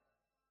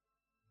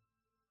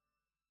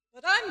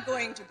 But I'm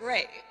going to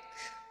break.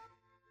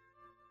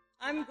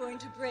 I'm going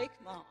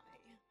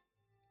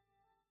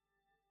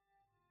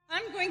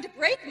to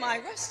break my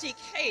rusty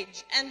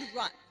cage and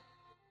run.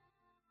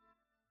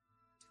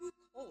 Too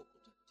cold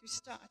to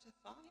start a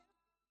fire.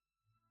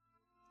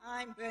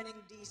 I'm burning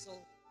diesel,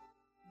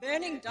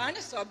 burning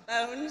dinosaur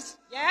bones,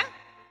 yeah?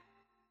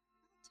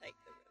 I'll take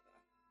the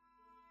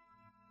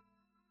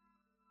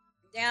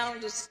river.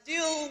 Down to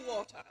still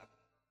water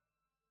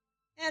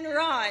and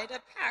ride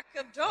a pack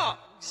of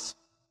dogs.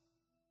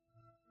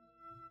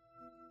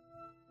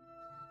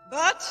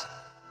 But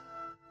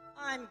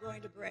I'm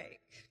going to break.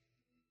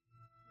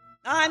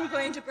 I'm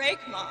going to break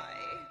my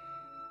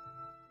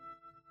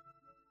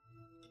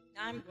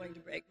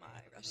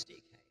rusty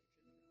cage.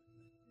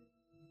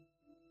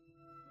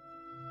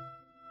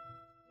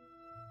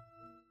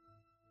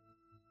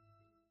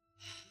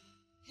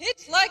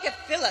 It's like a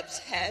Phillips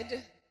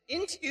head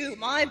into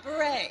my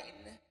brain.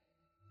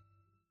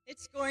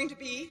 It's going to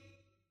be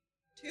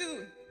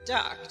too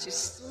dark to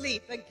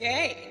sleep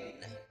again.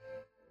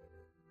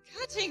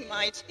 Cutting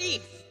my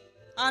teeth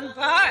on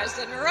bars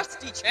and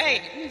rusty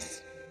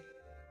chains.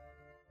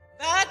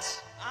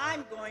 But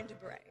I'm going to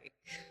break.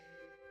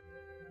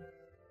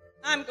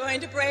 I'm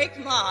going to break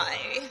my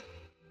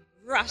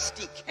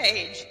rusty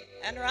cage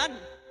and run.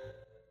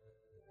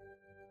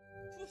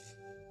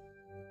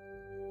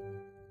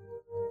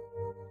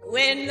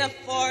 When the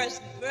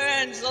forest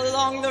burns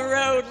along the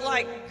road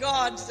like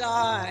God's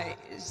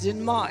eyes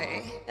in my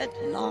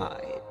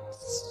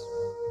headlights.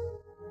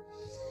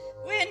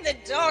 When the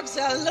dogs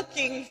are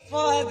looking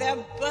for their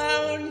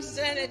bones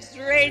and it's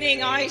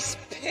raining ice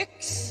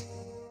picks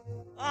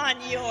on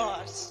your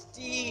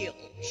steel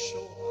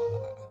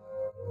shore.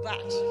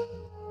 But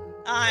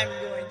I'm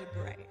going to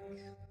break.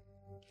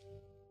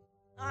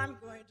 I'm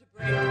going to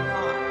break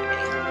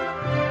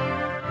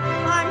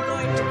I'm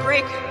going to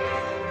break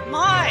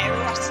my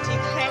rusty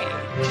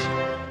cage.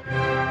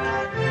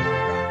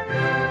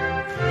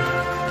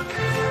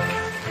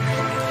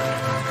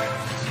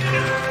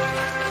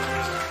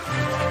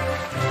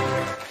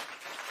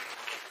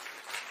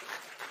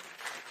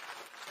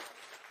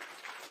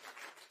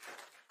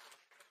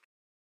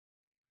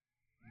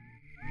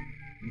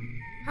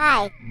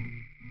 Hi,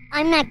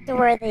 I'm not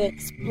Dora the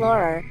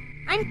Explorer.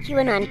 I'm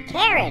QAnon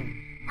Karen.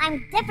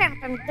 I'm different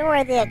from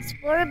Dora the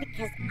Explorer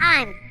because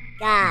I'm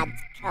God's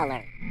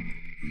color.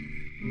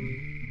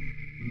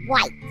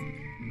 White.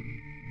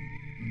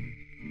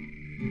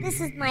 This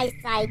is my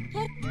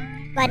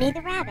sidekick, Bunny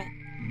the Rabbit.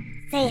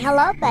 Say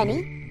hello,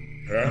 Bunny.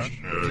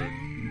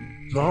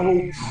 Hashtag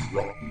Donald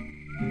Trump.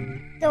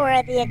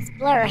 Dora the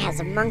Explorer has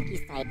a monkey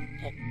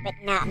sidekick, but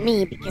not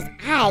me because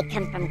I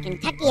come from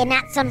Kentucky and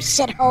not some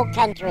shithole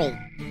country.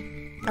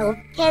 Oh,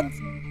 kids,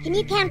 can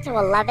you count to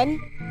 11?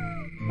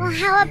 Well,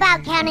 how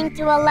about counting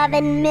to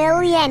 11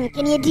 million?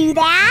 Can you do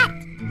that?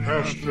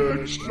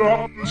 Hashtag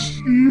Stop the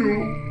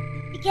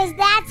Steal. Because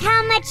that's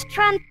how much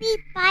Trump beat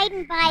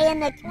Biden by in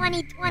the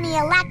 2020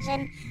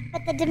 election,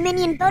 but the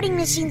Dominion voting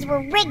machines were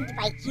rigged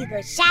by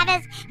Hugo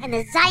Chavez and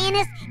the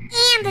Zionists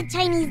and the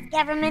Chinese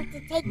government to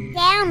take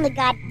down the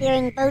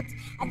God-fearing votes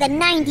of the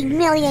 90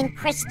 million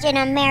Christian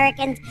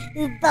Americans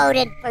who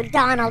voted for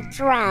Donald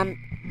Trump.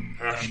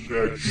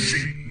 Hashtag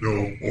sheep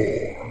no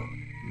more.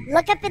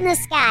 Look up in the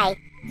sky.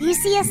 Do you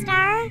see a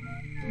star?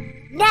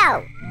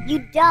 No, you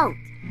don't.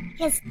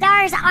 Because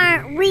stars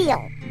aren't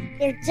real.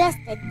 They're just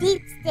a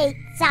deep state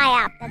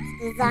psyop that's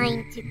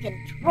designed to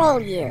control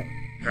you.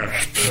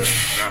 Hashtag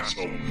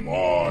NASA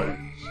lies.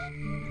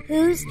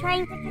 Who's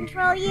trying to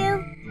control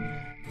you?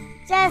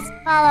 Just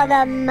follow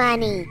the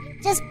money.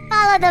 Just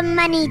follow the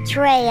money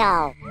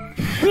trail.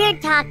 We're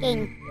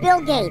talking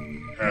Bill Gates.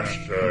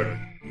 Hashtag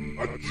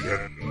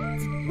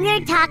agenda.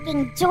 We're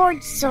talking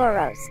George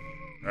Soros.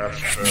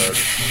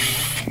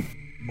 Hashtag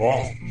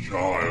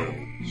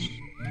Rothschilds.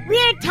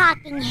 We're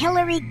talking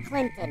Hillary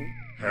Clinton.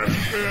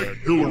 Hashtag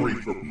Hillary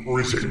for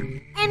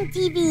prison.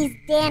 MTV's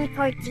Dan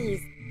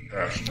Cortese.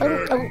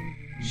 Hashtag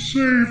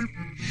Save the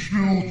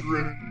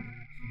children.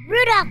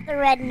 Rudolph the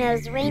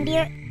Red-Nosed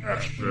Reindeer.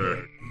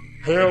 Hashtag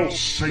Hail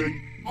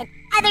Satan. And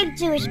other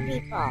Jewish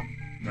people.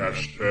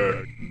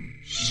 Hashtag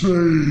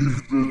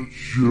Save the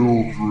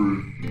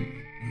children.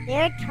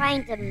 They're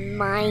trying to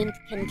mind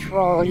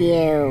control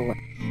you.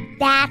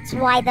 That's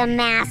why the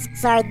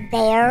masks are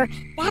there.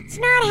 That's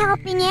not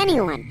helping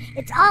anyone.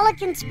 It's all a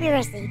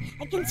conspiracy.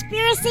 A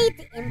conspiracy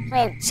to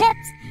implant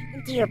chips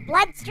into your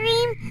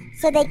bloodstream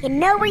so they can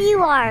know where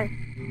you are.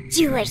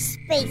 Jewish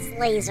space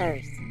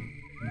lasers.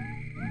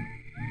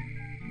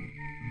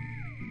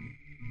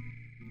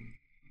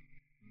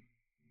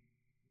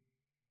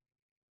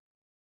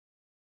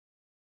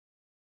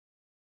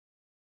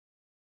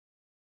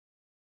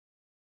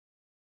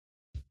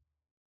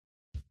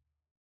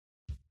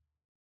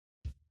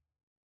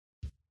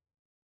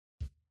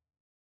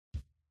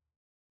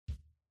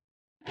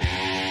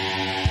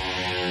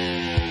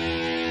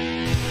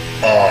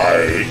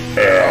 I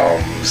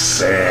am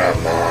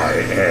Sam, I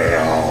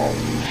am.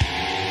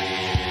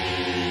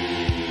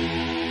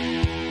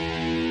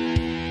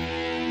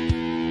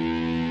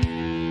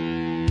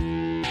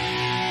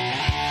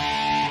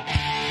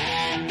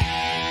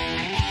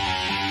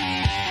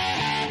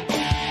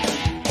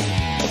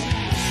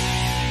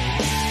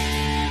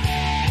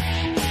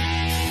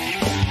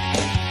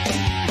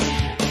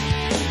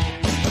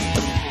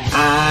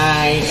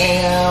 I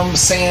am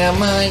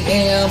Sam, I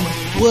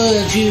am.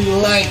 Would you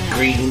like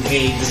green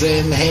eggs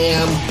and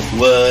ham?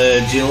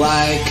 Would you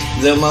like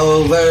them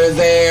over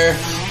there?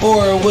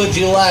 Or would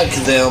you like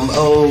them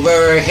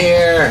over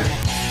here?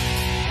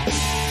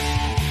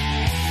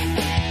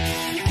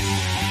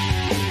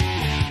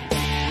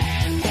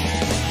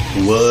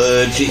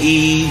 Would you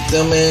eat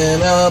them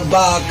in a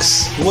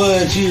box?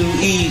 Would you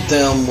eat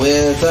them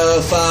with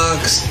a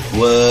fox?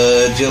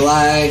 Would you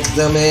like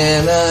them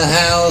in a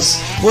house?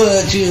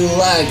 Would you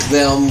like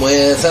them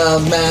with a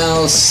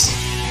mouse?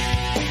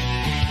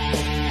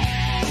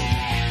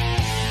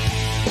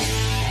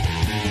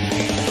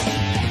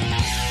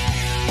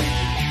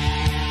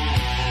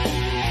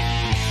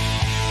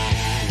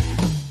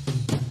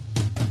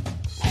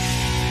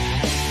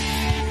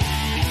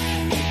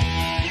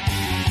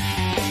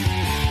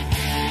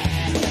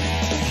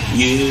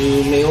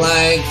 You may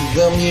like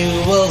them, you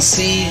will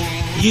see.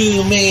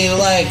 You may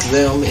like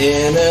them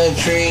in a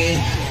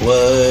tree.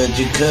 Would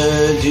you,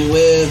 could you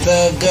with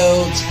a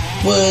goat?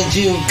 Would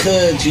you,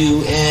 could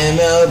you in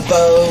a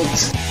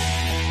boat?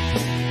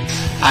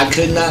 I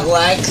could not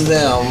like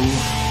them,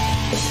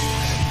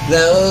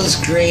 those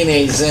green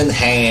eggs and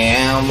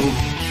ham.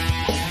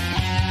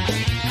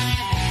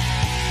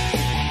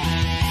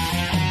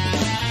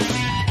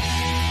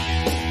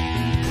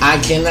 I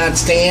cannot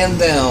stand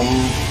them,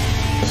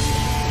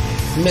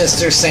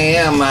 Mr.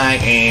 Sam, I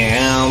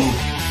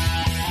am.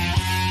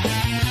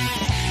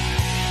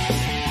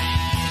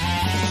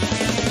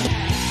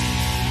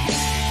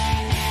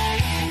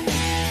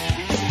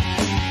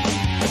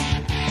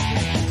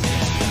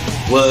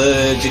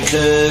 Would you,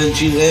 could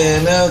you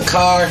in a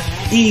car?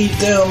 Eat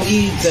them,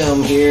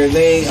 here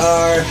they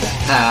are.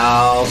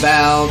 How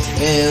about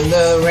in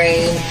the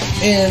rain,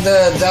 in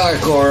the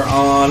dark, or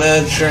on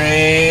a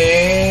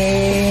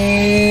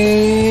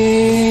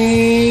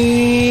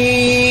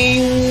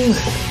train?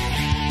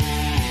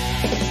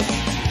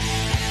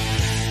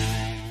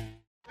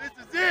 This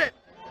is it!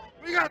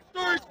 We got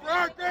stories for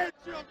our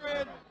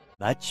grandchildren!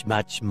 Much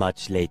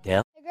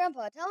later. Hey,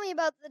 Grandpa, tell me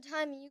about the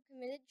time you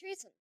committed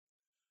treason.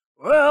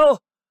 Well,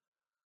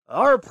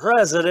 our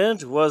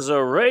president was a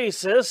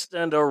racist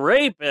and a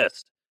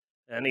rapist,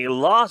 and he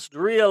lost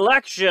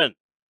re-election.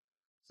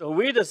 So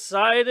we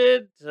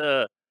decided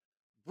to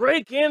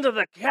break into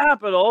the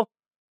Capitol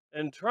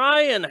and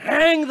try and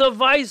hang the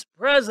vice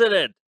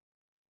president,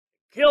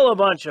 kill a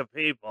bunch of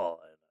people.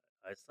 And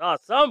I saw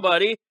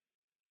somebody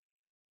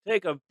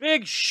take a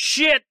big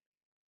shit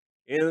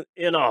in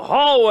a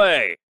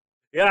hallway.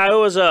 Yeah, it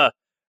was a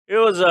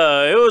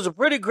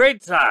pretty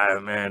great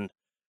time,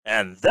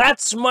 and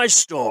that's my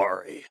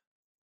story.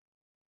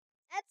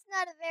 That's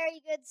not a very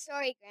good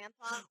story,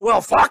 Grandpa.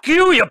 Well, fuck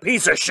you, you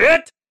piece of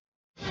shit!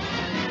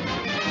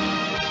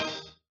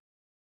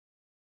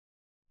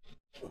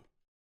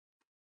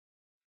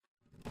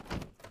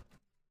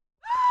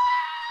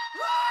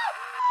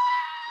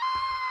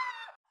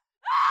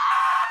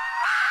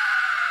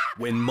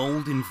 When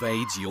mold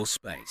invades your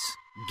space,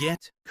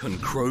 get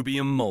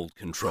Concrobium Mold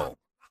Control.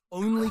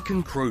 Only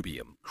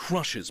Concrobium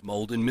crushes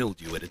mold and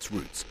mildew at its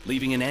roots,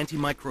 leaving an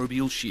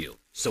antimicrobial shield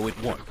so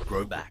it won't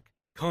grow back.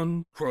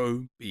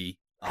 Concrobium.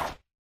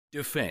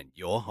 Defend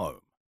your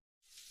home.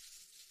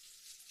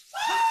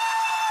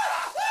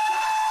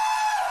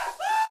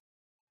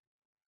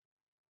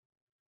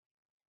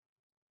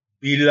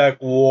 Be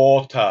like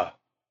water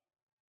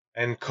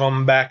and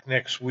come back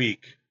next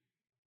week,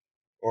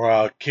 or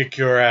I'll kick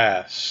your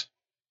ass.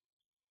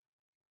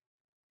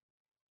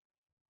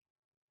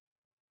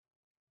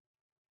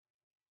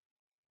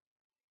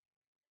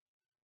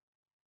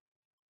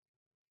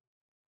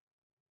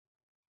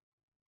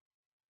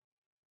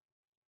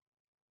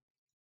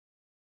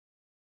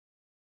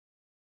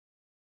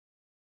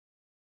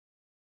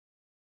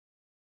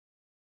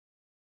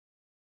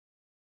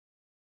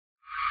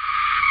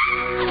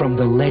 From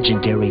the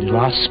legendary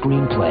Lost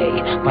screenplay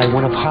by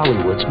one of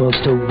Hollywood's most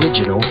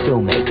original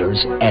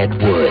filmmakers, Ed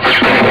Wood.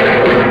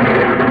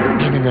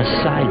 In an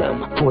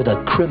asylum for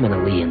the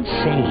criminally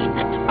insane,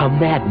 a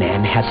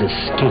madman has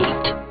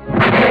escaped.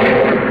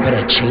 But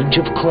a change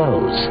of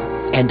clothes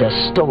and a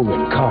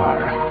stolen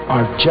car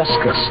are just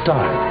the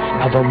start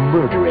of a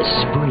murderous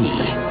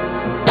spree.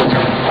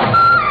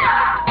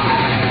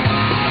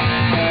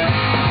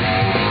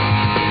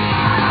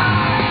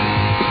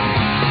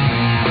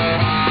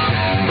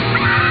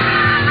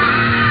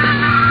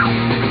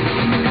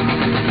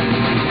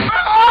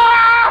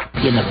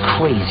 In a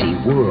crazy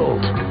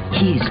world,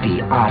 he's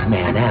the odd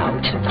man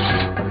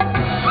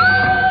out.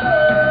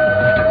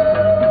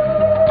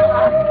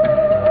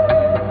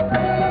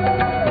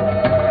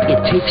 It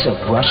takes a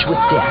brush with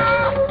death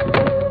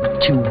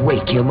to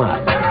wake him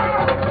up.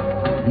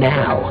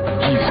 Now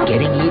he's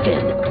getting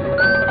even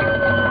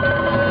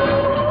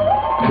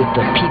with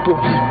the people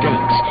he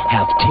thinks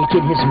have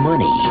taken his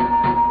money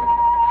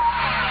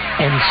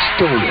and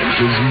stolen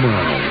his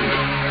mind.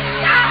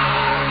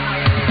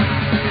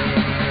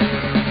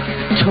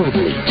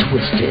 Totally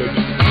twisted.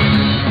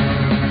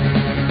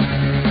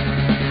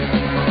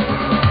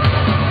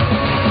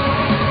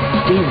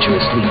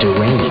 Dangerously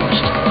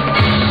deranged.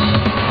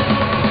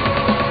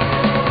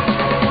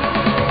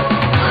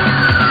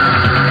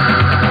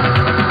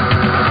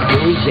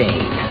 Billy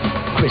Zane,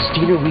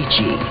 Christina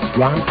Ricci,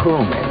 Ron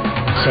Perlman,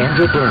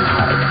 Sandra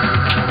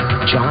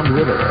Bernhardt, John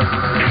Ritter,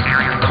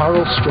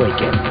 Carl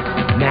Stroiken,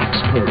 Max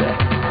Perda,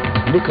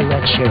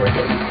 Nicolette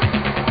Sheridan,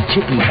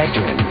 Tippi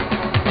Hedren,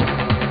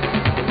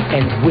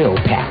 and Will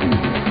Patton.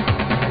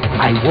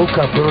 I woke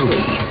up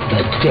early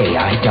the day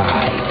I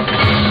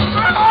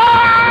died.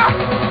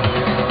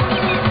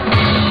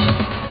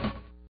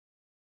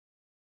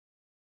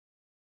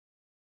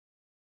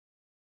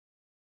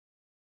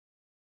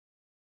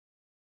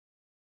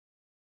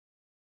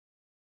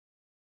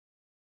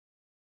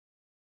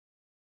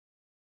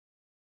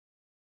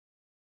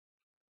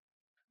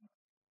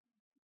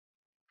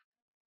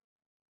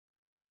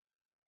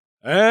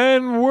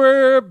 And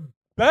we're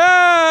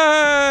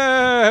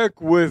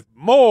back with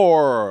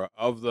more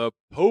of the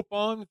Pope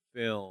on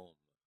Film.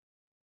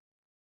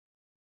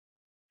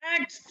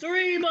 Act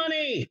 3,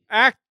 Bunny!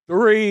 Act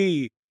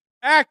 3.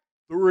 Act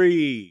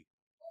 3.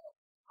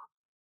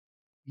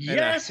 And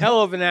Yes! a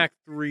hell of an Act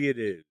 3 it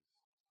is.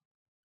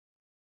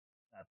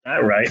 Got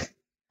that right.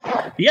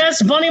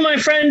 Yes, Bunny, my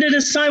friend, it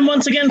is time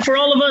once again for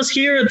all of us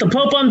here at the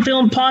Pope on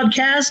Film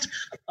podcast,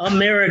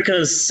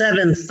 America's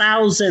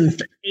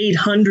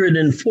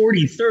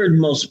 7,843rd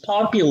most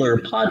popular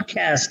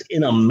podcast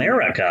in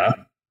America.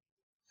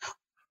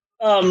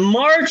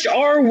 march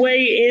our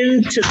way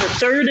into the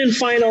third and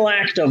final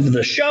act of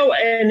the show,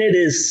 and it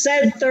is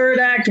said third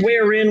act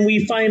wherein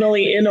we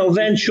finally and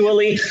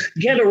eventually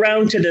get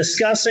around to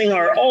discussing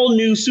our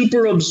all-new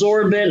super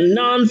absorbent,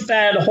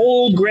 non-fat,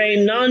 whole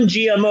grain,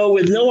 non-GMO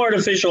with no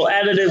artificial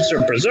additives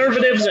or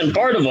preservatives and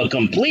part of a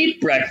complete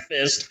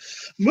breakfast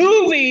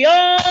movie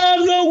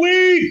of the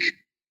week.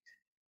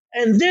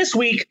 And this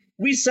week,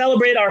 we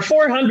celebrate our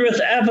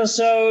 400th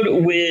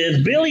episode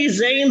with Billy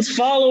Zane's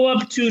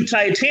follow-up to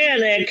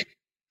Titanic,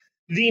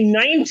 the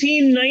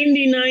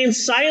 1999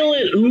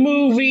 silent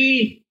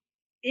movie-ish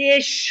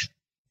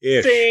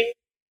thing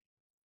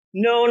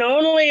known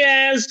only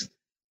as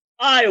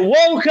I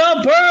Woke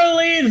Up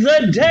Early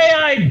the Day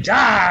I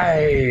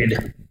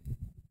Died.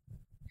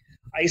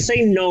 I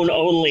say known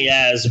only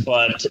as,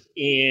 but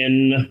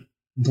in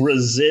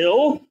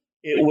Brazil,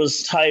 it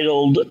was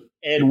titled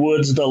Ed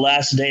Wood's The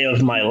Last Day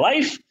of My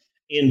Life.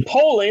 In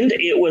Poland,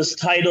 it was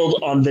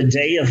titled On the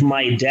Day of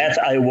My Death,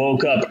 I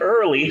Woke Up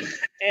Early.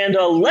 And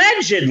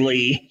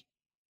allegedly,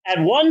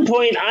 at one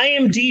point,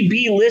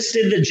 IMDb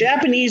listed the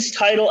Japanese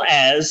title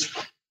as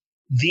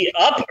The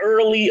Up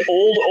Early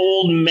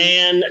Old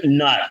Man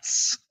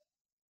Nuts.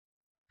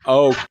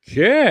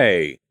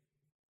 Okay.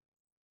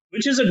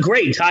 Which is a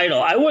great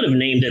title. I would have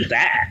named it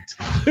that.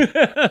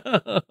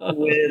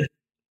 With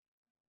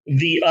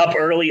The Up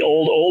Early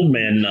Old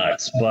Man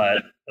Nuts.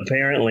 But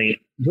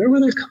apparently, where were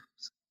their cops?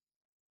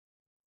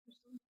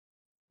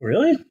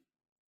 Really?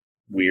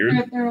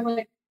 Weird. They're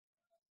like,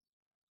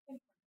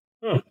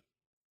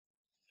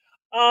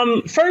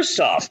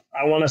 first off,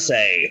 I want to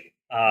say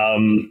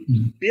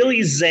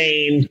Billy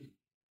Zane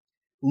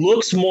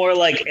looks more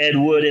like Ed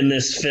Wood in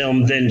this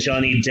film than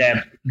Johnny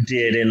Depp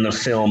did in the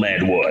film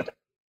Ed Wood.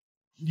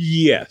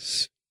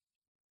 Yes.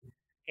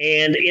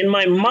 And in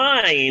my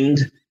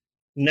mind,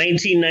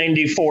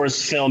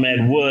 1994's film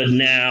Ed Wood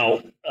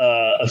now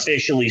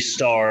officially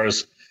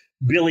stars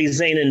Billy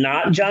Zane and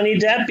not Johnny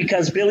Depp,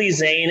 because Billy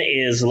Zane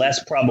is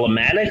less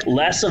problematic,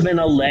 less of an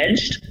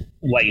alleged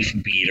wife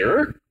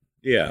beater.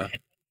 Yeah.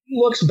 He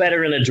looks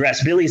better in a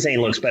dress. Billy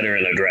Zane looks better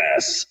in a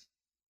dress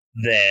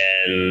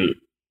than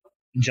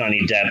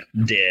Johnny Depp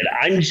did.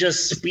 I'm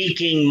just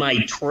speaking my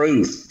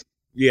truth.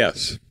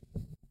 Yes.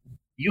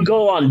 You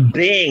go on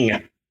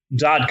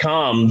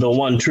Bing.com, the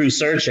one true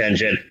search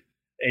engine,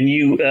 and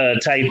you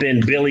type in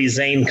Billy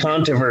Zane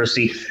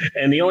controversy,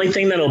 and the only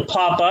thing that'll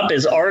pop up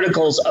is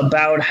articles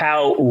about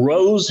how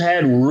Rose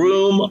had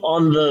room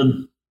on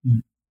the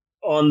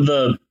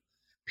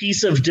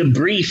piece of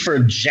debris for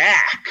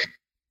Jack.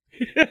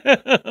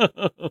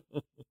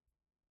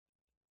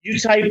 You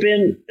type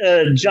in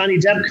Johnny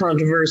Depp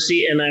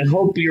controversy, and I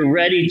hope you're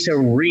ready to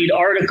read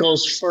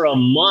articles for a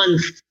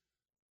month.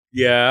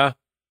 Yeah.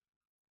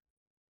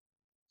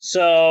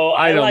 So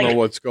I don't know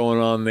what's going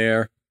on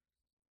there.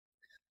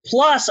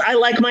 Plus, I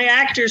like my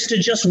actors to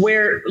just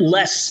wear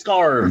less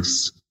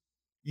scarves.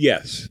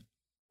 Yes.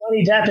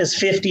 Johnny Depp is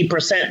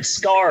 50%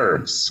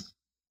 scarves.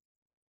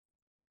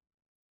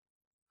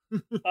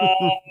 And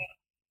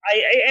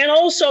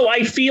also,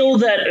 I feel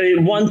that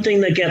one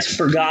thing that gets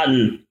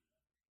forgotten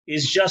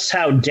is just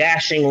how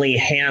dashingly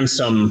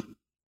handsome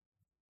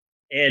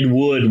Ed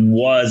Wood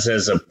was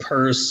as a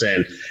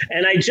person.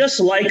 And I just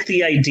like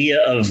the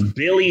idea of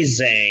Billy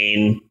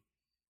Zane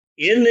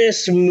in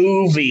this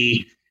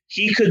movie.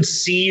 He could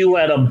see you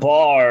at a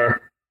bar,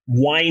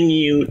 wine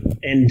you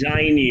and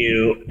dine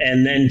you,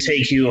 and then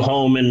take you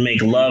home and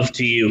make love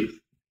to you.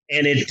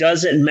 And it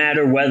doesn't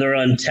matter whether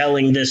I'm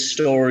telling this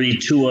story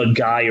to a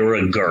guy or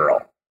a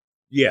girl.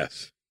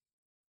 Yes.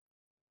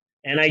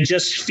 And I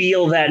just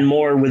feel that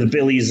more with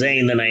Billy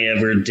Zane than I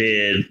ever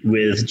did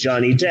with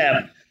Johnny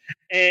Depp.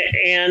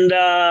 And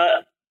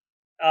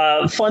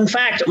fun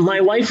fact, my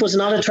wife was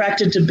not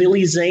attracted to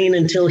Billy Zane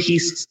until she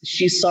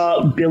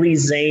saw Billy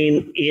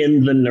Zane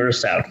in the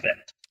nurse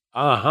outfit.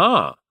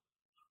 Uh-huh.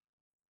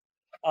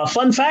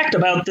 Fun fact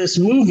about this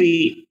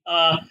movie,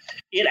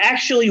 it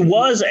actually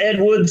was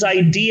Ed Wood's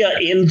idea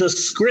in the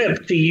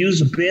script to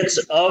use bits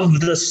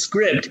of the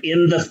script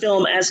in the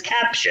film as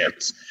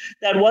captions.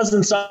 That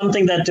wasn't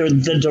something that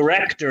the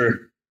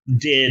director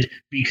did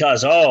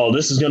because,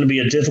 this is going to be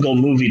a difficult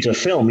movie to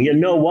film. You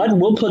know what?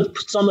 We'll put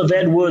some of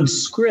Ed Wood's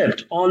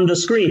script on the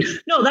screen.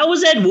 No, that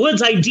was Ed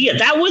Wood's idea.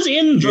 That was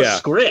in the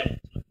script.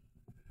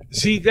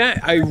 See, that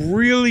I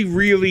really,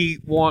 really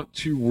want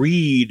to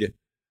read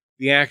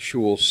the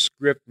actual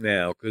script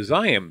now because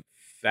I am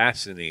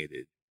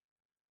fascinated.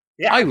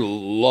 Yeah. I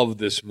love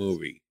this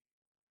movie.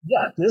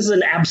 Yeah, this is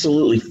an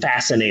absolutely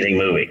fascinating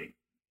movie.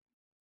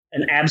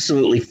 An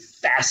absolutely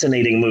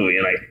fascinating movie,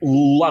 and I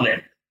love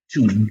it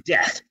to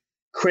death.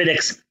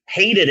 Critics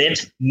hated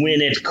it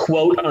when it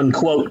quote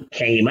unquote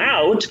came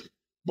out,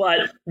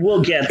 but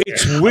we'll get there.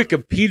 Its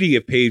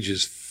Wikipedia page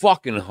is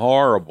fucking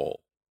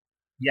horrible.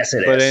 Yes, it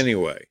is. But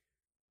anyway.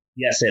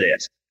 Yes, it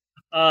is.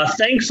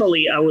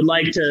 Thankfully, I would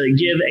like to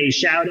give a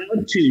shout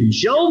out to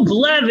Joe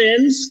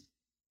Blevins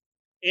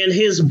and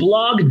his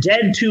blog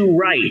Dead to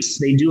Rights.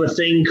 They do a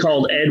thing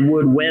called Ed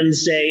Wood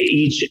Wednesday.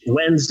 Each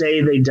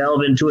Wednesday, they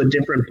delve into a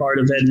different part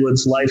of Ed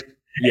Wood's life.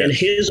 Yes. And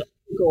his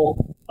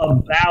article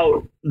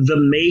about the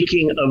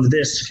making of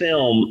this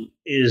film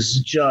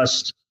is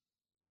just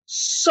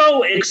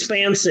so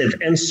expansive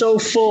and so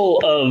full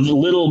of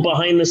little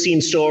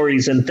behind-the-scenes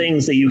stories and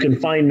things that you can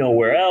find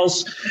nowhere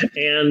else.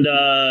 And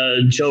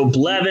Joe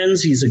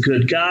Blevins, he's a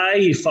good guy.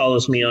 He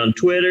follows me on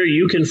Twitter.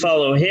 You can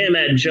follow him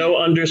at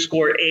Joe_A_Blevins,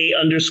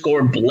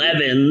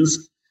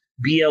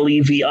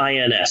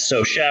 Blevins.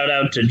 So shout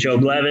out to Joe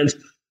Blevins.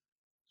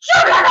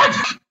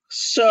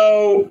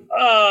 So,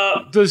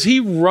 does he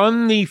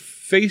run the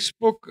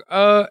Facebook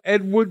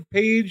Ed Wood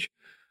page,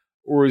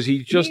 or is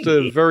he just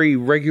a very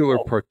regular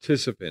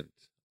participant?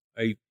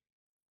 I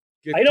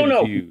don't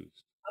know. confused.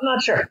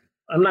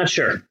 I'm not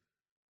sure.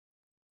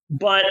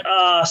 But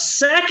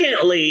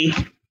secondly,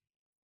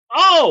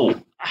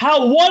 oh,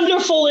 how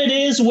wonderful it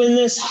is when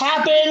this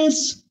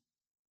happens.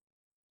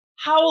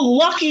 How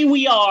lucky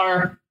we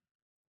are.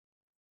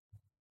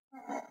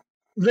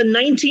 The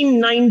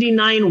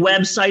 1999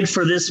 website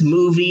for this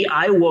movie,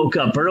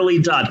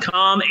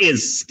 iwokeupearly.com,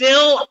 is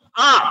still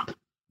up.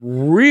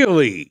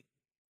 Really?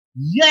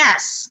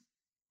 Yes.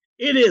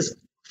 It is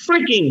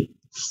freaking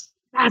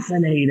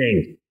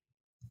fascinating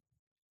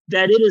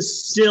that it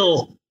is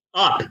still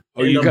up.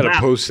 Oh, you got to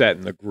post that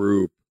in the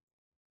group.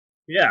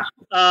 Yeah.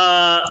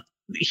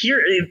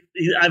 Here,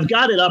 I've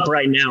got it up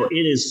right now. It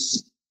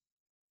is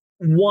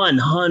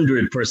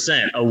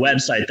 100% a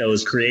website that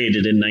was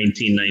created in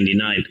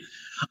 1999.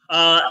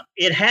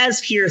 It has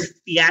here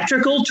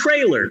theatrical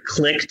trailer,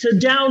 click to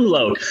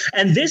download.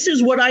 And this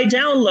is what I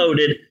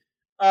downloaded.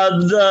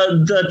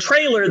 The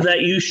trailer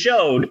that you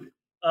showed,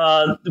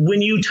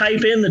 when you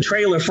type in the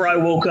trailer for I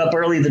Woke Up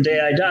Early the Day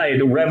I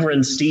Died,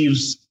 Reverend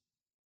Steve's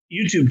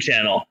YouTube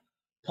channel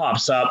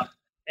pops up.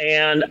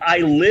 And I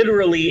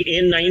literally,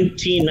 in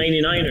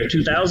 1999 or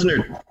 2000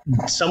 or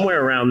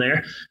somewhere around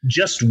there,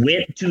 just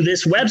went to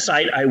this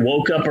website,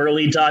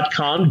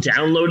 iwokeupearly.com,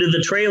 downloaded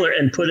the trailer,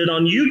 and put it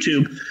on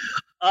YouTube.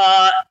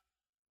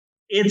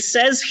 It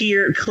says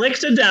here, click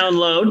to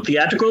download,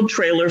 theatrical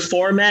trailer,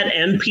 format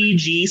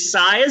NPG,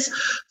 size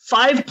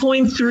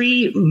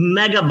 5.3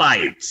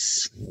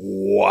 megabytes.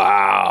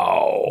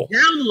 Wow.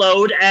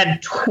 Download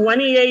at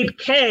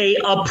 28K,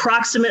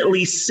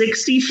 approximately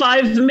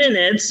 65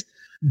 minutes.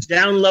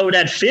 Download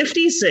at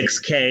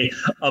 56K,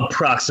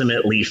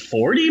 approximately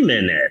 40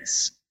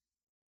 minutes.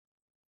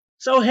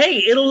 So, hey,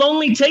 it'll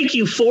only take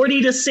you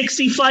 40 to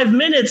 65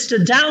 minutes to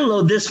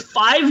download this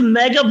 5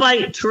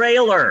 megabyte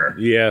trailer.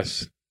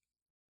 Yes.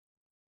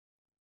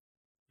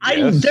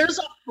 There's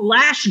a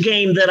Flash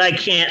game that I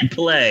can't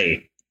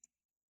play.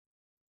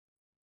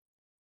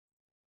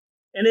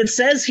 And it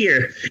says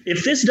here,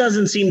 if this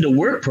doesn't seem to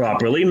work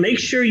properly, make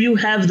sure you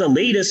have the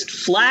latest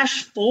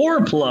Flash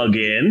 4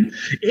 plugin.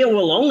 It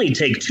will only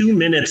take 2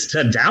 minutes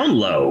to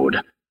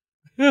download.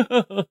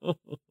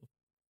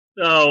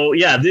 So,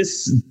 yeah,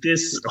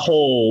 this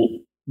whole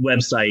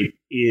website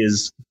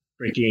is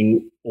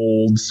freaking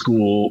old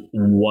school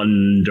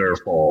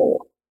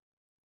wonderful.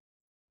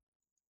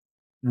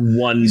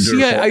 Wonderful.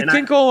 See, I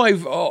think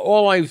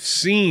all I've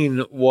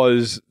seen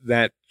was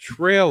that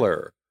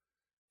trailer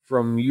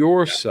from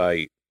your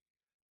site,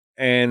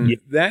 and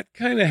that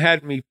kind of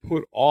had me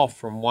put off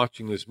from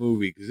watching this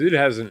movie because it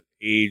hasn't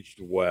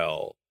aged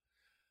well.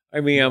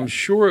 I mean, I'm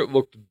sure it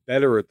looked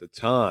better at the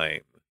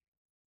time.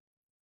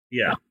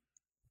 Yeah.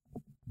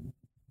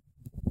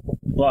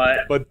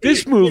 But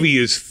this movie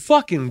is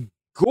fucking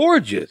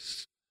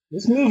gorgeous.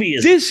 This movie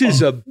is... This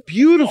is a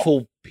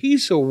beautiful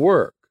piece of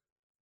work.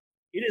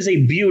 It is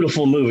a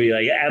beautiful movie.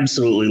 I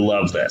absolutely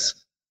love this.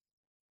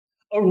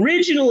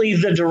 Originally,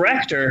 the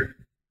director,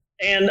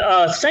 and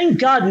thank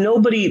God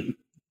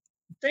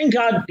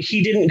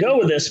he didn't go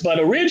with this, but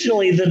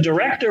originally the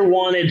director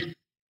wanted...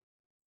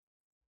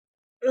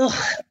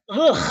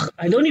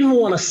 I don't even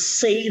want to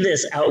say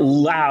this out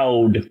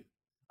loud.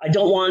 I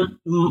don't want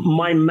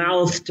my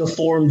mouth to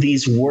form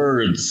these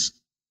words.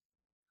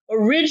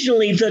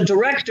 Originally, the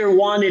director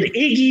wanted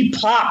Iggy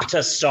Pop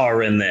to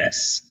star in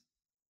this.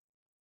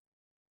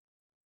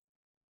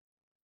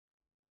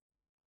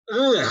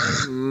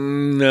 Ugh.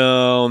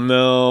 No.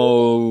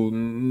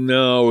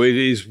 It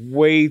is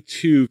way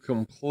too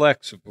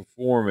complex a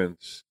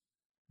performance.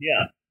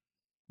 Yeah.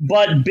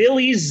 But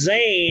Billy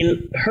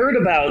Zane heard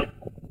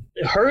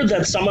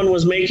that someone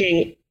was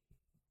making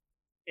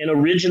an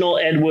original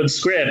Ed Wood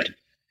script,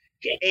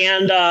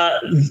 and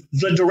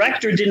the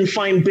director didn't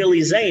find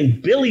Billy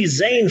Zane. Billy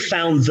Zane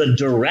found the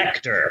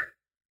director.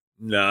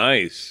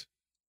 Nice.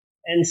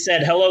 And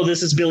said, hello,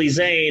 this is Billy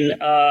Zane.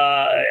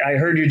 I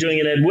heard you're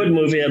doing an Ed Wood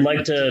movie. I'd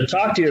like to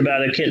talk to you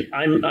about it.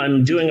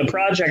 I'm doing a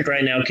project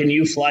right now. Can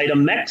you fly to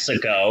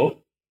Mexico?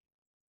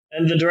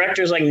 And the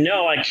director's like,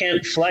 no, I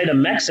can't fly to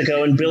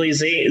Mexico. And Billy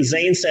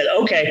Zane said,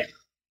 okay,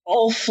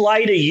 I'll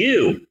fly to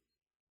you.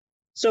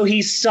 So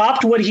he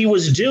stopped what he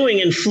was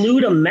doing and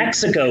flew to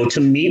Mexico to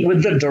meet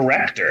with the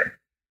director.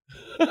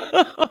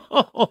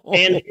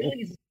 And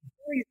Billy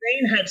Billy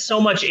Zane had so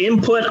much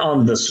input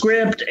on the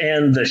script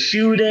and the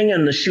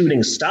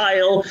shooting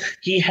style.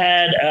 He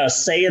had a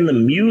say in the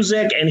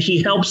music, and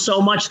he helped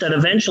so much that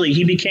eventually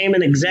he became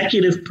an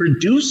executive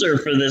producer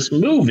for this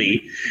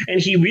movie, and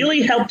he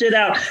really helped it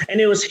out.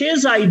 And it was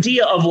his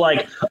idea of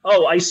like,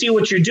 oh, I see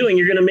what you're doing.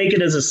 You're going to make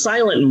it as a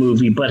silent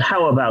movie, but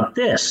how about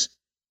this?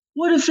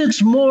 What if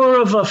it's more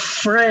of a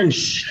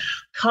French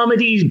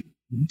comedy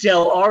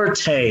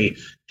dell'arte,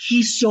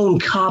 Keystone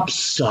Cop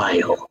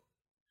style?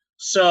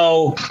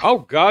 So,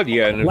 oh god,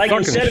 yeah, and it like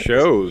fucking said,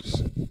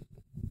 shows.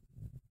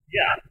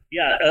 Yeah.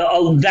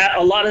 A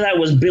lot of that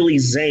was Billy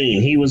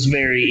Zane.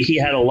 He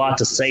had a lot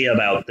to say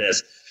about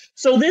this.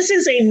 So this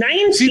is a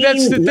 1999. See,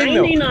 that's the thing,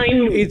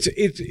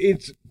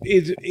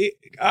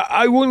 though.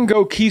 I wouldn't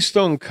go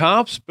Keystone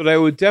Cops, but I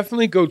would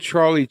definitely go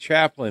Charlie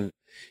Chaplin.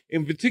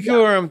 In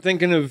particular, I'm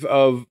thinking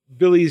of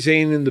Billy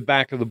Zane in The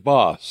Back of the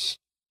Bus.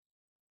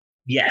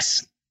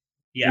 Yes.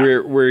 Yeah.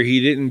 Where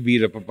he didn't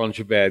beat up a bunch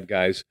of bad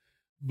guys.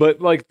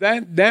 But like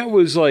that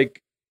was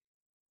like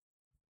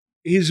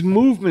his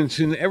movements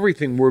and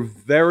everything were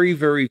very,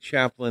 very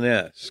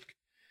Chaplin-esque.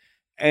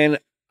 And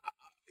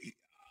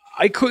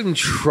I couldn't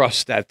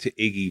trust that to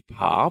Iggy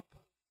Pop.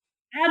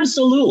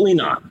 Absolutely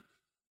not.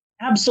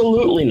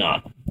 Absolutely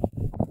not.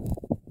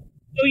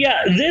 So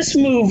yeah, this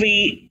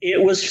movie,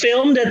 it was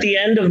filmed at the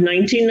end of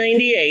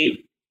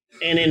 1998,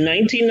 and in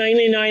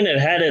 1999 it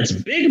had its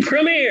big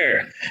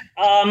premiere.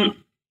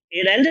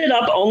 It ended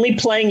up only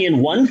playing in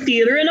one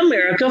theater in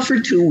America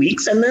for 2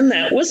 weeks, and then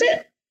that was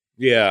it.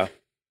 Yeah.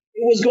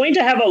 It was going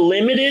to have a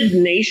limited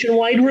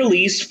nationwide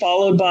release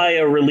followed by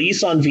a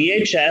release on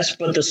VHS,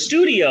 but the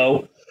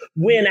studio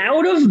went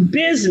out of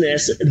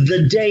business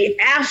the day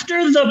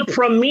after the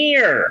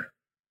premiere.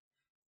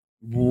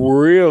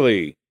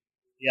 Really?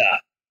 Yeah.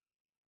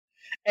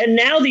 And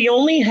now the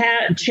only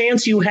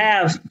chance you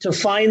have to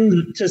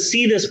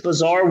see this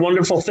bizarre,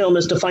 wonderful film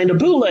is to find a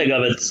bootleg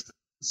of it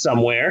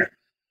somewhere.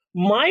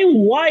 My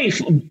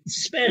wife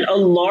spent a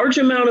large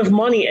amount of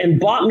money and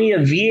bought me a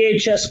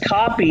VHS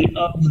copy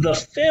of the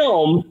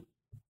film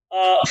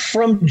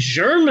from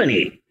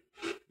Germany.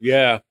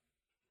 Yeah.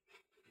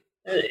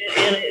 And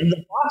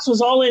the box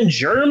was all in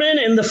German,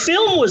 and the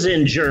film was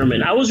in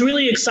German. I was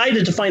really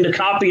excited to find a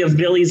copy of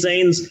Billy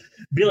Zane's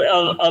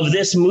of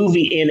this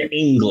movie in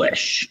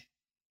English,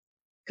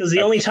 because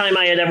the only time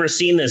I had ever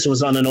seen this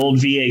was on an old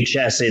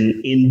VHS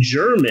in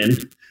German.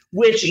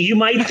 Which you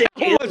might think.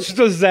 How much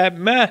does that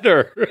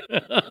matter?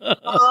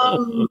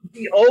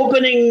 The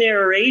opening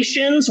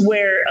narrations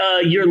where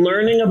you're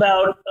learning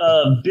about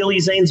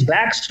Billy Zane's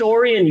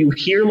backstory, and you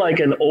hear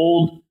like an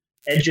old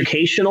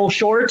educational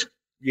short.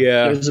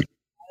 Yeah. There's a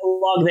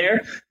dialogue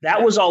there.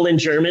 That was all in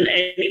German.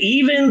 And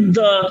even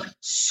the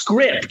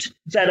script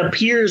that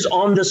appears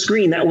on the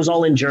screen, that was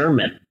all in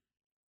German.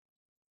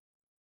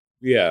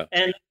 Yeah.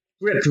 And the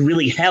script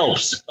really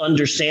helps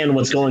understand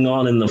what's going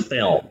on in the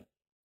film.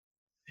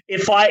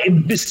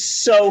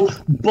 So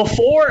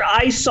before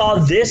I saw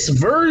this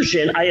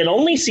version, I had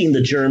only seen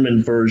the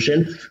German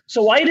version,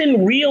 so I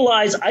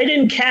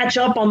didn't catch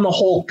up on the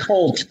whole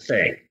cult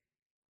thing.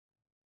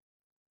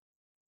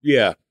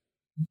 Yeah.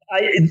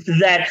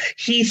 That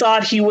he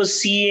thought he was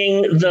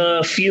seeing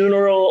the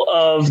funeral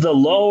of the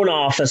loan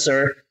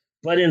officer,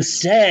 but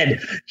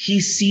instead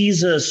he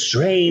sees a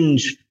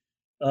strange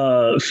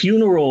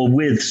funeral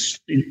with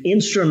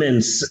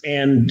instruments,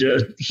 and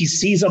he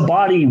sees a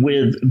body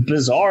with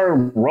bizarre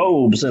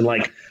robes, and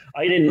like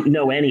I didn't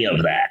know any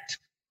of that.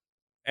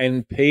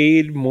 And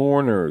paid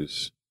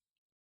mourners.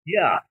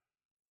 Yeah.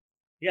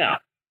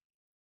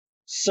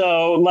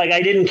 So like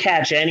I didn't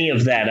catch any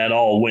of that at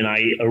all when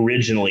I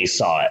originally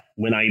saw it,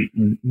 when I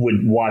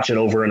would watch it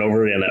over and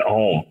over again at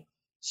home.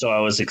 So I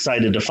was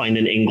excited to find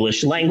an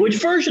English language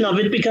version of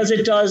it because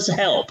it does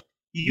help.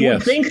 You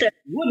would think that it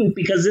wouldn't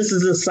because this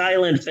is a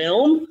silent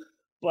film,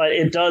 but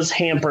it does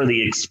hamper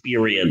the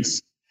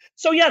experience.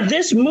 So yeah,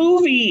 this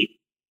movie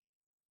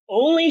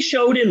only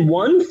showed in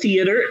one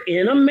theater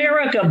in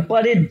America,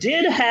 but it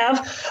did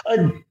have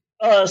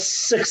a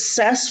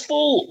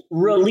successful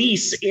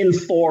release in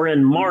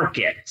foreign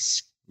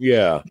markets.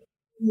 Yeah. It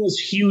was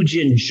huge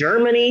in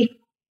Germany.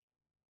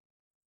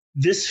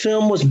 This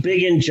film was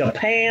big in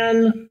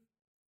Japan.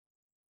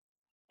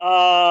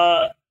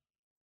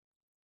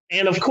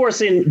 And of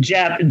course, in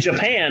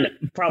Japan,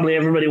 probably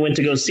everybody went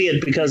to go see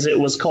it because it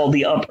was called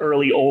the Up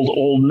Early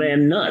Old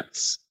Man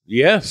Nuts.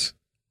 Yes.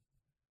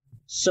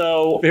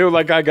 So they were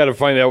like, I got to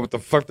find out what the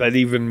fuck that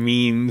even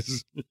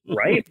means.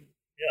 Right?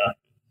 Yeah.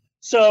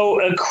 So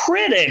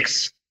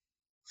critics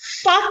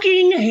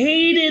fucking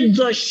hated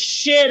the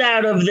shit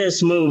out of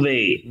this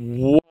movie.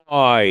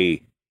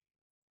 Why?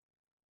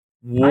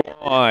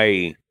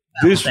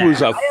 This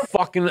was a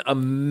fucking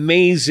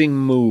amazing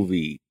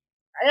movie.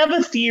 I have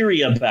a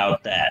theory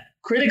about that.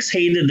 Critics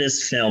hated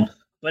this film,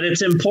 but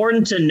it's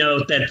important to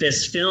note that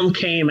this film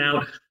came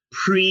out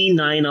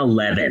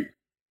pre-9/11.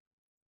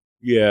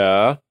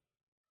 Yeah.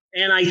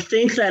 And I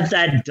think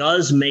that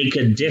does make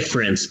a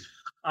difference.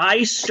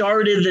 I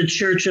started the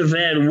Church of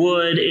Ed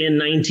Wood in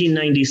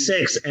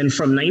 1996, and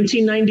from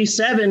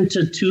 1997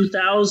 to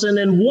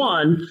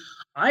 2001,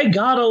 I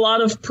got a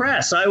lot of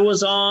press. I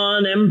was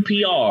on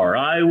NPR.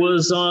 I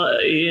was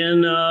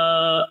in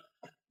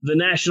the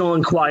National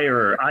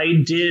Enquirer.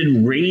 I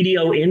did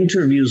radio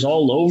interviews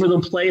all over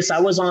the place. I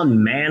was on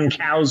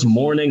Mancow's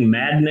Morning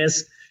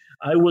Madness.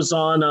 I was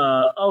on,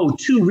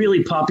 two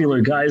really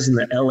popular guys in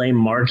the LA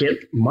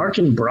market. Mark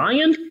and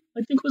Brian,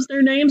 I think was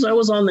their names. I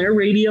was on their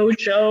radio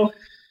show.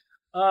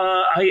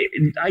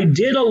 I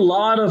did a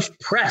lot of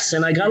press,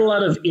 and I got a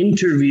lot of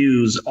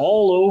interviews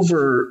all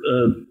over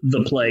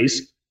the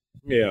place.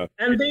 Yeah.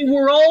 And they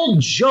were all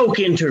joke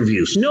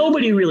interviews.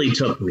 Nobody really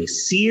took me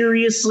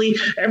seriously.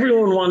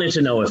 Everyone wanted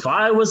to know if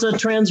I was a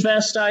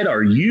transvestite.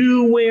 Are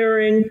you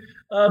wearing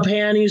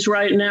panties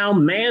right now?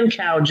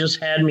 Mancow just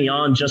had me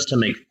on just to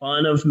make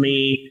fun of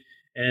me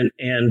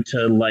and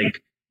to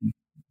like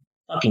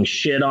fucking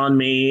shit on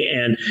me.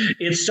 And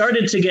it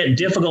started to get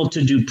difficult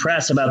to do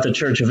press about the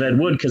Church of Ed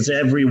Wood because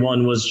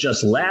everyone was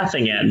just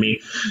laughing at me.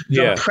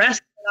 The press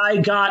that I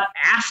got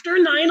after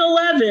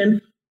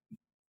 9/11,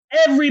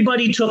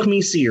 everybody took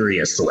me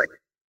seriously.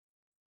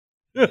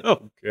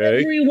 Okay.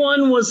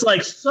 Everyone was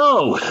like,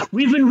 so,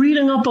 we've been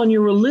reading up on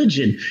your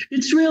religion.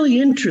 It's really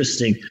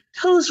interesting.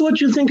 Tell us what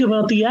you think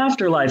about the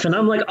afterlife. And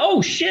I'm like,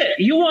 oh, shit,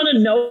 you want to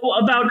know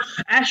about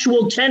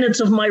actual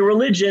tenets of my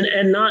religion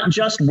and not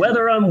just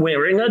whether I'm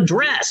wearing a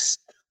dress.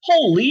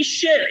 Holy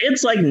shit,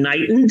 it's like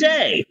night and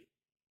day.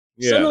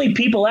 Yeah. Suddenly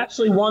people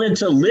actually wanted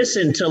to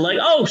listen to like,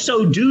 oh,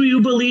 so do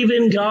you believe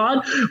in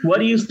God? What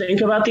do you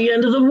think about the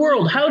end of the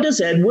world? How does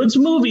Ed Wood's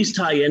movies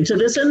tie into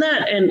this and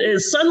that? And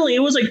suddenly it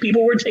was like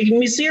people were taking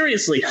me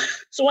seriously.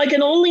 So I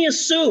can only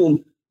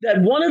assume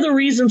that one of the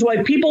reasons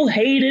why people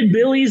hated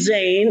Billy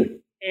Zane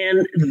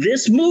and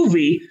this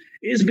movie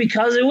is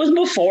because it was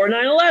before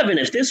 9/11.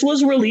 If this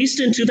was released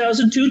in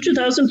 2002,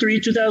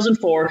 2003,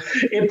 2004,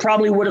 it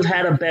probably would have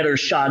had a better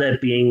shot at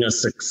being a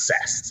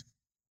success.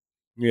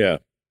 Yeah.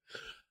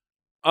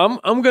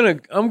 I'm gonna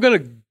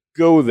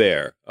go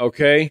there,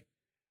 okay?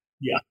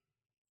 Yeah.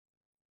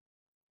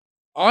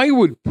 I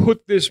would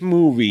put this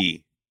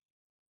movie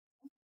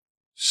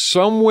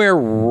somewhere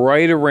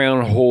right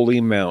around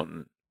Holy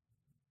Mountain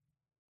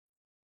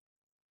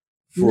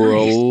for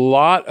a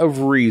lot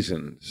of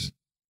reasons.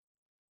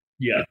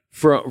 Yeah.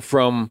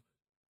 From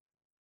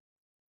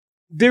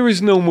there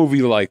is no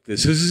movie like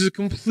this. This is a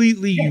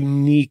completely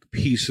unique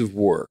piece of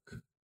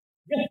work.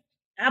 Yeah.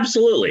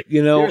 Absolutely.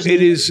 You know, There's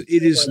it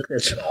is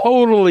like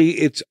totally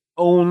its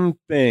own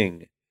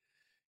thing.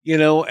 You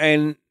know,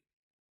 and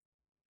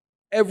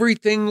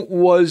everything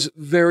was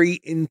very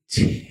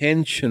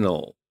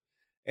intentional,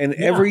 and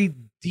every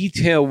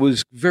detail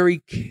was very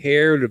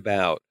cared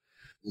about.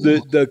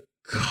 The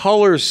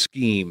color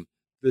scheme,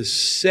 the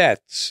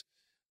sets,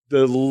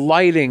 the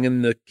lighting,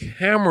 and the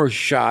camera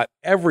shot,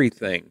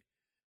 everything,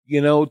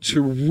 you know,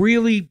 to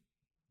really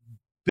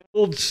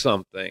build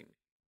something.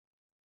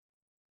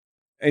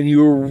 And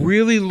you were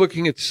really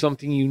looking at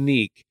something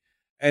unique.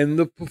 And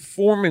the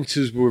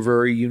performances were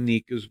very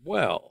unique as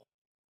well.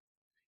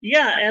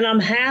 Yeah, and I'm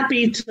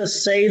happy to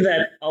say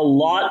that a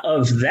lot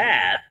of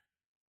that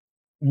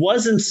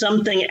wasn't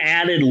something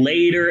added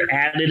later,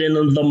 added in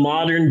the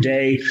modern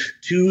day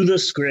to the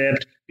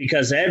script,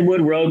 because Ed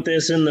Wood wrote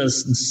this in the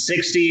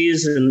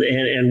 60s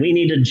and we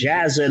need to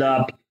jazz it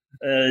up.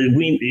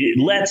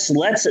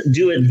 Let's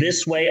do it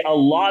this way. A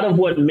lot of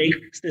what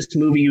makes this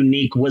movie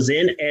unique was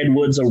in Ed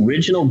Wood's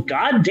original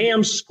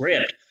goddamn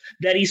script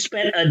that he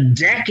spent a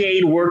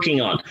decade working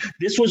on.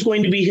 This was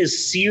going to be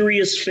his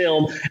serious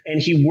film,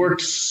 and he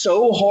worked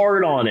so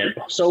hard on it,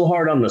 so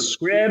hard on the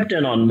script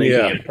and on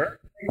making it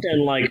perfect.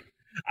 And like,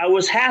 I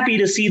was happy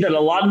to see that a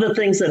lot of the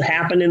things that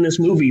happened in this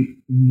movie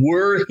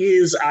were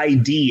his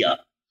idea.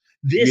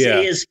 This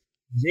is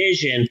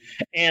vision,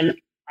 and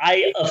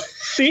I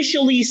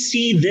officially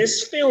see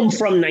this film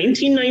from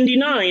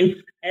 1999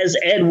 as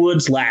Ed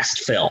Wood's last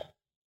film.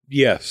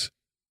 Yes.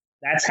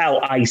 That's how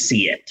I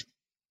see it.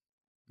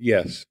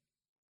 Yes.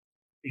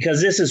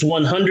 Because this is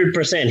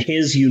 100%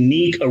 his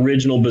unique,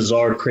 original,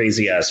 bizarre,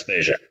 crazy-ass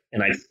vision.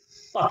 And I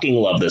fucking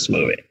love this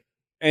movie.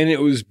 And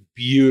it was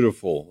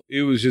beautiful.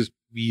 It was just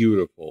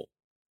beautiful.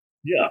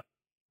 Yeah.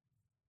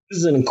 This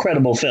is an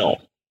incredible film.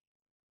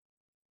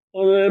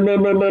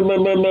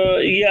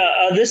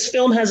 This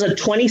film has a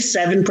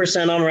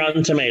 27% on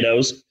Rotten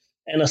Tomatoes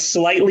and a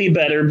slightly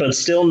better, but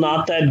still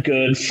not that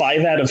good,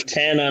 5 out of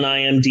 10 on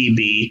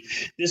IMDb.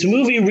 This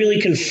movie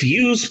really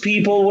confused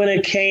people when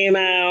it came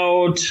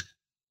out,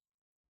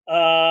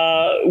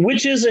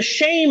 which is a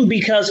shame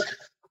because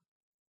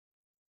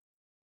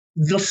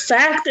the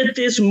fact that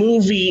this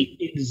movie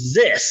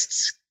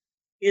exists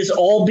is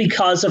all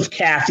because of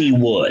Kathy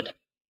Wood.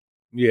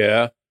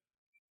 Yeah.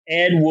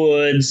 Ed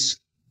Wood's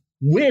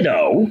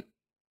widow.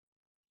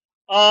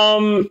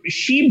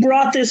 She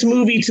brought this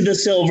movie to the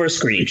silver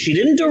screen. She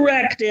didn't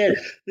direct it.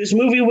 This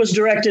movie was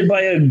directed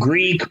by a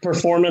Greek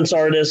performance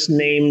artist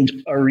named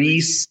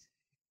Aris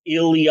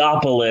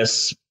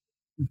Iliopoulos.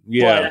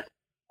 Yeah.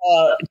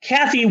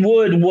 Kathy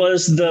Wood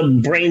was the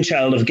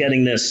brainchild of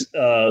getting this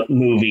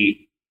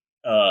movie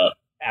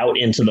out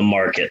into the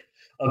market.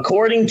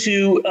 According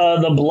to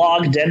the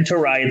blog Dead to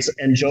Rights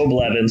and Joe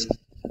Blevins,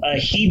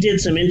 he did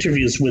some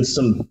interviews with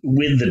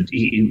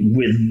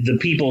the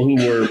people who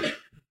were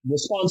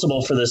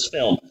responsible for this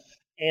film,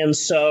 and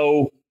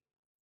so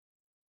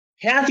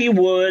Kathy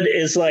Wood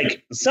is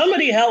like,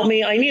 "Somebody help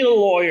me! I need a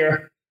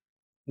lawyer."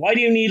 Why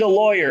do you need a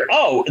lawyer?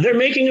 Oh, they're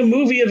making a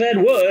movie of Ed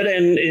Wood,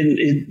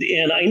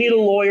 and I need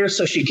a lawyer.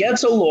 So she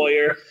gets a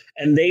lawyer,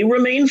 and they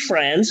remain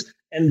friends,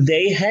 and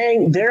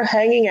they're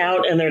hanging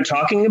out, and they're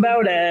talking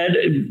about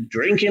Ed,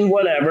 drinking,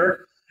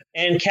 whatever.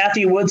 And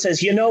Kathy Wood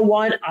says, "You know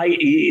what?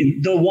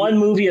 The one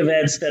movie of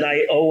Ed's that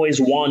I always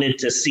wanted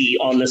to see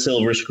on the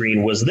silver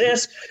screen was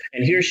this,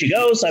 and here she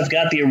goes. I've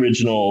got the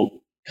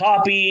original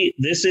copy.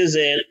 This is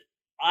it.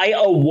 I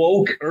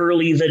awoke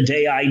early the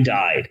day I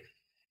died."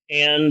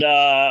 And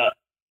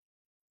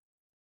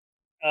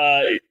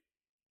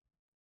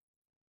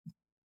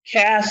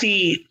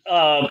Kathy,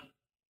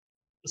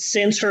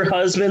 since her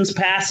husband's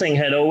passing,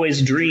 had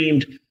always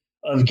dreamed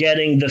of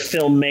getting the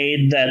film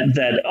made that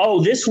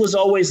this was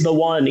always the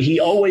one. He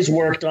always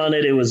worked on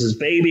it. It was his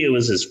baby. It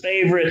was his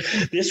favorite.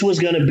 This was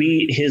going to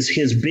be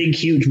his big,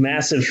 huge,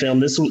 massive film.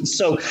 This was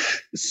so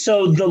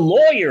the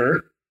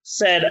lawyer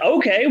said,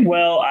 "Okay,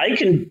 well,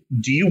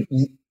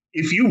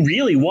 if you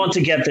really want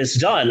to get this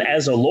done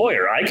as a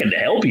lawyer, I can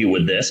help you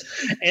with this."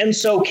 And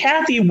so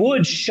Kathy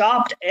Wood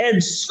shopped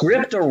Ed's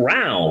script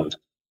around.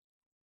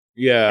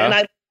 Yeah. And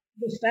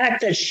the fact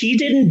that she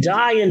didn't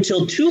die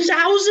until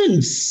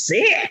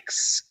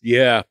 2006.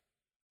 Yeah.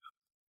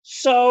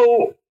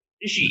 So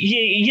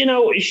she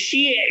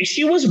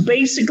was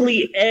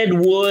basically Ed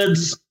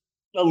Wood's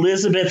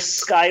Elizabeth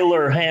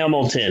Schuyler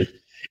Hamilton,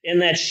 in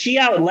that she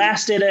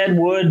outlasted Ed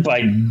Wood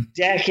by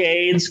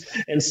decades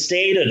and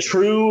stayed a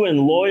true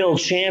and loyal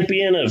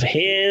champion of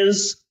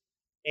his.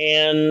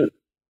 And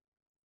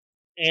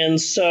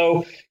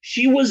so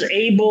she was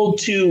able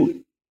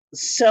to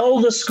sell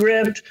the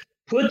script,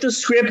 put the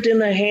script in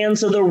the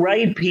hands of the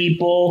right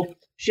people.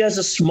 She has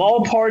a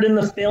small part in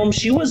the film.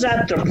 She was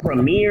at the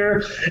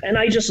premiere, and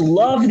I just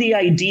love the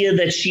idea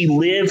that she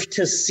lived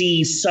to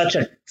see such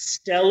a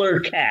stellar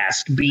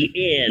cast be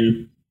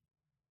in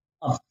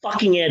a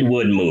fucking Ed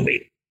Wood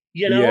movie.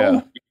 You know?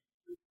 Yeah.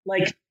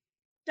 Like,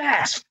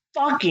 that's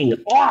fucking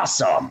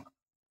awesome.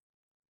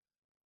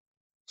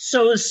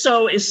 So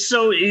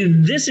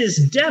this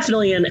is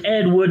definitely an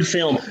Ed Wood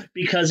film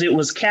because it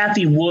was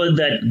Kathy Wood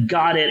that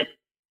got it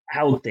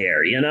out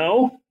there, you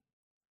know?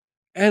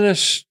 And a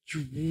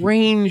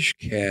strange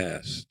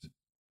cast.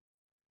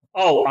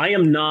 Oh, I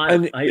am not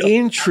an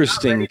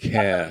interesting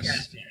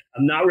cast.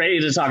 I'm not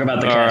ready to talk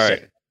about the casting.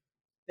 Right.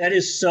 That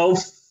is so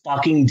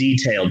fucking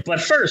detailed.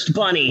 But first,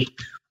 Bunny,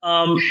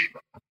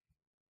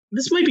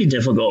 this might be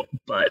difficult,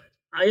 but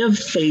I have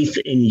faith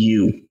in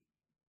you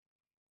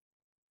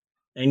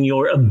and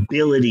your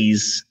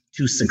abilities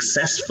to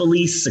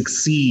successfully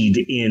succeed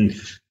in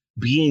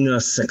being a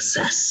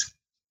success.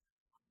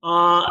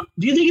 Do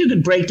you think you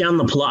could break down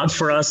the plot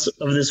for us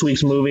of this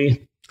week's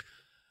movie?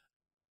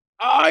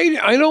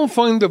 I don't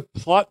find the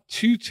plot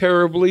too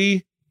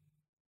terribly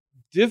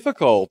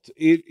difficult.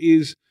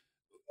 It's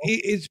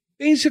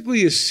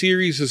basically a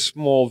series of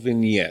small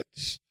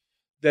vignettes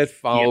that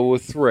follow a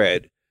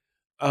thread.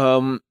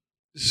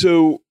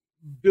 So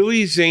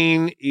Billy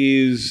Zane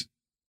is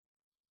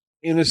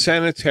in a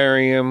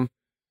sanitarium.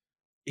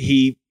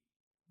 He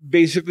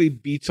basically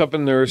beats up a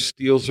nurse,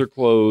 steals her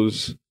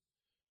clothes,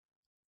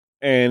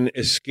 and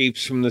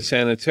escapes from the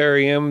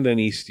sanitarium. Then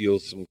he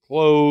steals some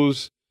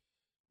clothes.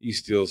 He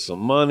steals some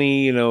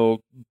money,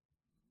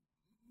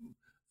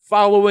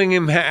 following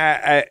him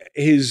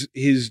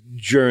his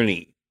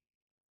journey.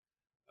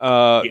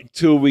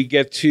 Till we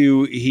get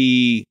to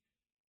he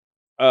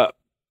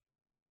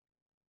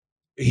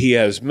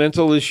has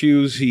mental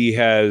issues. He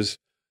has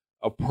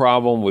a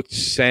problem with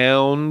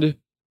sound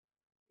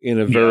in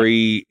a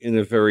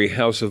very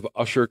House of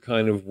Usher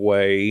kind of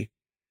way.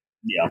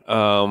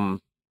 Yeah.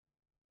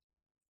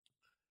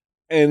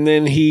 And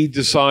then he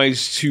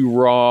decides to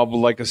rob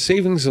like a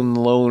savings and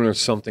loan or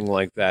something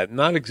like that.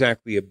 Not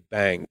exactly a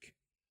bank.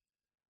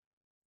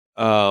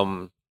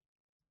 So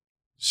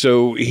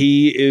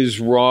he is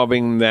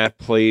robbing that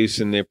place,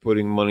 and they're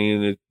putting money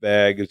in his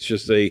bag. It's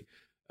just a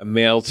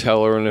male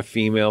teller and a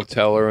female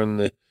teller, and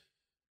the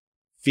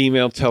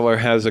female teller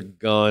has a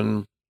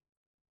gun.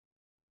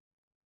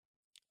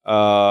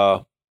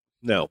 No.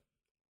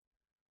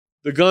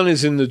 The gun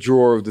is in the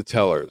drawer of the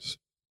tellers.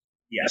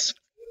 Yes.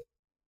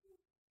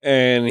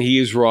 And he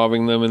is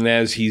robbing them, and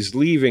as he's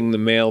leaving, the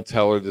male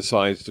teller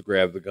decides to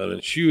grab the gun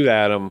and shoot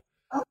at him,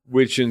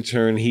 which in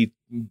turn,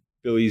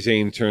 Billy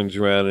Zane turns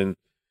around and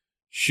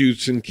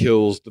shoots and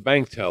kills the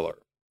bank teller.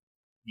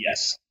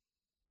 Yes.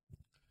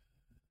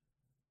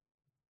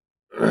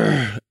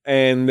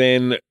 And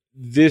then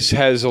this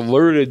has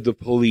alerted the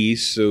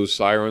police, so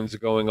sirens are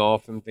going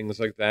off and things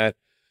like that.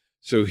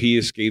 So he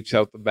escapes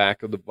out the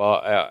back of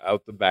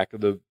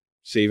the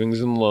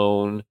savings and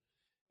loan,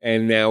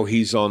 and now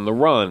he's on the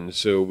run.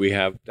 So we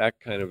have that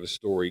kind of a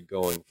story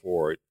going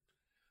for it.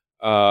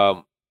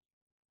 But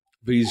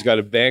he's got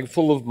a bag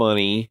full of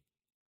money.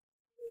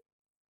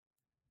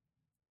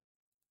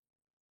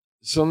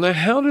 So now,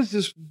 how does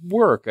this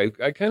work?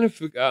 I'm kind of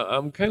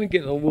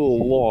getting a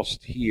little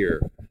lost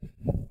here.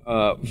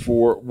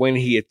 For when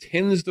he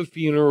attends the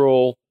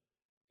funeral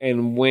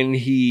and when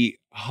he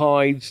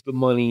hides the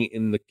money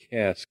in the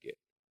casket.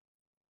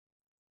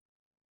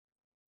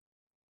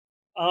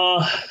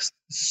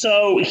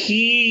 So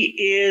he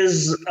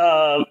is.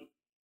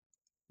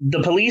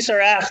 The police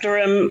are after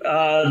him.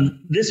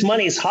 This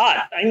money's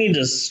hot. I need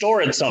to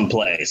store it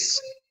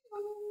someplace.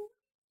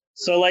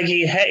 So, like,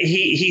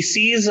 he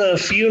sees a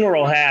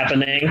funeral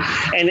happening,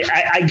 and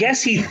I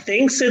guess he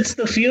thinks it's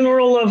the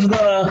funeral of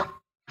the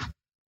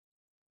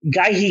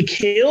guy he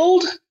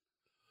killed?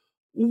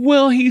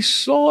 Well, he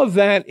saw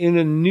that in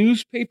a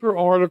newspaper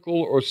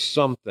article or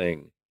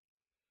something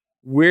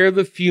where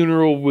the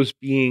funeral was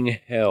being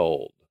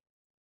held.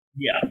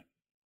 Yeah.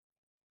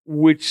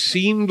 Which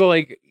seemed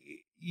like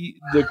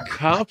the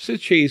cops are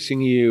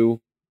chasing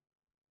you.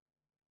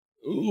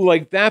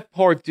 Like, that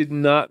part did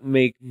not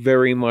make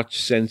very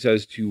much sense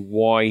as to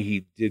why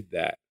he did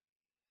that.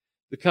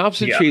 The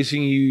cops are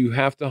chasing you. You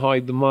have to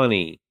hide the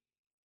money.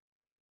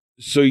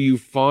 So you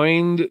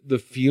find the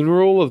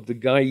funeral of the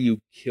guy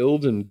you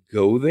killed and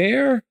go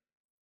there?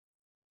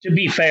 To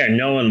be fair,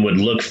 no one would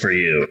look for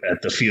you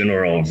at the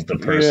funeral of the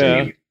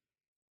person.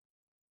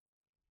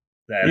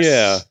 That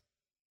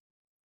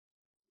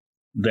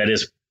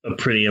is a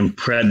pretty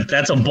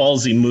that's a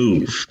ballsy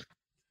move.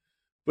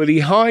 But he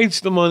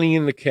hides the money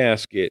in the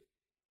casket,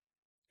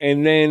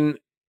 and then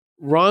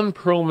Ron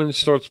Perlman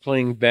starts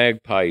playing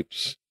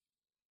bagpipes.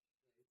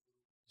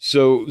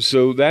 So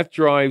that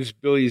drives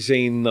Billy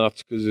Zane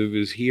nuts because of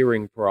his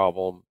hearing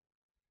problem.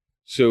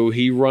 So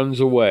he runs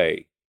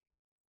away.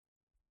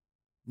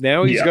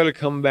 Now he's got to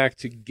come back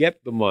to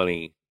get the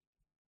money.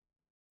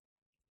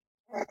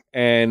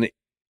 And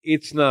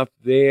it's not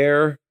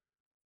there.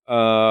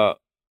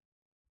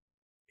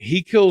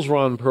 He kills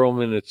Ron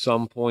Perlman at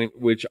some point,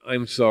 which,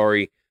 I'm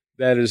sorry,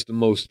 that is the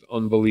most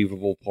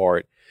unbelievable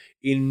part.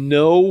 In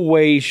no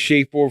way,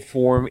 shape, or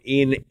form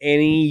in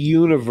any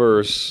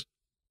universe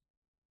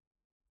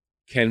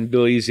can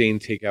Billy Zane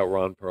take out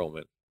Ron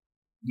Perlman.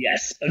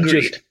 Yes,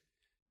 agreed.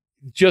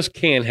 Just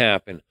can't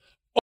happen.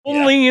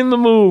 Only in the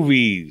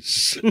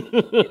movies.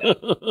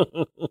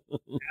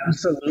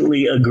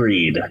 Absolutely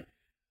agreed.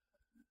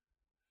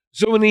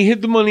 So when he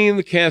hid the money in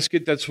the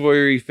casket, that's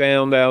where he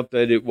found out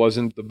that it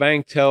wasn't the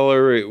bank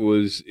teller. It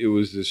was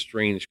this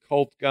strange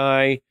cult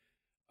guy.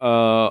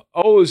 It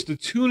was the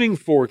tuning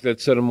fork that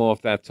set him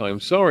off that time.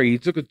 Sorry, he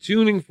took a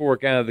tuning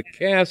fork out of the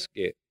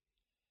casket,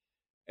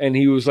 and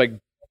he was like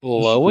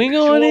blowing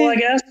on it. I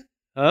guess.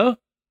 Huh?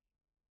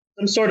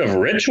 Some sort of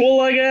ritual,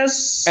 I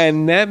guess.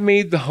 And that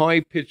made the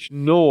high-pitched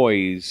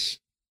noise,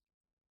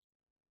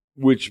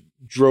 which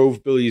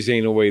drove Billy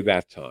Zane away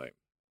that time.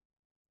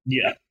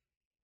 Yeah.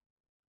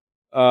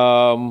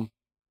 So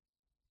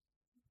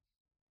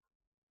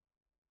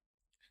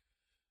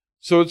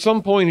at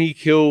some point he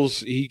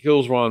kills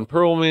Ron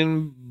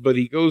Perlman, but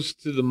he goes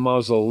to the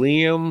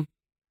mausoleum,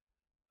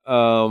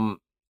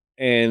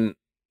 and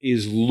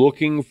is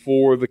looking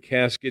for the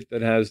casket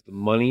that has the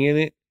money in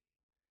it.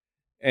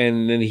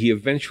 And then he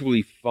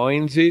eventually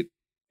finds it,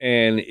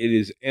 and it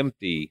is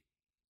empty.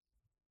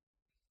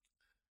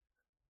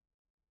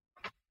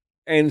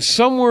 And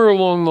somewhere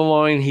along the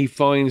line, he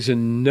finds a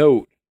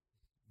note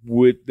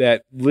with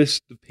that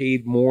lists the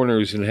paid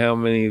mourners and how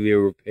many they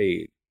were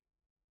paid.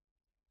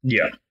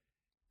 Yeah.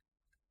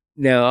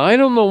 Now, I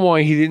don't know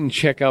why he didn't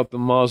check out the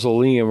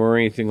mausoleum or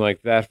anything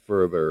like that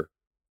further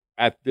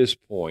at this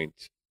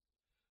point.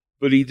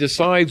 But he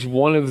decides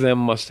one of them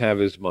must have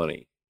his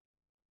money.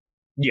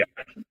 Yeah.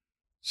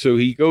 So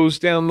he goes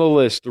down the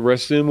list. The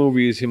rest of the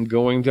movie is him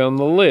going down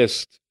the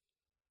list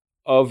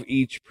of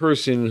each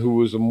person who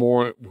was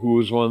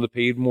one of the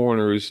paid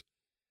mourners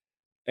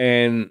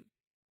and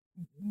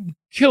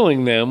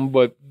killing them,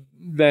 but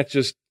that's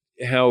just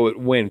how it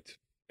went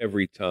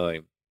every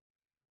time.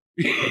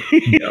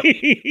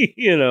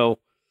 You know,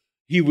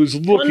 he was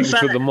looking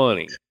for the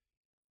money.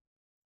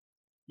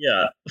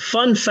 Yeah.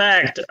 Fun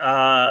fact,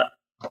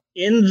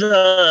 in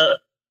the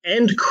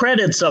end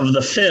credits of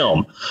the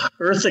film,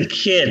 Eartha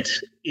Kitt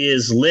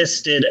is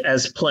listed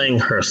as playing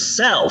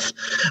herself.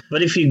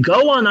 But if you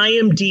go on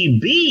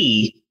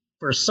IMDb,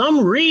 for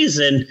some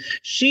reason,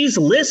 she's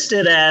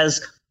listed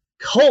as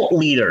cult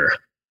leader.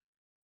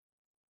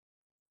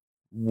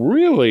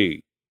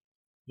 Really?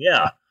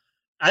 Yeah.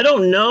 I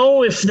don't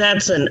know if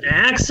that's an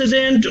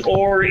accident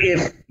or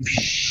if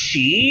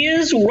she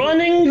is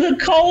running the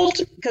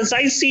cult, because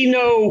I see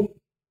no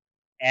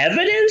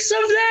evidence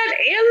of that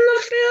in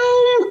the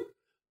film.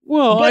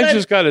 Well, but I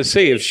just got to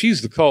say, if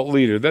she's the cult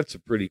leader, that's a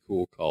pretty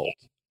cool cult.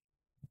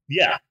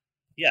 Yeah.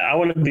 Yeah, I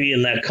want to be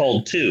in that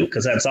cult too,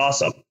 because that's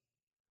awesome.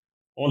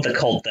 I want the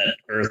cult that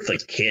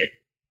Eartha Kitt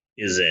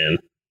is in.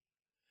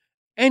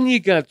 And you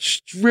got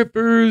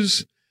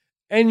strippers,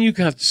 and you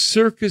got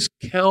circus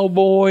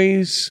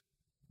cowboys.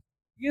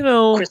 You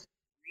know,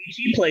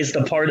 She plays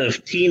the part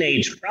of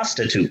teenage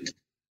prostitute.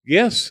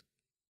 yes.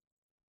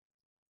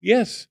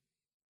 Yes.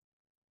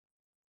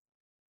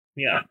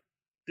 Yeah.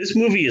 This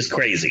movie is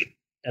crazy,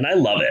 and I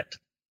love it.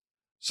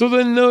 So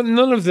then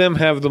none of them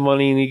have the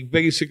money, and he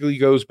basically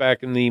goes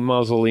back in the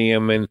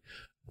mausoleum, and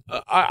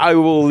I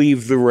will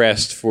leave the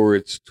rest for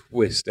its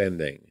twist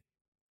ending.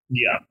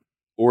 Yeah.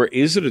 Or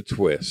is it a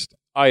twist?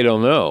 I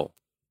don't know.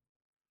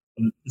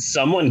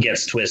 Someone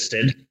gets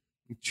twisted.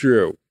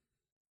 True.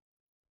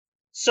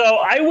 So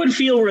I would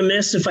feel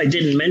remiss if I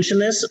didn't mention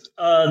this.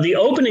 The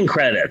opening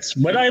credits,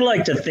 what I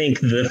like to think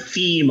the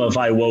theme of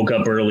I Woke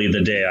Up Early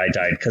the Day I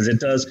Died, because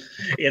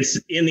it's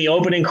in the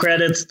opening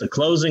credits, the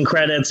closing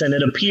credits, and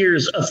it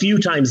appears a few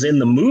times in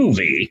the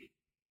movie.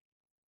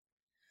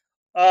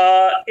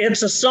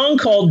 It's a song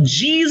called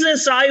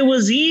Jesus, I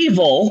Was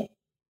Evil.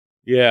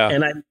 Yeah.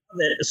 And I love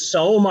it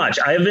so much.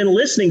 I've been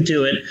listening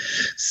to it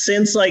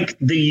since like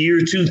the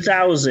year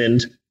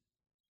 2000.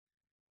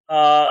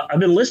 I've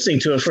been listening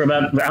to it for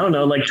about, I don't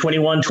know, like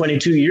 21,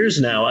 22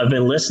 years now. I've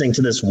been listening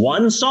to this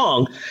one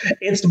song.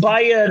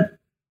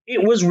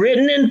 It was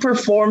written and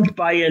performed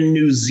by a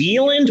New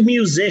Zealand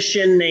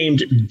musician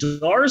named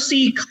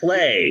Darcy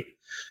Clay.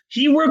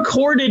 He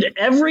recorded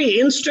every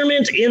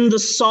instrument in the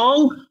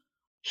song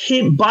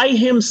by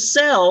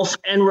himself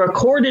and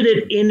recorded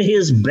it in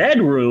his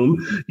bedroom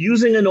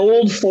using an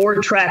old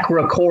 4-track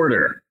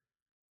recorder.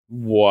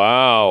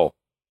 Wow.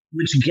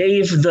 Which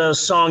gave the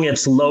song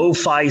its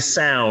lo-fi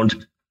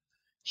sound.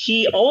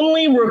 He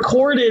only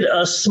recorded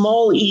a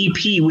small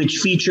EP which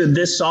featured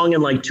this song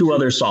and like 2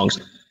 other songs.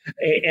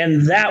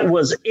 And that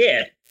was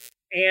it.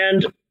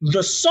 And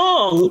the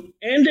song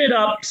ended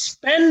up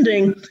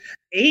spending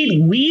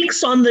 8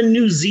 weeks on the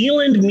New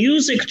Zealand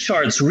music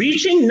charts,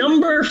 reaching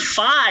number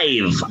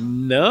 5.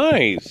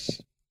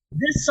 Nice.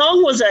 This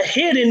song was a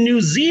hit in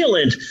New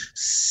Zealand.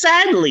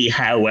 Sadly,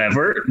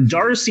 however,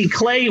 Darcy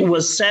Clay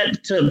was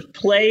set to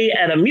play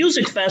at a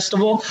music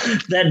festival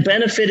that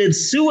benefited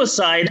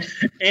suicide,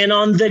 and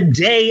on the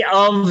day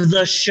of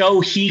the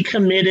show, he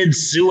committed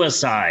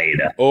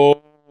suicide.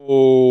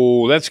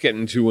 Oh, that's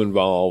getting too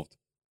involved.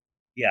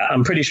 Yeah,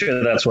 I'm pretty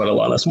sure that's what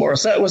Alanis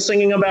Morissette was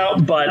singing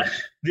about, but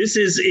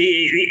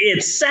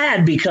it's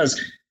sad because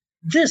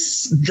the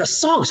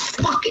song's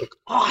fucking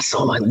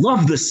awesome. I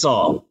love this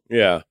song.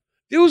 Yeah.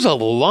 There was a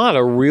lot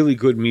of really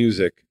good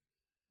music.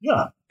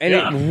 Yeah. And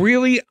it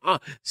really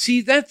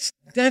see that's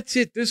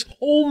it. This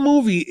whole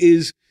movie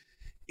is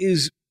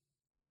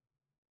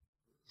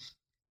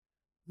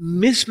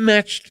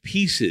mismatched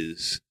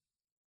pieces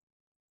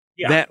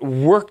that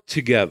work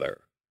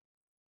together.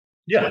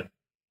 Yeah.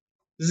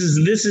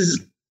 This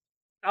is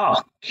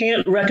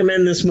can't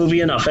recommend this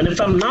movie enough. And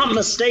if I'm not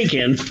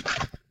mistaken,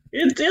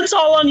 it's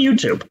all on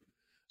YouTube.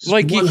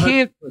 Like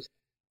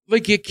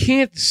you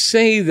can't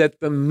say that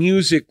the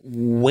music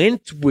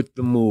went with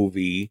the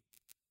movie,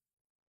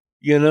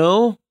 you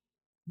know?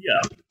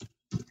 Yeah.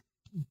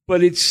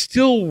 But it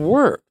still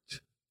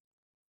worked.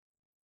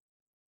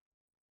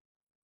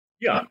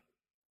 Yeah.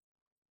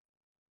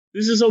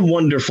 This is a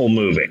wonderful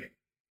movie.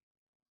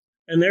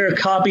 And there are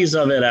copies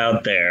of it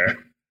out there.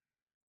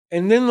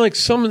 And then like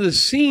some of the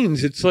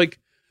scenes, it's like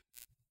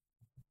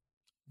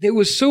they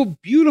were so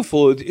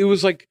beautiful. It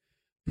was like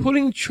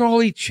putting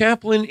Charlie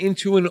Chaplin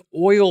into an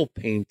oil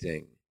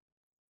painting.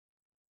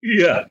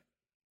 Yeah.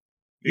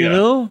 You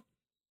know?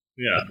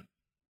 Yeah.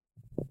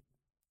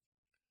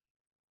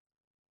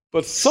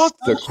 But fuck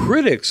the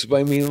critics.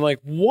 I mean, like,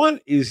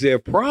 what is their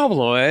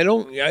problem? I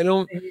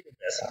don't,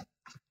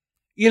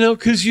 you know,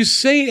 because you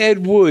say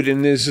Ed Wood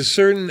and there's a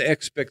certain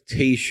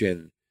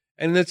expectation.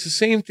 And that's the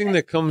same thing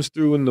that comes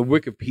through in the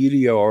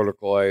Wikipedia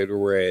article I had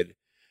read.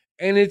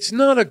 And it's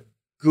not a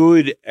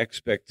good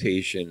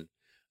expectation.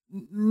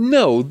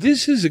 No,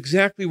 this is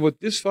exactly what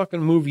this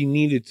fucking movie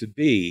needed to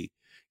be.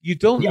 You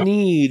don't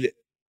need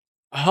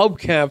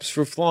hubcaps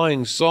for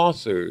flying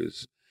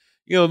saucers.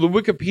 You know, the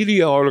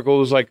Wikipedia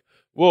article is like,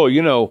 well,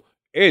 you know,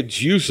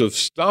 Ed's use of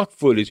stock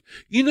footage.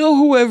 You know,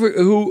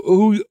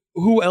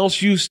 who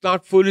else used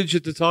stock footage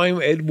at the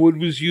time Ed Wood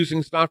was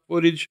using stock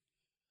footage?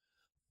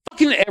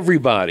 Fucking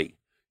everybody.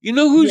 You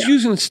know who's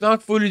using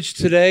stock footage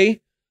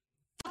today?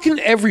 Fucking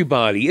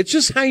everybody. It's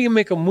just how you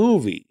make a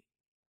movie.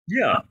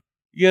 Yeah.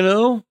 You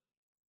know?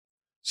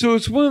 So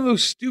it's one of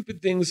those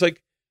stupid things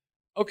like,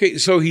 okay,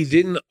 so he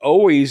didn't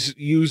always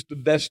use the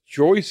best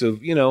choice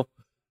of, you know,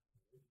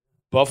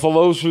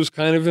 Buffalo's was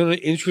kind of an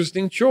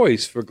interesting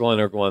choice for Glenn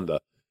or Glenda.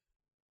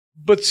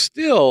 But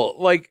still,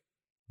 like,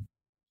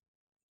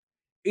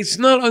 it's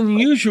not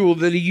unusual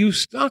that he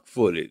used stock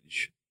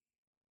footage.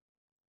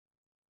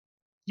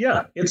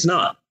 Yeah, it's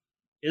not.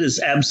 It is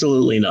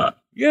absolutely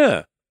not.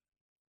 Yeah.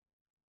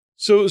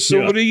 So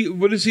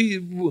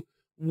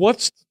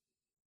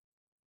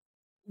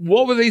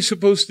what were they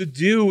supposed to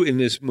do in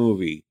this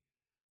movie?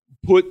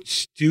 Put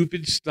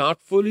stupid stock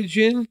footage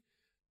in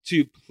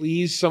to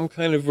please some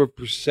kind of a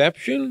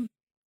perception?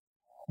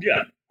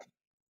 Yeah.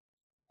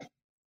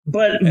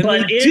 But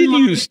they did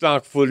use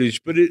stock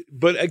footage,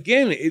 but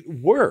again, it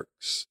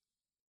works.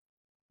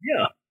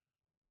 Yeah.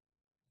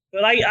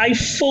 But I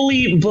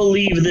fully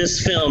believe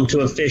this film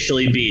to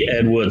officially be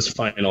Ed Wood's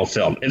final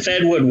film. If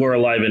Ed Wood were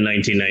alive in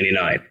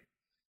 1999,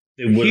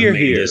 they would have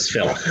made this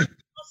film.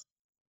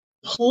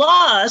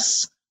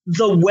 Plus,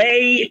 the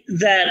way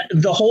that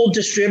the whole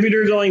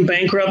distributor going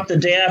bankrupt the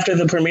day after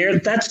the premiere,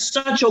 that's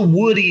such a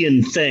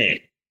Woodian thing.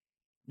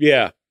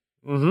 Yeah.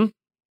 Mm-hmm.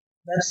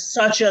 That's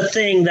such a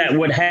thing that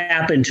would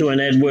happen to an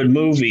Ed Wood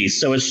movie.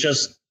 So it's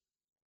just,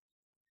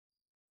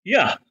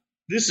 yeah,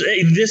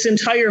 this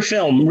entire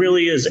film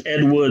really is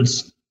Ed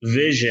Wood's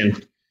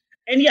vision.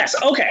 And yes,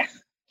 okay,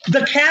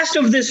 the cast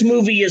of this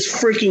movie is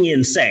freaking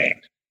insane.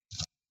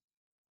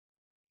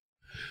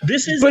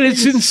 But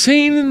it's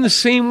insane in the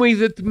same way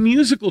that the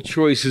musical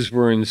choices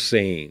were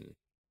insane.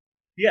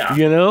 Yeah.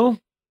 You know?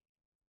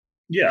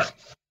 Yeah.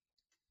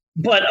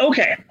 But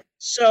okay,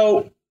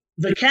 so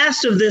the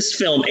cast of this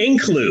film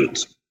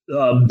includes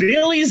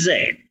Billy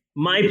Zane,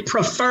 my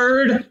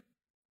preferred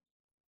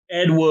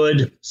Ed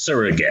Wood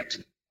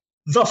surrogate,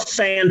 the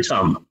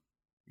Phantom.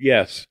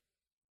 Yes.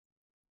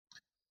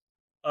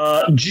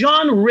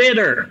 John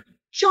Ritter.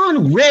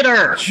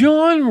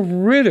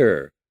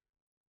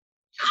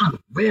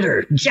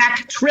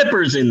 Jack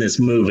Tripper's in this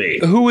movie.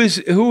 Who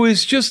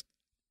is just,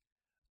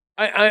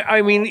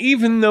 I mean,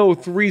 even though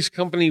Three's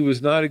Company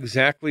was not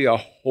exactly a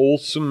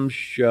wholesome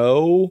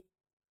show,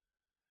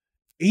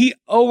 he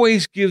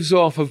always gives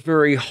off a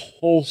very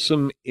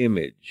wholesome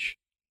image.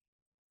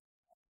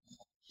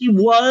 He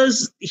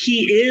is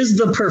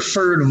the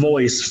preferred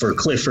voice for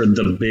Clifford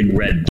the Big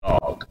Red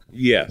Dog.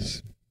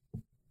 Yes.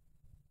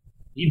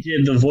 He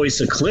did the voice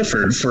of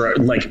Clifford for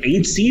like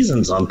 8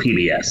 seasons on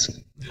PBS.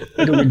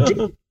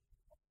 Like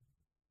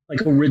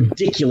a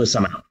ridiculous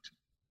amount.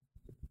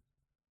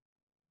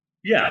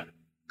 Yeah.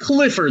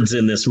 Clifford's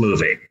in this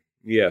movie.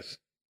 Yes.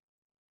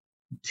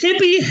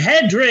 Tippi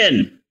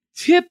Hedren.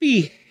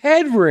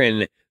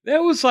 That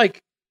was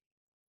like,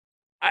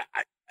 I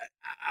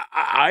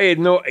had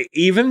no,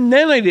 even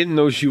then I didn't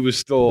know she was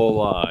still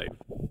alive.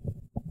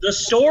 The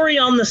story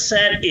on the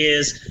set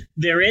is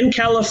they're in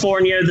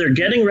California. They're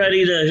getting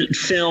ready to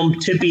film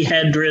Tippi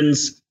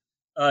Hedren's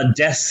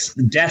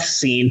death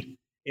scene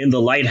in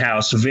the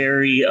lighthouse.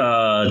 Very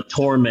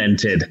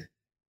tormented-y.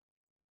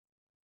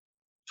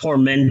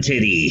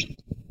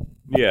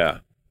 Yeah.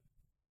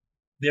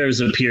 There's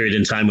a period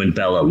in time when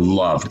Bella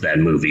loved that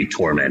movie,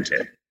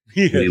 Tormented.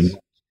 Yes.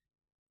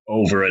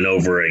 Over and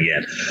over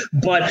again.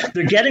 But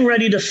they're getting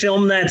ready to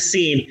film that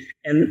scene,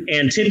 and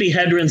Tippi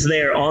Hedren's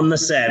there on the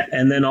set,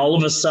 and then all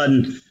of a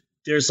sudden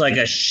there's like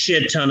a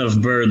shit ton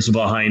of birds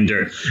behind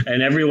her,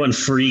 and everyone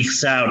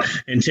freaks out,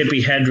 and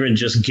Tippi Hedren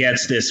just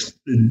gets this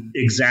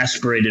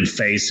exasperated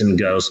face and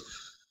goes,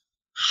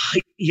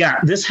 yeah,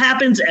 this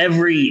happens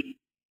every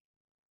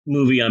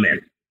movie I'm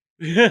in.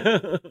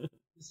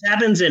 This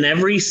happens in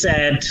every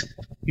set.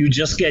 You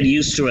just get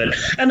used to it.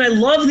 And I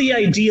love the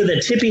idea that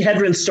Tippi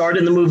Hedren starred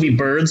in the movie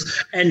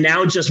Birds, and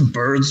now just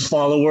birds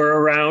follow her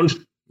around.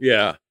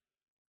 Yeah.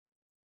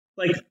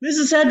 Like,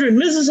 Mrs. Hedren,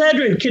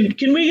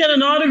 can we get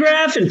an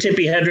autograph? And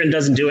Tippi Hedren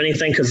doesn't do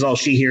anything because all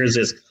she hears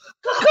is,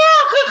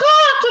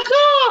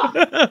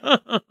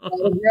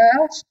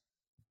 autographs?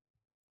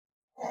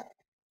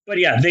 But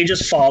yeah, they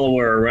just follow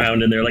her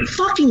around, and they're like,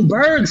 fucking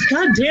birds,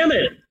 god damn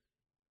it.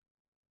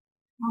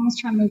 Mama's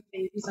trying to move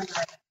babies under the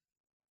bed.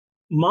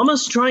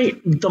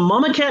 The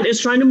mama cat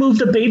is trying to move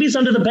the babies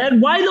under the bed?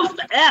 Why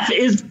the F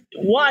is,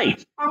 why?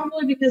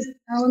 Probably because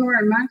Eleanor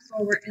and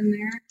Maxwell were in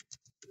there,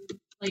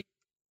 like,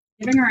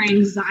 giving her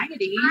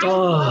anxiety.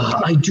 Oh,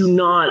 we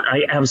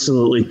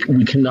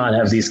cannot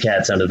have these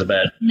cats under the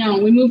bed. No,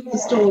 we moved the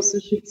stool so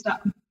she could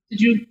stop.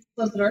 Did you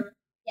close the door?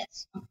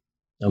 Yes.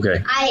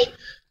 Okay.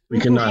 We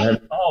cannot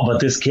have, but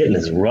this kitten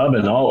is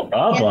rubbing all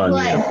up on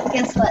you.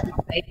 Guess what?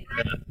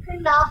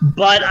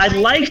 But I'd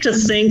like to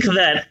think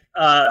that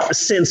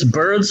since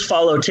birds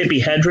follow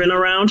Tippi Hedren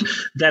around,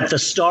 that the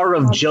star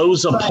of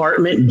Joe's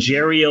Apartment,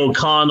 Jerry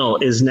O'Connell,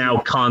 is now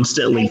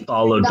constantly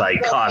followed by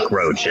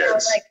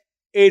cockroaches.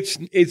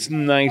 It's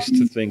nice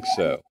to think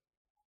so.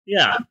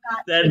 Yeah,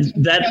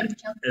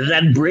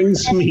 that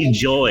brings me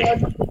joy.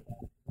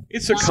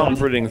 It's a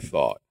comforting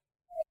thought.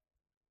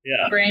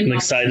 Yeah, I'm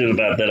excited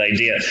about that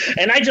idea.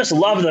 And I just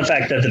love the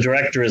fact that the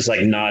director is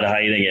like not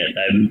hiding it.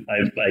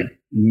 I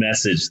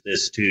messaged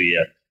this to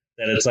you,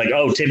 that it's like,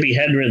 oh, Tippi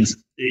Hedren's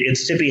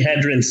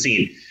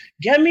scene.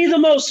 Get me the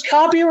most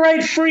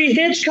copyright-free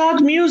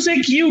Hitchcock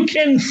music you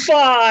can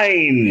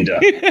find.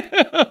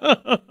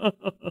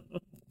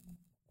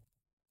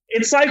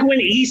 It's like when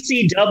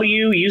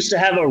ECW used to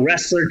have a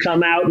wrestler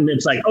come out and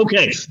it's like,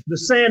 okay, the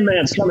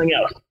Sandman's coming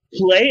out.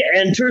 Play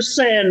Enter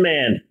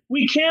Sandman.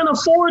 We can't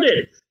afford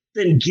it.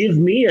 Then give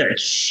me a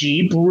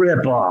cheap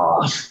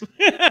ripoff.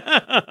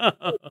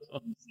 ECW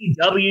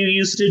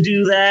used to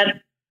do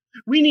that.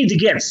 We need to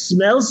get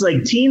Smells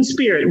Like Teen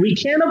Spirit. We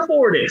can't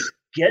afford it.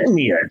 Get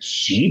me a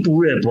cheap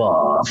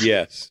ripoff.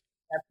 Yes.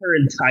 That's her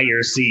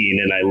entire scene,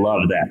 and I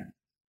love that.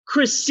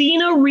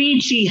 Christina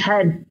Ricci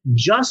had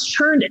just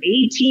turned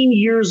 18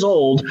 years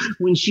old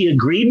when she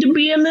agreed to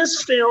be in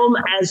this film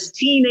as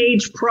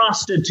teenage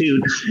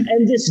prostitute.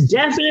 And this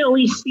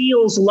definitely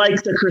feels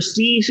like the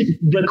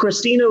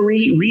Christina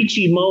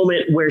Ricci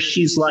moment where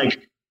she's like,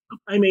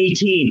 I'm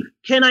 18.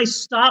 Can I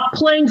stop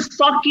playing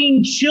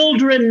fucking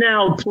children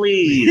now,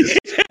 please?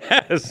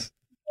 Yes.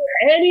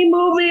 Any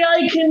movie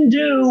I can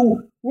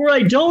do where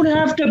I don't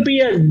have to be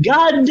a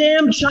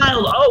goddamn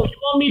child. Oh, you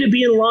want me to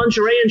be in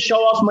lingerie and show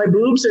off my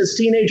boobs as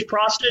teenage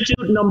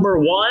prostitute number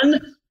 1?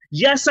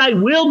 Yes, I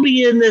will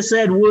be in this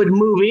Ed Wood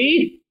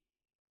movie.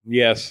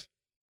 Yes.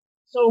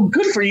 So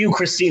good for you,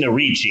 Christina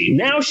Ricci.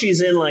 Now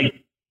she's in like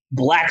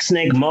Black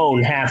Snake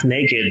Moan half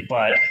naked,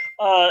 but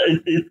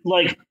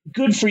like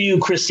good for you,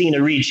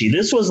 Christina Ricci.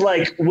 This was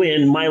like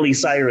when Miley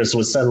Cyrus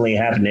was suddenly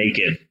half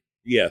naked.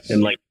 Yes.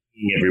 And like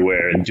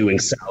everywhere and doing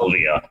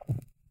salvia.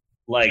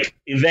 Like,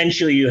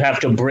 eventually you have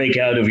to break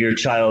out of your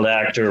child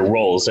actor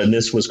roles, and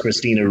this was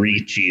Christina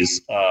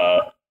Ricci's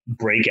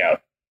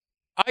breakout.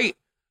 I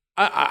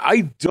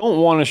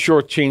don't want to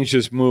shortchange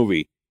this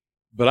movie,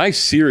 but I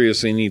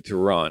seriously need to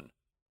run.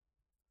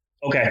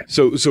 Okay.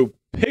 So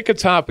pick a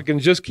topic and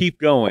just keep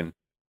going.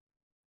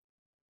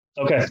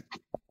 Okay.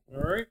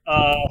 All right.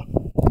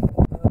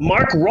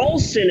 Mark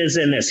Rolston is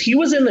in this. He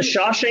was in The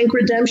Shawshank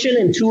Redemption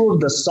and 2 of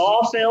the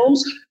Saw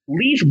films.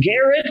 Leif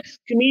Garrett,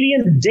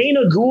 comedian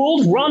Dana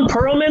Gould, Ron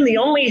Perlman, the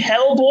only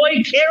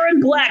Hellboy,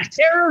 Karen Black,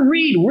 Tara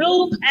Reid,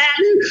 Will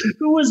Patton,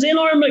 who was in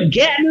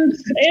Armageddon,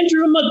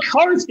 Andrew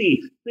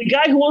McCarthy, the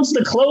guy who owns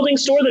the clothing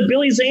store that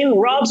Billy Zane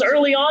robs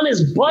early on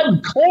is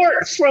Bud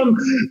Cort from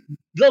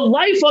The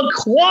Life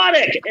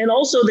Aquatic, and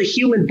also the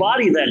human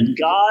body that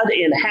God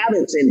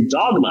inhabits in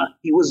Dogma.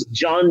 He was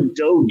John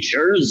Doe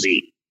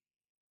Jersey.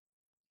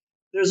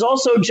 There's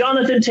also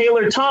Jonathan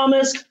Taylor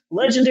Thomas,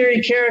 legendary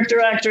character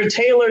actor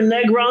Taylor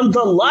Negron,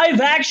 the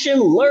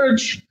live-action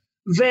Lurch,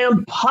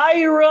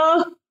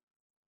 Vampira,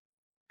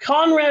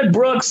 Conrad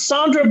Brooks,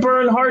 Sandra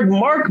Bernhard,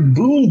 Mark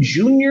Boone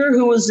Jr.,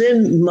 who was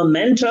in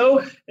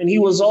Memento, and he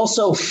was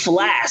also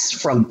Flass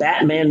from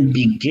Batman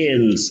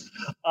Begins.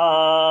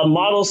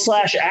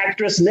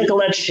 Model/actress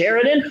Nicolette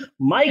Sheridan,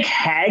 Mike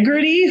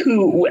Haggerty,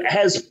 who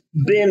has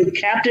been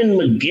Captain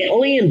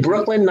McGinley in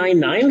Brooklyn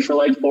Nine-Nine for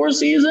like 4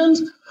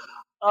 seasons.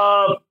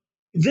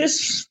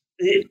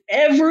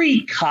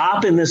 Every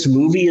cop in this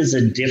movie is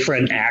a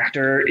different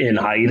actor in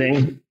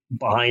hiding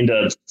behind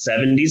a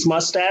 70s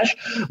mustache.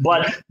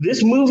 But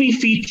this movie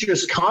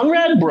features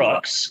Conrad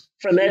Brooks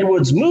from Ed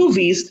Wood's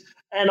movies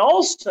and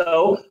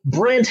also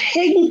Brent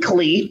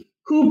Hinckley,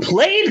 who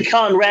played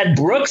Conrad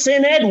Brooks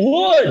in Ed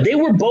Wood. They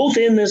were both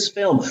in this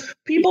film.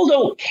 People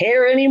don't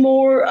care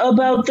anymore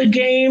about the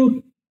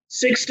game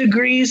 6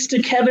 Degrees to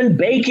Kevin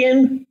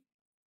Bacon.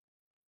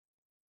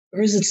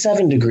 Or is it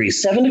 7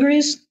 Degrees? 7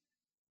 Degrees?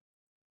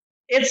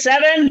 It's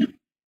 7?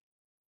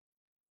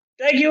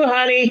 Thank you,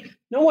 honey.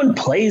 No one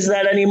plays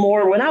that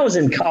anymore. When I was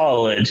in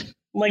college,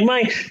 like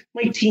my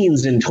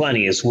teens and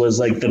 20s was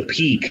like the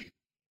peak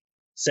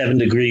 7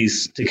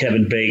 Degrees to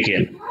Kevin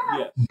Bacon.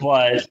 Yeah.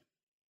 But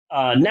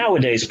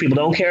nowadays, people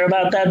don't care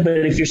about that.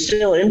 But if you're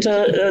still into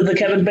the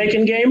Kevin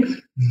Bacon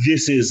game,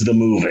 this is the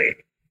movie.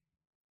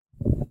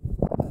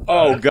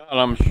 Oh, God,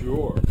 I'm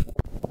sure.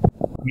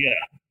 Yeah.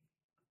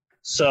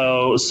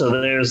 So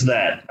there's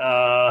that.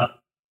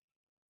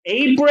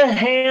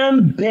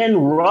 Abraham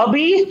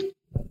Ben-Ruby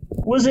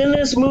was in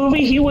this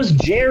movie. He was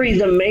Jerry,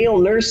 the male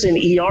nurse in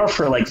ER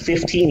for like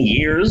 15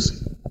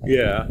 years.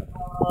 Yeah.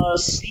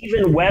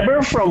 Steven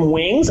Weber from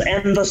Wings,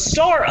 and the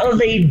star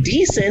of a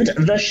decent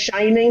The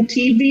Shining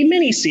TV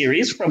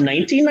miniseries from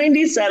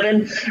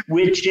 1997,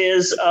 which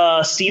is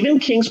Stephen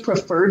King's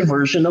preferred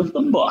version of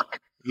the book.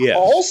 Yes.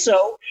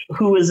 Also,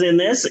 who is in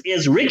this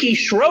is Ricky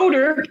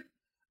Schroeder.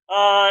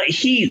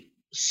 He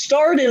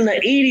starred in the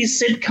 80s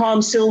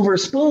sitcom Silver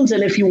Spoons,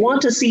 and if you want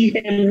to see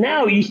him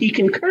now, he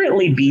can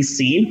currently be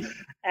seen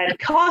at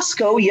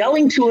Costco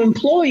yelling to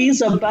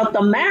employees about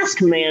the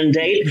mask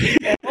mandate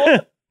and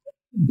also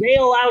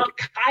bail out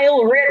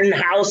Kyle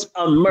Rittenhouse,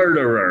 a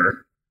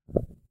murderer.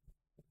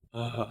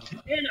 And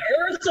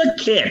Eartha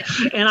Kitt.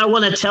 And I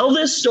want to tell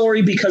this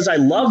story because I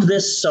love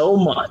this so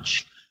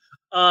much.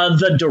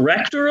 The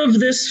director of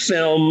this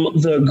film,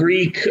 the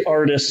Greek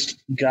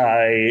artist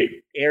guy,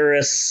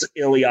 Eris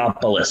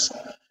Iliopoulos,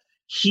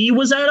 he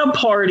was at a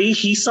party.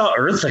 He saw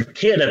Eartha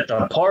Kitt at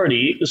the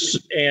party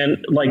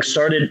and like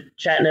started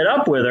chatting it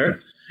up with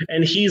her.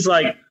 And he's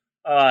like,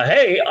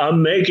 hey,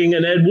 I'm making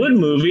an Ed Wood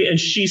movie. And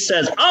she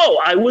says,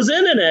 oh, I was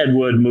in an Ed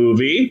Wood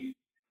movie.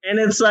 And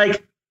it's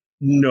like,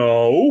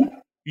 no,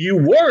 you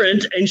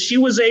weren't. And she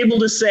was able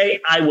to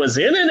say, I was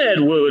in an Ed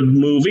Wood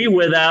movie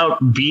without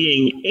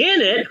being in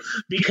it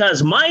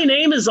because my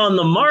name is on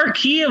the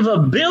marquee of a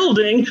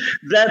building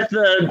that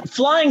the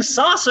flying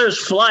saucers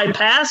fly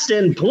past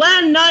in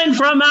Plan 9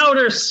 from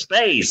outer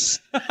space.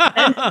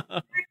 And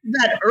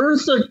that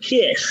Eartha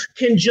Kitt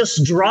can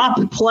just drop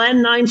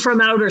Plan 9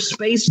 from outer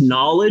space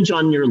knowledge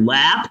on your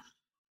lap.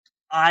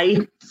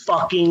 I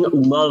fucking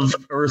love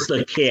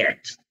Eartha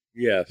Kitt.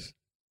 Yes.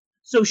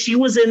 So she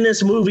was in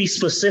this movie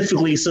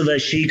specifically so that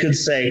she could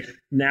say,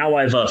 now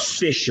I've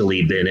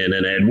officially been in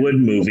an Ed Wood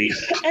movie.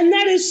 And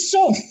that is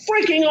so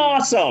freaking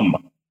awesome.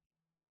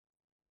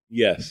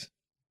 Yes.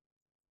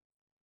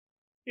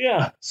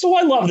 Yeah. So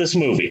I love this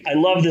movie.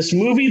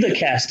 The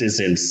cast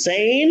is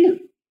insane.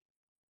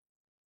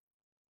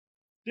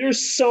 There's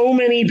so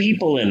many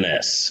people in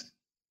this.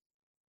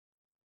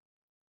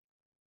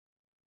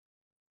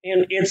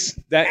 And it's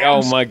that.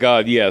 Oh my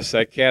God! Yes,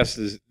 that cast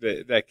is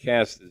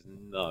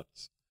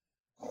nuts.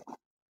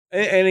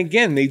 And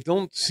again, they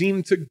don't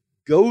seem to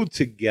go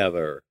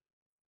together.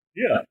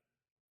 Yeah.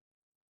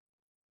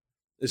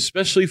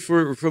 Especially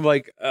for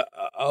like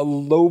a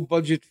low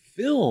budget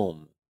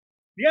film.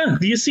 Yeah,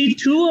 you see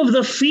two of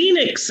the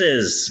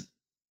Phoenixes.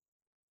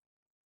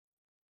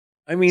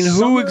 I mean,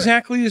 who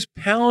exactly is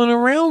palling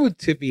around with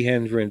Tippi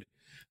Hedren?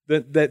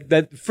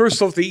 That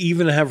first off, they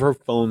even have her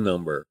phone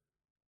number.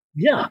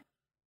 Yeah.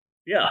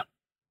 Yeah.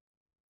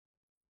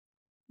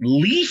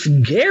 Leif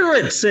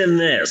Garrett's in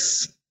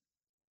this.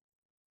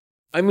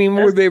 I mean,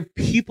 were there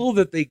people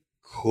that they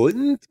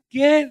couldn't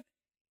get?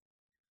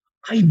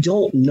 I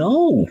don't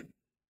know.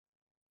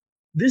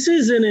 This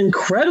is an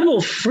incredible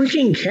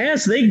freaking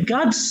cast.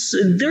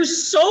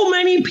 There's so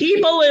many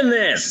people in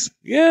this.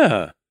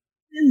 Yeah.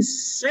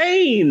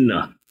 Insane.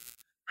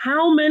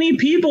 How many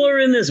people are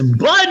in this?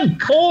 Bud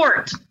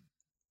Cort.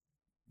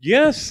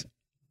 Yes.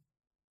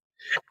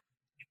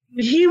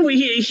 He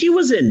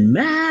was in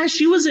MASH.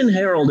 He was in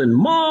Harold and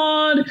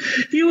Maude.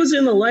 He was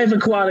in The Life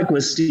Aquatic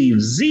with Steve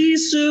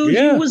Zissou.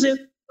 Yeah. He was in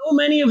so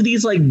many of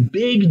these like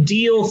big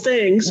deal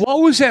things.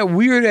 What was that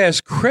weird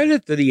ass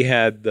credit that he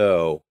had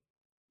though?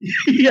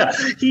 Yeah,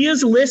 he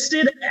is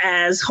listed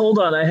as, hold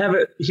on, I have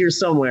it here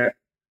somewhere,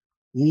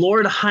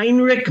 Lord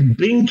Heinrich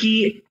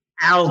Binky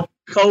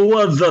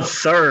Alcoa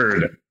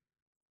III.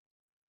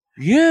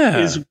 Yeah.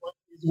 Is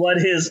what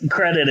his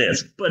credit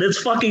is. But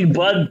it's fucking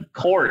Bud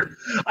Cort.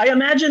 I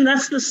imagine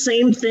that's the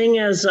same thing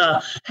as,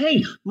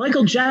 hey,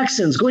 Michael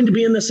Jackson's going to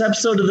be in this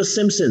episode of The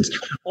Simpsons.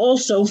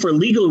 Also, for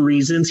legal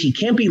reasons, he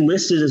can't be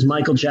listed as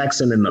Michael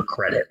Jackson in the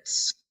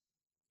credits.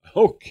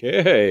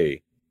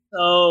 Okay.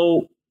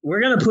 So we're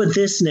going to put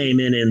this name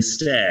in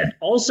instead.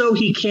 Also,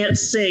 he can't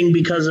sing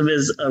because of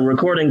his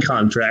recording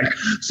contract,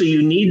 so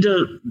you need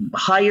to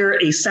hire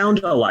a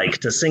sound-alike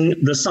to sing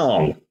the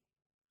song.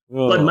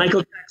 Oh. But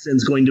Michael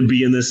Jackson's going to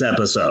be in this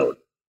episode.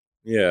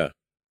 Yeah.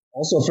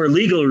 Also, for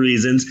legal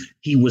reasons,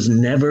 he was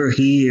never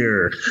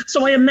here.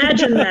 So I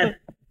imagine that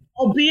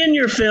I'll be in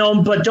your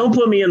film, but don't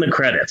put me in the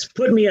credits.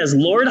 Put me as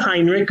Lord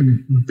Heinrich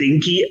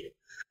Binky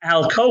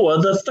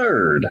Alcoa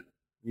III.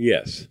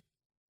 Yes.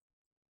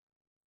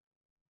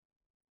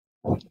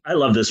 I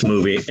love this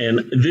movie,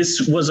 and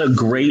this was a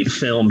great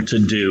film to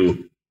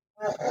do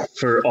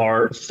for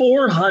our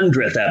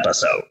 400th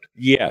episode.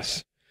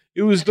 Yes.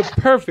 It was the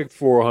perfect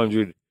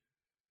 400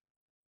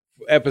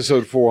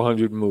 episode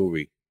 400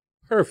 movie.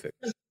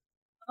 Perfect.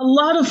 A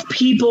lot of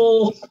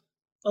people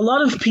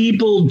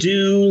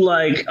do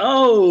like, a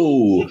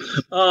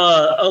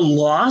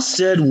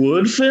Lost Ed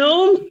Wood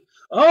film?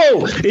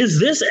 Oh, is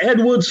this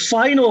Ed Wood's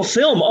final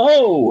film?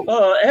 Oh,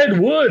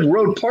 Ed Wood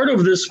wrote part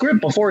of this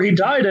script before he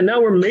died, and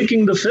now we're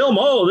making the film.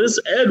 Oh, this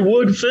Ed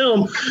Wood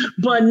film.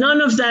 But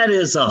none of that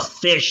is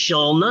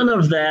official. None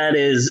of that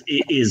is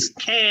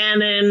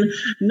canon.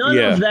 None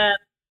of that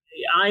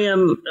I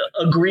am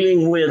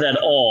agreeing with at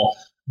all.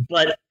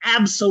 But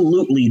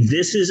absolutely,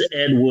 this is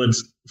Ed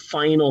Wood's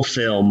final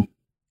film.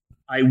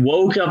 I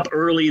woke up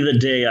early the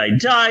day I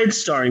died,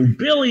 starring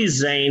Billy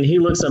Zane. He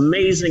looks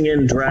amazing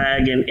in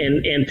drag, and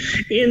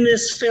in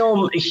this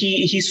film,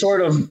 he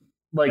sort of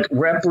like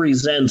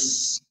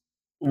represents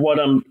what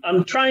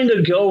I'm trying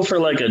to go for,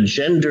 like a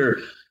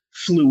gender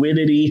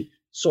fluidity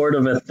sort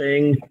of a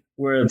thing,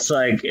 where it's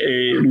like,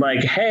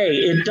 hey,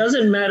 it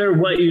doesn't matter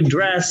what you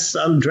dress.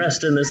 I'm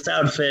dressed in this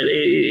outfit.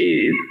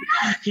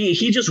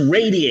 He just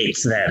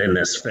radiates that in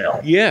this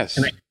film. Yes,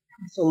 and I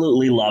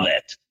absolutely love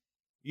it.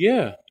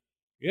 Yeah.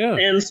 Yeah.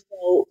 And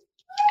so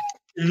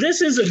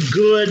this is a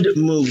good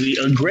movie,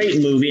 a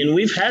great movie, and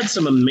we've had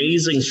some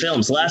amazing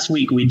films. Last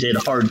week we did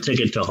Hard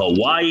Ticket to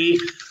Hawaii.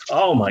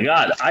 Oh my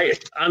God,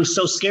 I'm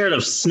so scared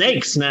of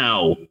snakes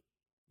now.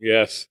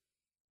 Yes.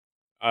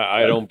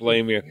 I don't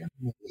blame you.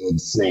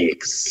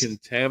 Snakes.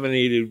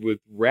 Contaminated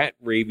with rat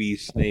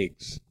rabies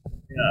snakes.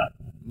 Yeah.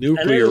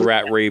 Nuclear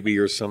rat rabies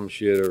or some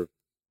shit.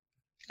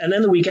 And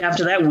then the week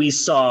after that we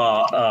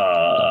saw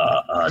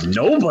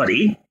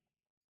Nobody.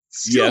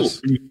 Still, yes.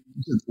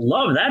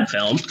 Love that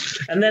film.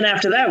 And then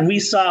after that, we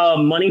saw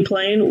Money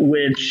Plane,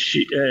 which,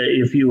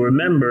 if you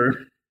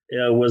remember,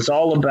 was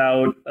all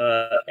about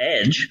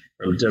Edge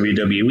from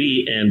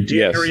WWE and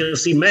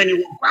Darius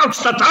Emmanuel Crouch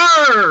the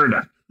Third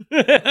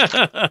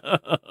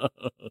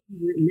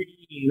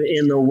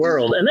in the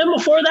world. And then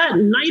before that,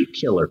 Night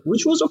Killer,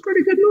 which was a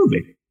pretty good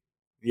movie.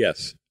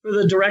 Yes. For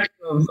the director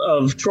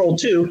of Troll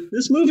 2,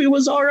 this movie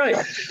was all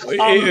right.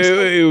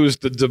 It was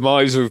the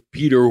demise of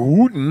Peter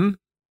Wooten.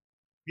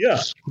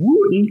 Yes,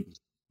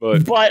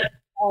 but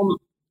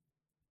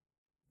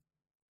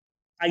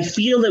I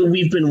feel that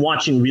we've been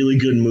watching really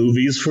good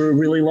movies for a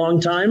really long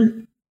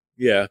time.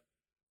 Yeah.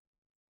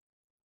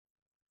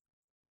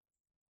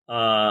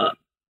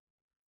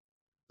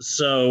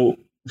 So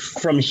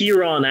from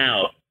here on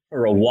out,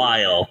 for a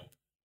while,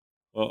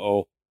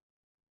 we're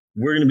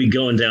going to be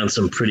going down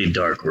some pretty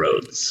dark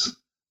roads.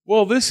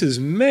 Well, this is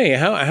May.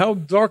 How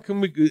dark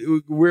can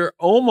we? We're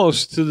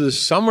almost to the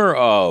summer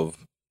of.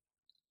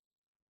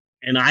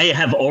 And I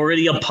have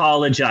already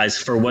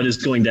apologized for what is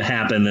going to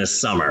happen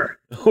this summer.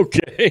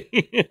 Okay.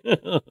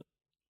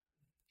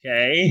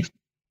 Okay.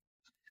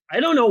 I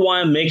don't know why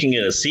I'm making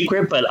it a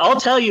secret, but I'll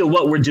tell you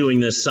what we're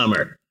doing this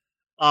summer.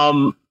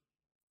 I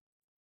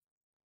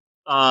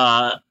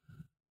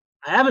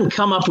haven't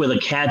come up with a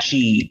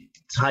catchy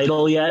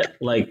title yet,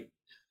 like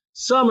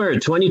Summer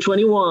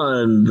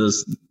 2021,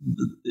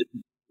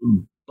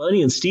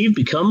 Bunny and Steve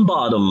become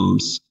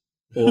bottoms,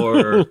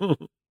 or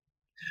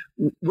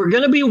we're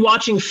going to be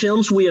watching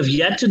films we have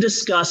yet to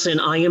discuss in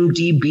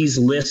IMDb's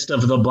list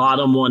of the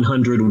bottom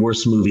 100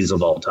 worst movies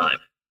of all time.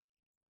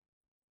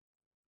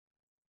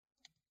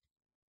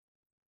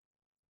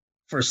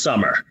 For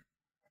summer.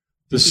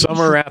 The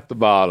summer at the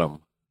bottom.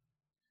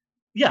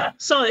 Yeah,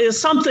 so it's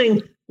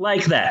something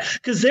like that.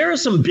 Because there are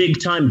some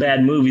big-time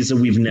bad movies that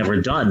we've never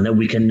done that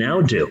we can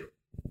now do.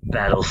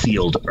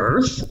 Battlefield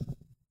Earth.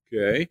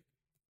 Okay.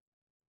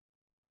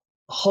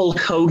 Hulk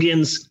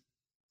Hogan's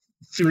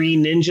Three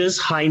Ninjas,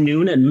 High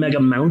Noon, and Mega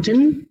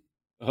Mountain.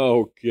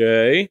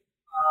 Okay.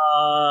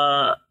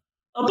 A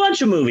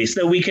bunch of movies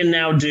that we can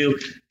now do.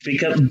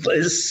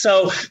 Because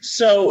so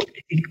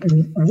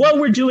what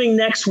we're doing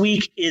next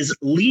week is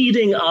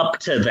leading up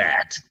to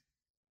that.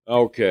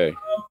 Okay.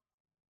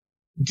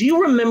 Do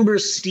you remember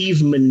Steve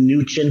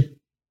Mnuchin?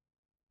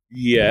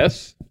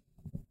 Yes.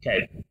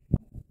 Okay.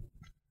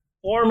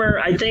 Former,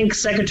 I think,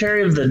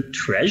 Secretary of the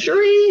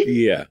Treasury?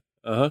 Yeah.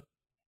 Uh-huh.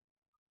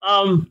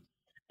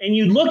 And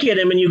you look at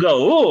him and you go,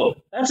 oh,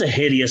 that's a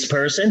hideous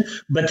person.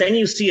 But then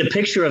you see a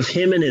picture of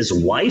him and his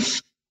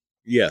wife.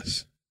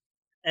 Yes.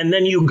 And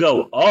then you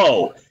go,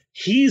 oh,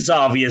 he's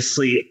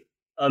obviously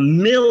a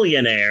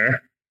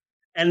millionaire.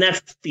 And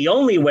that's the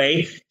only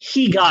way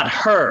he got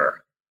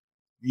her.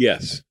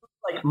 Yes.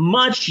 Like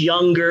much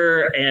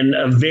younger and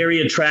a very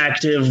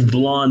attractive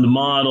blonde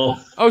model.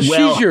 Oh,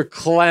 she's your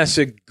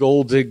classic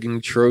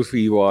gold-digging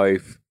trophy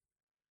wife.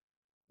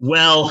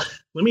 Well,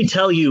 let me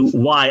tell you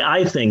why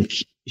I think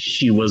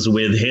she was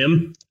with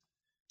him.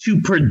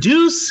 To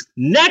produce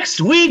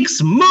next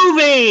week's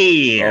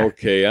movie.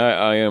 Okay,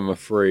 I am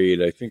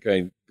afraid. I think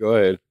go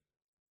ahead.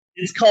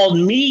 It's called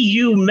Me,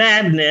 You,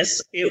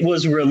 Madness. It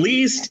was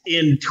released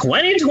in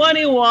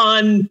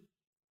 2021.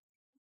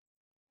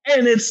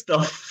 And it's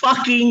the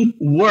fucking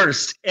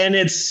worst. And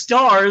it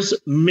stars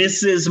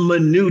Mrs.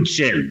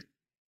 Mnuchin.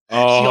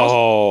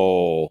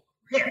 Oh.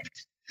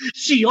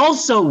 She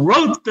also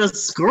wrote the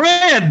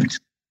script.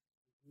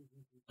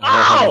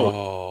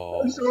 Oh.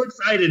 I'm so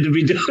excited to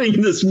be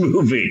doing this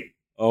movie.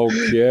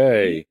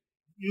 Okay.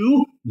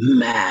 You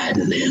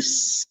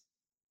Madness.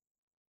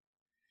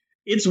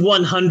 It's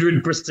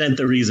 100%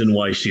 the reason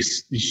why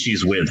she's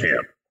with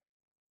him.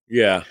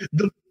 Yeah.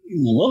 The movie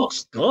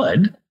looks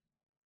good.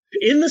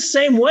 In the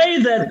same way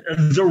that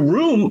The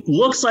Room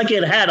looks like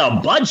it had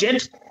a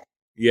budget.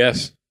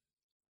 Yes.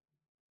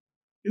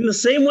 In the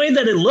same way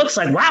that it looks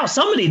like, wow,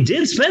 somebody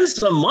did spend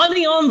some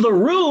money on The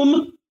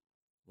Room.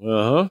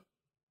 Uh-huh.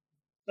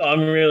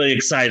 I'm really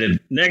excited.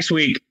 Next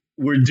week,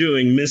 we're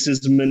doing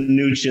Mrs.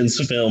 Mnuchin's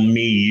film,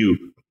 Me,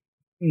 You,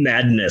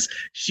 Madness.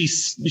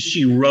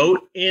 She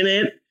wrote in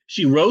it.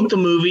 She wrote the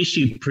movie.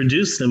 She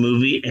produced the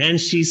movie. And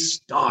she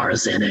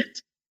stars in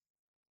it.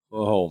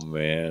 Oh,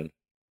 man.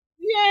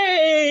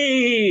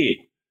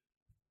 Yay!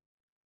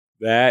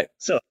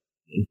 That's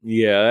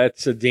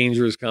a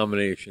dangerous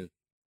combination.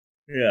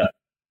 Yeah.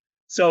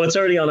 So it's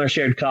already on our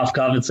shared cough.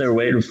 It's there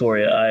waiting for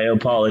you. I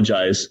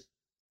apologize.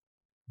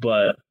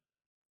 But,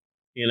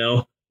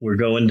 we're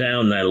going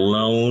down that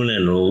long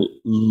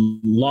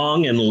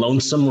and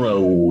lonesome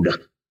road.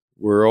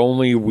 Where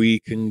only we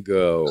can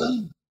go.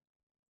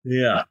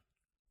 Yeah.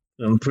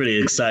 I'm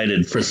pretty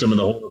excited for some of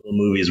the horrible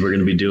movies we're going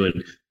to be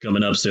doing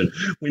coming up soon.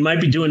 We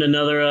might be doing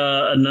another.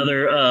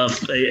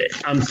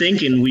 I'm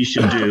thinking we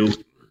should do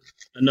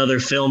another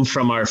film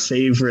from our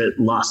favorite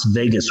Las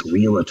Vegas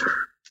realtor.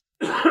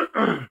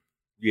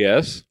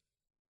 Yes.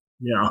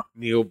 Yeah.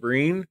 Neil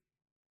Breen.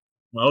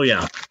 Oh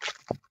yeah.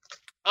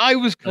 I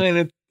was kind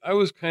of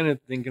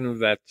thinking of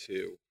that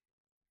too.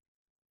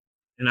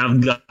 And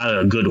I've got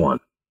a good one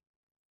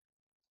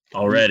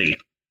already.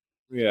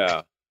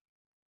 Yeah.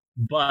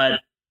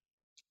 But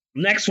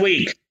next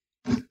week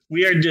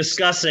we are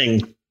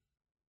discussing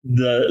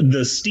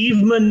the Steve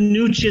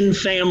Mnuchin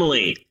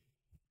family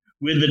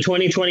with the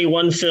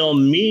 2021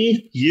 film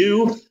Me,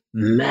 You,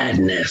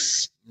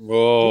 Madness.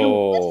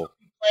 Whoa.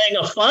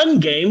 Playing a fun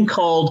game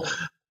called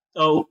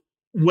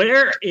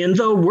Where in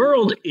the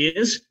World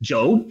is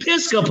Joe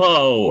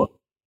Piscopo?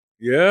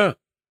 Yeah.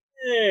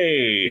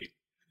 Hey.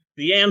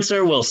 The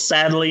answer will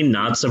sadly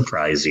not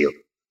surprise you.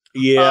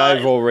 Yeah,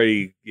 I've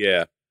already,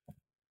 yeah.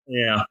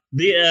 Yeah.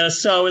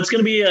 So it's going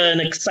to be an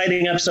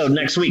exciting episode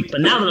next week.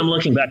 But now that I'm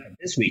looking back at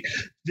this week,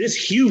 this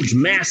huge,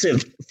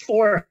 massive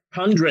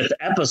 400th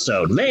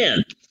episode,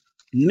 man,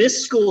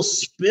 Miskel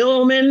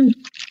Spillman,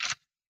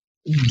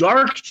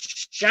 Dark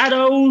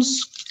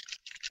Shadows,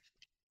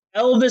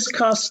 Elvis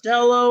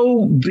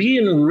Costello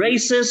being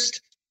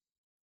racist,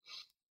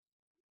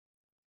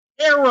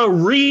 Tara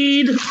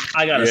Reid.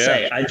 I got to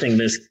say, I think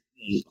this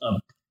is a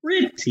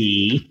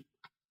pretty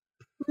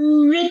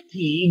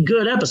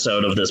good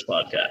episode of this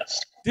podcast.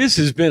 This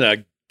has been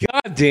a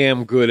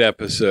goddamn good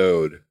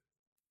episode.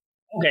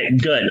 Okay,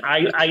 good.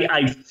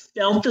 I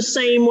felt the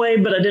same way,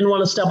 but I didn't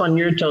want to step on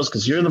your toes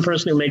because you're the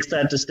person who makes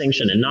that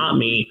distinction and not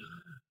me.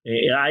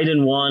 I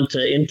didn't want to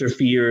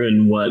interfere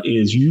in what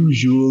is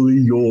usually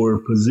your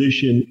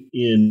position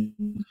in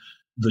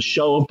the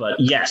show, but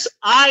yes,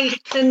 I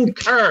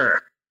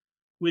concur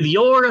with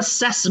your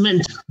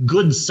assessment,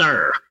 good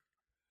sir.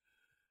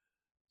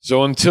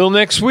 So until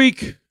next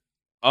week,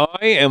 I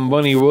am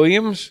Bunny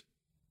Williams.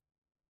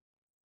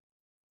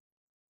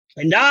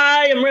 And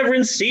I am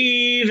Reverend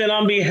Steve, and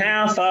on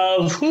behalf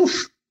of,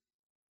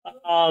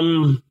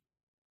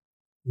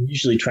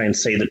 usually try and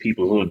say the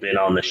people who have been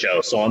on the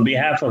show. So on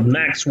behalf of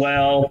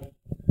Maxwell,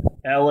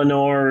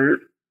 Eleanor,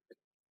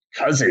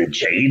 cousin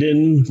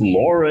Jaden,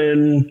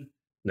 Lauren,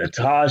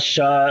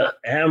 Natasha,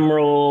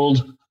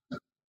 Emerald,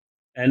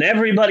 and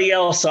everybody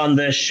else on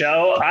this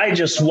show, I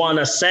just want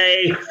to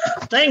say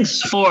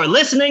thanks for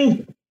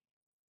listening.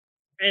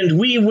 And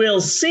we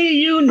will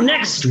see you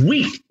next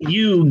week,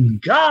 you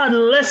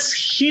godless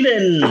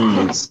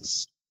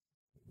heathens.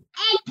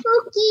 And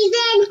cookies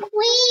and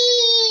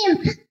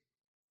cream.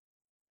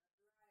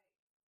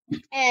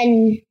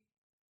 And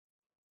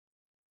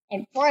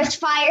forest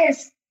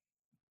fires.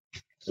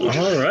 All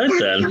right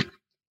then.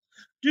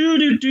 Do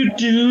do do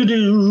do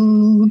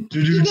do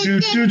do do do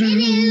do do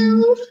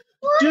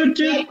do do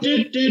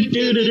do do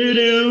do do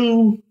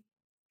do.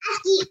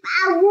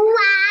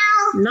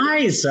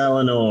 Nice,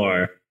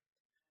 Eleanor.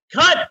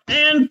 Cut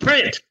and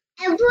print.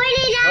 And put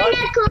it on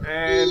the cookie.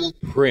 And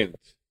print.